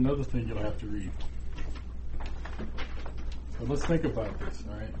 Well, there's another thing you'll have to read. But let's think about this,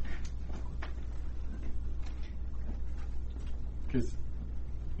 all right? Because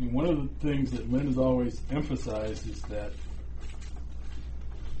one of the things that Lynn has always emphasized is that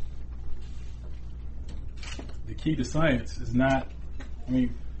the key to science is not, the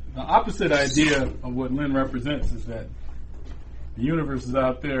opposite idea of what Lynn represents is that the universe is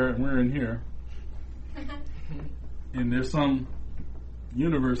out there and we're in here, and there's some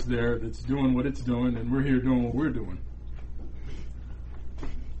universe there that's doing what it's doing, and we're here doing what we're doing.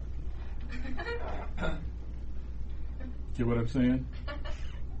 Get what I'm saying?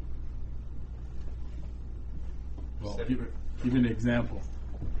 Well, give you an example.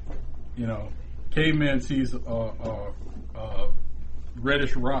 Caveman sees a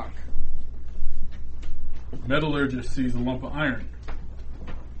reddish rock. Metallurgist sees a lump of iron.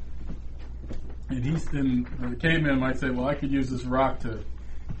 And the caveman might say, well, I could use this rock to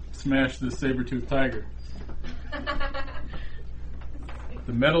smash this saber-toothed tiger.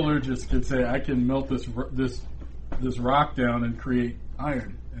 The metallurgist could say, I can melt this rock down and create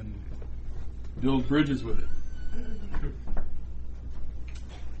iron and build bridges with it.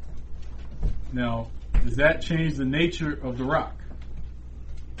 Now, does that change the nature of the rock?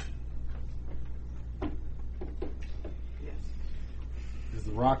 Yes. Is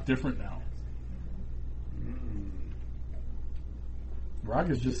the rock different now? The rock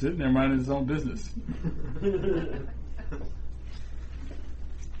is just sitting there minding his own business. And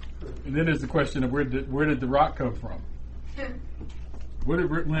then there's the question of where did the rock come from? What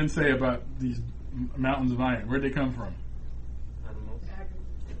did Lynn say about these mountains of iron? Where did they come from?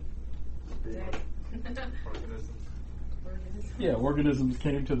 Yeah, organisms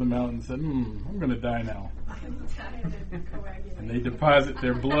came to the mountain and said, I'm going to die now. And they deposit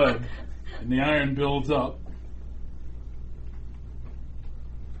their blood, and the iron builds up.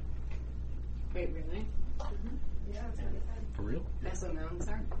 Wait, really? Yeah, that's what it said. For real? That's what mountains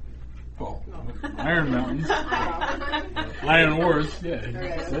are? Well, iron mountains. Iron ores, yeah, he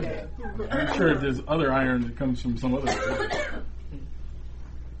Okay, said okay. that. I'm sure there's other iron that comes from some other ore.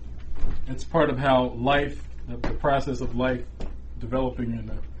 It's part of how life, the process of life developing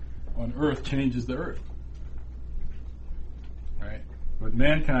on Earth changes the Earth. Right? But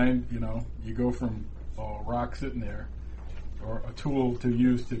mankind, you go from a rock sitting there, or a tool to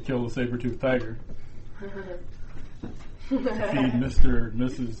use to kill a saber-toothed tiger, feed Mr. and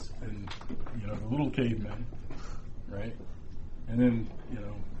Mrs. and the little cavemen, right? And then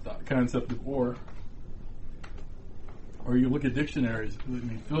the concept of ore. Or you look at dictionaries.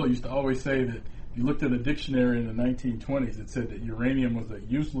 Phil used to always say that if you looked at a dictionary in the 1920s, it said that uranium was a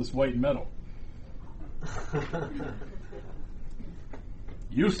useless white metal.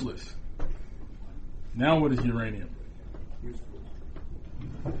 Useless. Now what is uranium?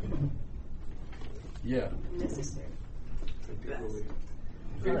 Yeah. Necessary.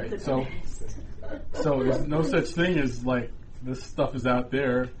 All right. So there's no such thing as like this stuff is out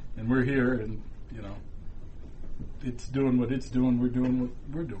there and we're here and it's doing what it's doing. We're doing what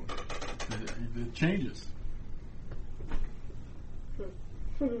we're doing. It changes.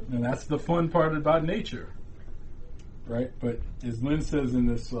 And that's the fun part about nature, right? But as Lynn says in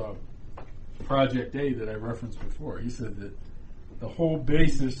this Project A that I referenced before, he said that the whole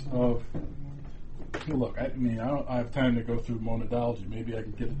basis of look, I don't have time to go through monadology. Maybe I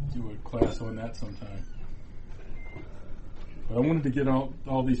can do a class on that sometime. But I wanted to get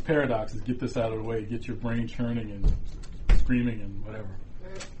all these paradoxes, get this out of the way, get your brain churning and screaming and whatever.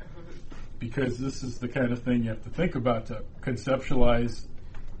 Because this is the kind of thing you have to think about to conceptualize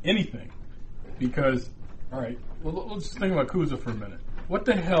anything. Because, all right, well, let's just think about Cusa for a minute. What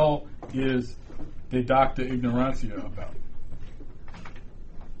the hell is Dedocta Ignorantia about?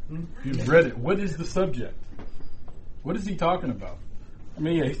 You've read it. What is the subject? What is he talking about?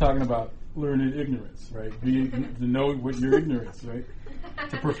 He's talking about learned ignorance, right? To know what your ignorance, right?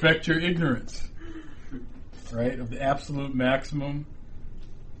 To perfect your ignorance, right? Of the absolute maximum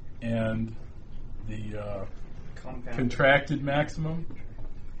and the contracted maximum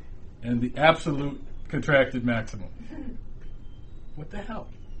and the absolute contracted maximum. What the hell?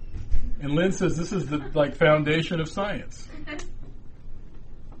 And Lynn says this is the foundation of science.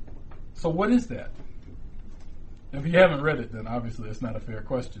 So what is that? If you haven't read it, then obviously that's not a fair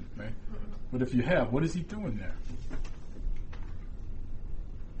question, right? But if you have, what is he doing there?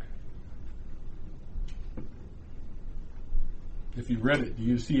 If you read it, do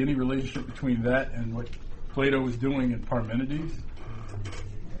you see any relationship between that and what Plato was doing in Parmenides?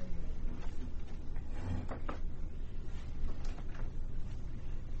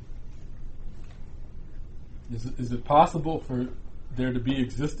 Is it possible for there to be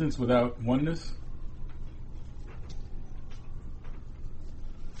existence without oneness?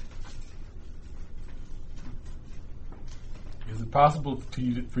 Is it possible for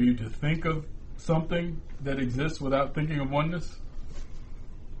you to think of something that exists without thinking of oneness?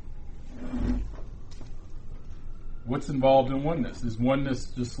 What's involved in oneness? Is oneness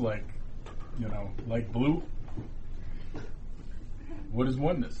just like, like blue? What is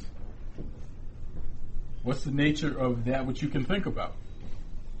oneness? What's the nature of that which you can think about?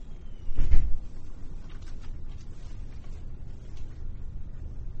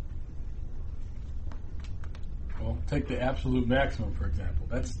 Well, take the absolute maximum, for example.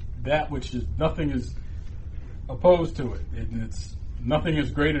 That's that which is nothing is opposed to it, and it's nothing is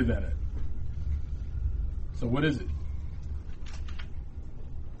greater than it. So what is it?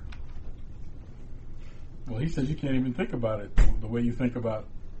 Well, he says you can't even think about it the way you think about,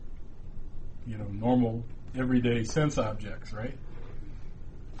 normal, everyday sense objects, right?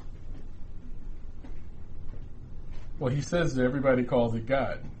 Well, he says that everybody calls it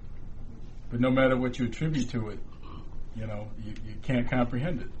God. But no matter what you attribute to it, you can't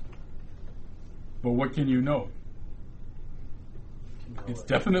comprehend it. But what can you know? It's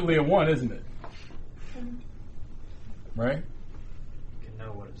definitely a one, isn't it? Right? You can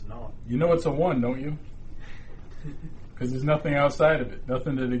know what it's not. You know it's a one, don't you? Because there's nothing outside of it.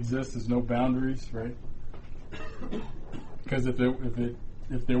 Nothing that exists. There's no boundaries, right? Because if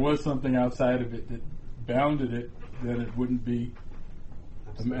there was something outside of it that bounded it, then it wouldn't be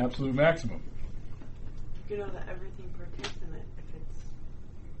the absolute maximum. You know that everything partakes in it if it's...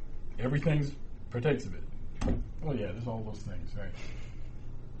 Everything partakes of it. Oh yeah, there's all those things, right?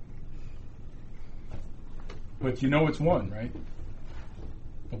 But it's one, right?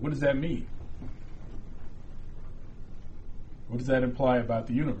 But what does that mean? What does that imply about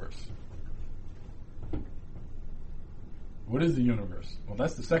the universe? What is the universe? Well,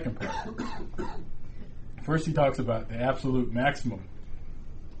 that's the second part. First, he talks about the absolute maximum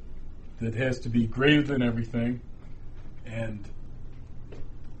that has to be greater than everything, and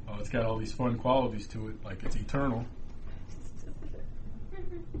it's got all these fun qualities to it, like it's eternal.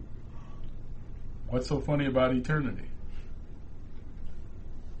 What's so funny about eternity?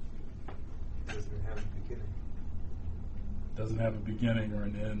 Doesn't have a beginning. Doesn't have a beginning or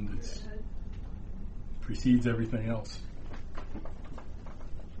an end. It precedes everything else.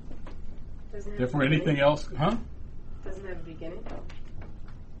 Therefore, anything else, huh? Doesn't have a beginning.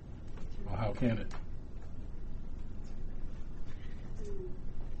 Well, how can it?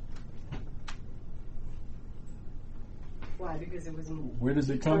 Why? Because it was where does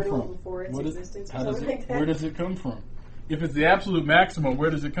it come from? Before its existence, how does it, like that? where does it come from? If it's the absolute maximum,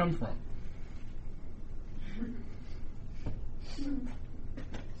 where does it come from?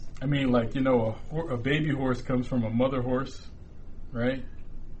 I mean, like, a baby horse comes from a mother horse, right?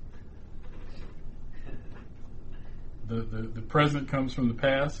 The present comes from the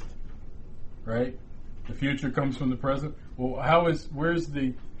past, right? The future comes from the present. Well, where's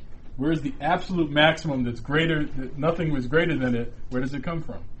the absolute maximum that's greater? That nothing was greater than it. Where does it come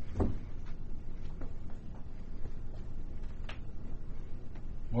from?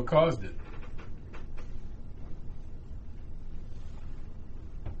 What caused it?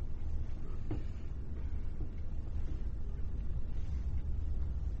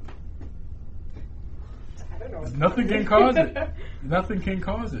 Nothing can cause it. Nothing can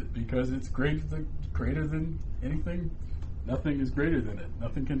cause it because it's greater than anything. Nothing is greater than it.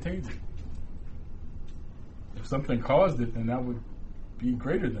 Nothing contains it. If something caused it, then that would be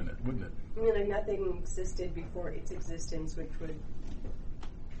greater than it, wouldn't it? I mean, like nothing existed before its existence, which would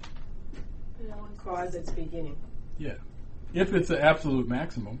cause its beginning. Yeah. If it's an absolute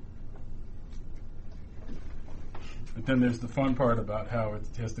maximum. But then there's the fun part about how it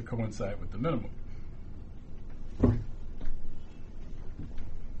has to coincide with the minimum.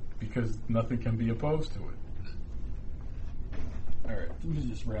 Because nothing can be opposed to it. All right, let me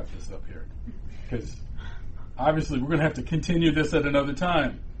just wrap this up here. Because obviously we're going to have to continue this at another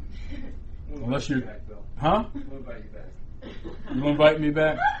time. Unless you're... Huh? We'll invite you back. You will invite me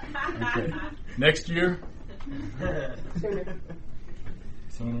back? Okay. Next year?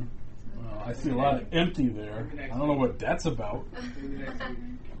 Sooner. Well, I see a lot of empty there. I don't know what that's about.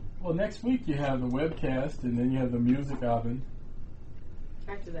 Well, next week you have the webcast, and then you have the music oven.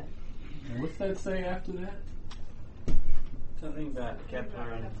 After that. And what's that say after that? Something about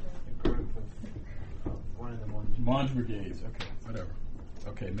Kepler and a group of one of the Monge Brigades. Okay, whatever.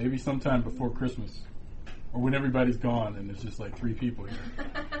 Okay, maybe sometime before Christmas. Or when everybody's gone and there's just like 3 people here.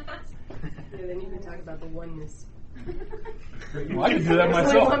 Yeah, then you can talk about the oneness Well, I can do that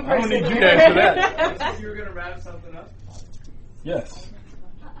myself. I don't need you guys for that. You were going to wrap something up? Yes.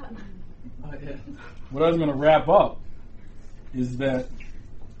 Oh, yeah. What I was going to wrap up is that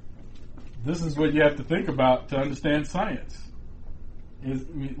this is what you have to think about to understand science.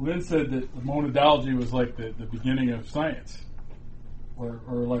 Lynn said that the monadology was like the beginning of science, or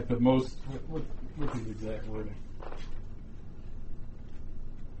like the most. What's his exact wording?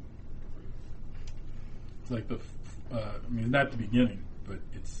 It's like not the beginning, but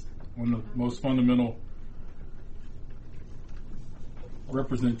it's one of the most fundamental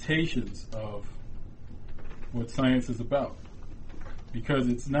representations of what science is about, because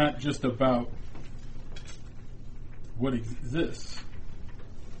it's not just about what exists.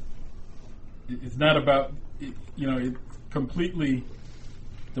 It's not about, it completely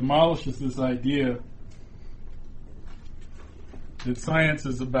demolishes this idea that science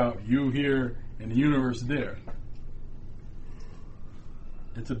is about you here and the universe there.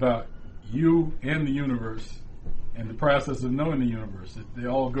 It's about you and the universe and the process of knowing the universe. They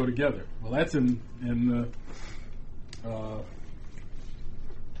all go together. Well, that's in the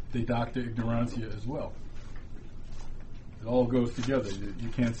De Docta Ignorantia as well. It all goes together. You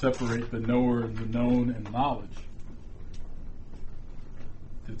can't separate the knower and the known and knowledge.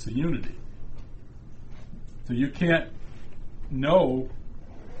 It's a unity. So you can't know.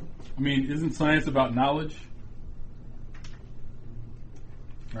 Isn't science about knowledge?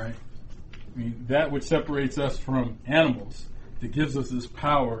 Right? That which separates us from animals, that gives us this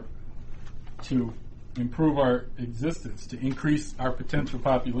power to improve our existence, to increase our potential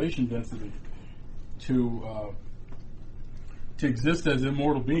population density, to exist as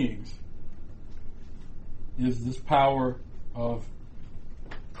immortal beings, is this power of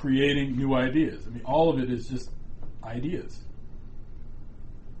creating new ideas. All of it is just ideas.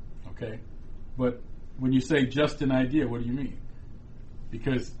 Okay? But when you say just an idea, what do you mean?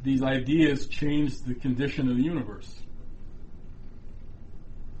 Because these ideas change the condition of the universe.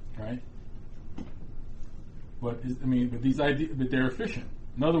 Right? But these ideas, but they're efficient.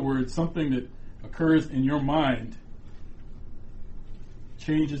 In other words, something that occurs in your mind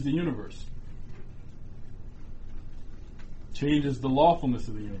changes the universe. Changes the lawfulness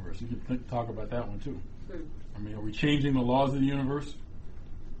of the universe. You can talk about that one too. Are we changing the laws of the universe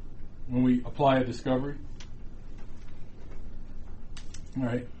when we apply a discovery? All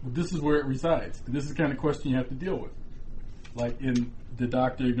right. Well, this is where it resides. And this is the kind of question you have to deal with. Like in De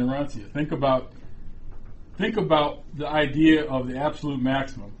Docta Ignorantia. Think about the idea of the absolute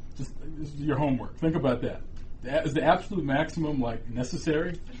maximum. This is your homework. Think about that. Is the absolute maximum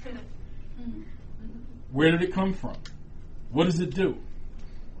necessary? Where did it come from? What does it do?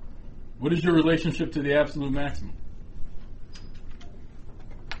 What is your relationship to the absolute maximum?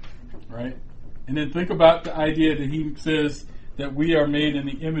 Right? And then think about the idea that he says that we are made in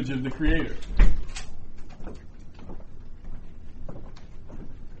the image of the Creator.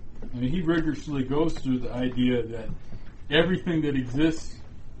 He rigorously goes through the idea that everything that exists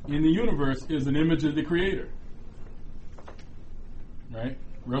in the universe is an image of the Creator. Right?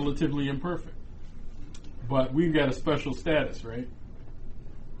 Relatively imperfect. But we've got a special status, right?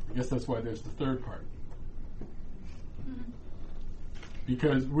 I guess that's why there's the third part.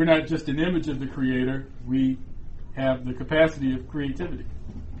 Because we're not just an image of the Creator, we have the capacity of creativity.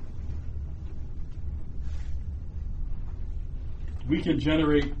 We can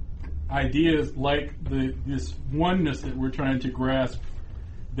generate ideas like this oneness that we're trying to grasp,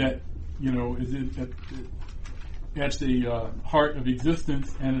 that is at the heart of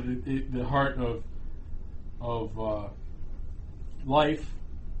existence and at the heart of life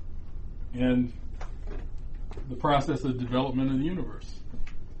and the process of development of the universe.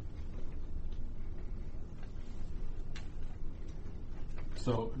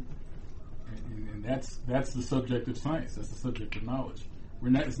 So, and that's the subject of science. That's the subject of knowledge.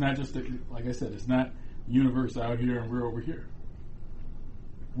 It's not just like I said. It's not universe out here and we're over here.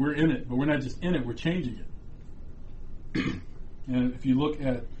 We're in it, but we're not just in it. We're changing it. And if you look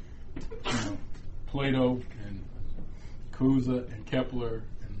at Plato and Cusa and Kepler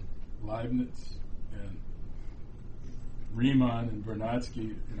and Leibniz and Riemann and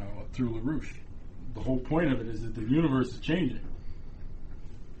Vernadsky, through LaRouche, the whole point of it is that the universe is changing.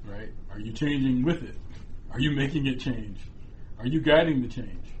 Right? Are you changing with it? Are you making it change? Are you guiding the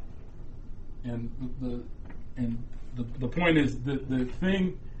change? And the point is that the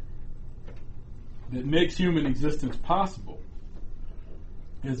thing that makes human existence possible,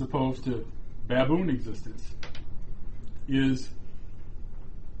 as opposed to baboon existence, is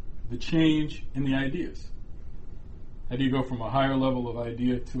the change in the ideas. How do you go from a higher level of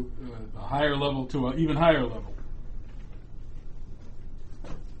idea to a higher level to an even higher level?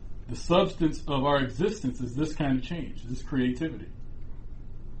 the substance of our existence is this kind of change, this creativity.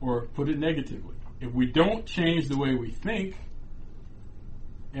 Or put it negatively, if we don't change the way we think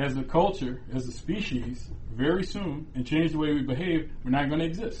as a culture, as a species, very soon, and change the way we behave, we're not going to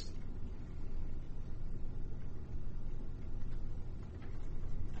exist.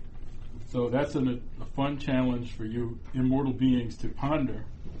 So that's a fun challenge for you immortal beings to ponder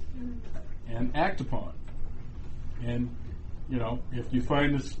and act upon. And, you know, if you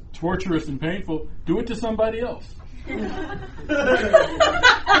find this torturous and painful, do it to somebody else.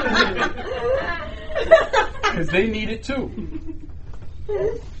 Because they need it too.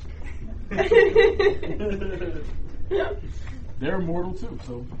 They're immortal too,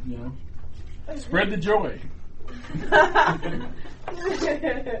 so, you know, spread the joy. All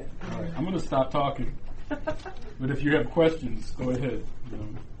right, I'm going to stop talking. But if you have questions, go ahead.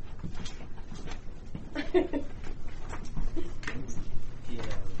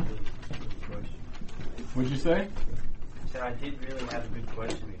 What'd you say? So I did really have a good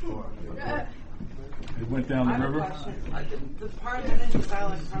question before. It went down the river? The part that in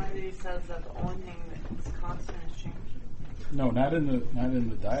Dialogue says that the only thing that's constant is change. No, not in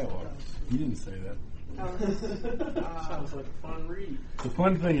the dialogue. He didn't say that. Sounds like a fun read. The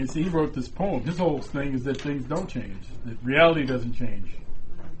fun thing is he wrote this poem. His whole thing is that things don't change. That reality doesn't change.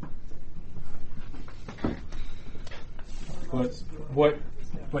 But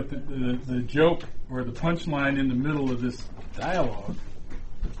the joke or the punchline in the middle of this dialogue,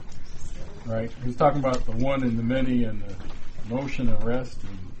 right? He was talking about the one and the many and the motion and rest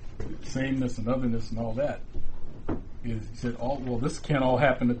and sameness and otherness and all that. He said, well, this can't all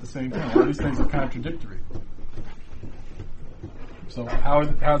happen at the same time. All these things are contradictory. So how's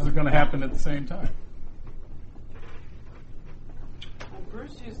it going to happen at the same time? Well,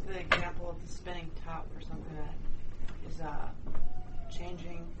 Bruce used the example of the spinning top for something that is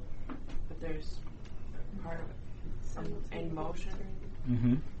changing, but there's part of it in motion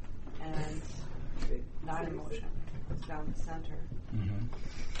and not in motion. It's down the center.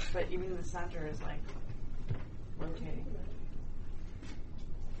 But even the center is like rotating.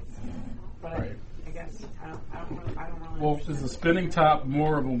 But right. I guess I don't really. Well, is a spinning top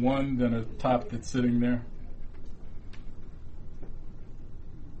more of a one than a top that's sitting there?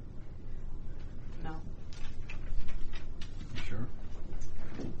 No. You sure?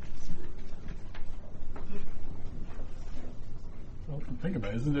 Well, think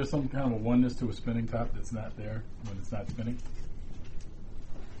about it. Isn't there some kind of a oneness to a spinning top that's not there when it's not spinning?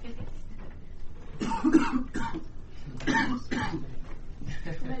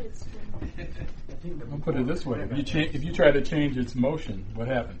 I'll put it this way: if you try to change its motion, what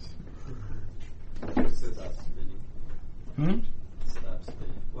happens? Stop spinning. Stop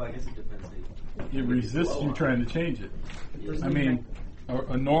spinning. Well, I guess it depends. It resists you trying to change it. I mean,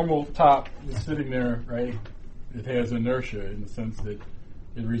 a normal top is sitting there, right? It has inertia in the sense that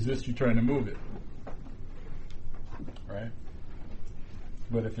it resists you trying to move it, right?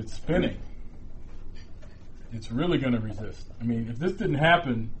 But if it's spinning, it's really going to resist. I mean, if this didn't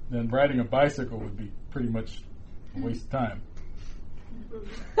happen, then riding a bicycle would be pretty much a waste of time.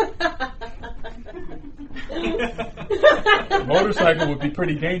 A motorcycle would be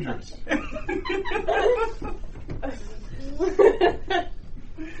pretty dangerous.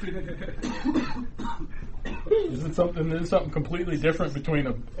 Isn't something completely different between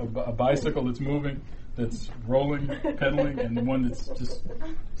a bicycle that's moving, that's rolling, pedaling, and the one that's just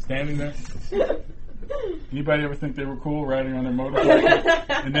standing there? Anybody ever think they were cool riding on their motorcycle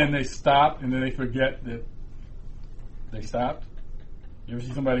and then they stop and then they forget that they stopped? You ever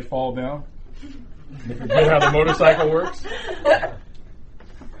see somebody fall down? They forget how the motorcycle works?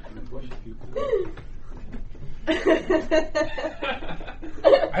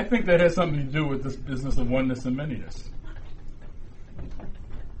 I think that has something to do with this business of oneness and manyness.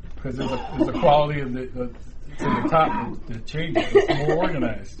 Because there's a quality of to the top that changes. It's more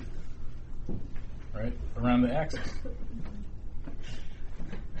organized, right, around the axis.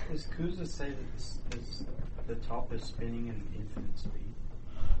 Does Kuza say that the top is spinning at an infinite speed?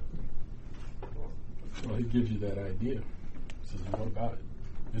 Well, he gives you that idea. He says, what about it?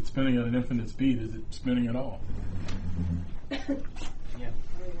 It's spinning at an infinite speed. Is it spinning at all? Yeah.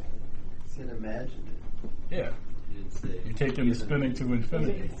 Said imagine it. Yeah. You didn't say. You're taking the spinning to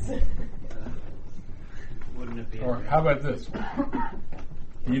infinity. Wouldn't it be? Or how about this?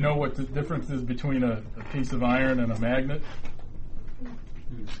 Do you know what the difference is between a piece of iron and a magnet?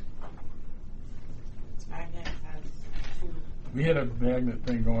 Magnet has two. We had a magnet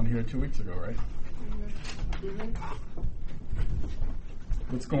thing going here 2 weeks ago, right?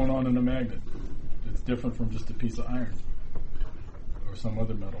 What's going on in a magnet? It's different from just a piece of iron or some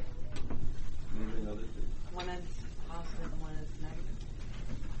other metal. One is positive and one is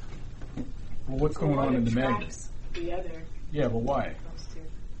negative. Well, what's going on in the magnet? Attracts the other. Yeah, but why? Those two.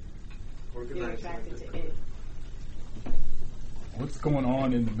 You're Organized attracted to scientifically. it. What's going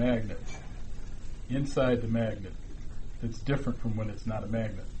on in the magnet, inside the magnet, that's different from when it's not a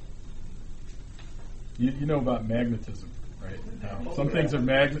magnet? You know about magnetism, right? Now, some things are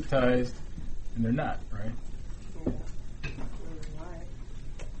magnetized and they're not, right? Yeah. Why?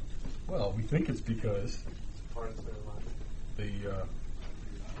 Well, we think it's because Parts of their life.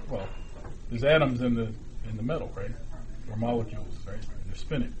 there's atoms in the metal, right? Or molecules, right? And they're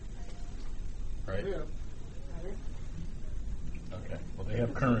spinning, right? Are they? Okay. Well, they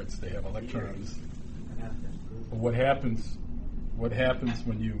have currents. They have electrons. But what happens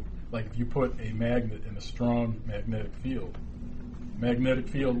when you, like, if you put a magnet in a strong magnetic field? Magnetic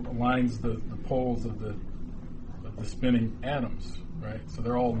field aligns the poles of the spinning atoms, right? So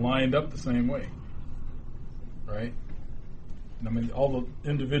they're all lined up the same way, right? And I mean, all the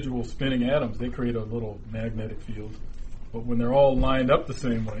individual spinning atoms, they create a little magnetic field. But when they're all lined up the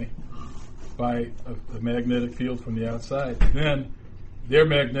same way by a magnetic field from the outside, then their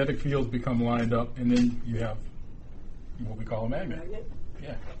magnetic fields become lined up, and then you have what we call a magnet. Magnet?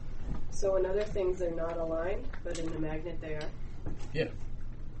 Yeah. So in other things they're not aligned, but in the magnet they are. Yeah.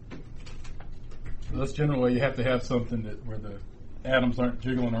 So that's generally, you have to have something where the atoms aren't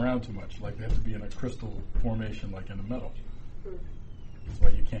jiggling around too much. Like they have to be in a crystal formation, like in a metal. That's why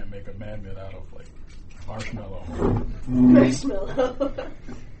you can't make a magnet out of like marshmallow. Marshmallow.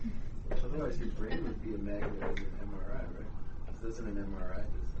 Otherwise, your brain would be a magnet in your MRI, right? This isn't an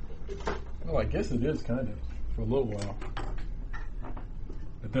MRI. Well, I guess it is kind of for a little while,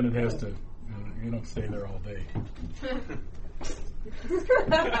 but then it has to. You don't stay there all day.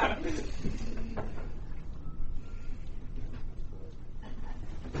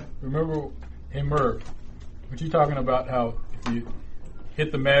 Remember, hey Merv, what you talking about? How if you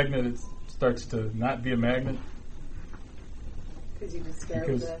hit the magnet, it starts to not be a magnet Because you just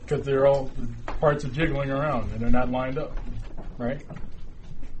scared the... because they're all the parts are jiggling around and they're not lined up, right?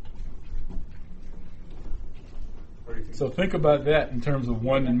 So think about that in terms of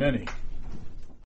one and many.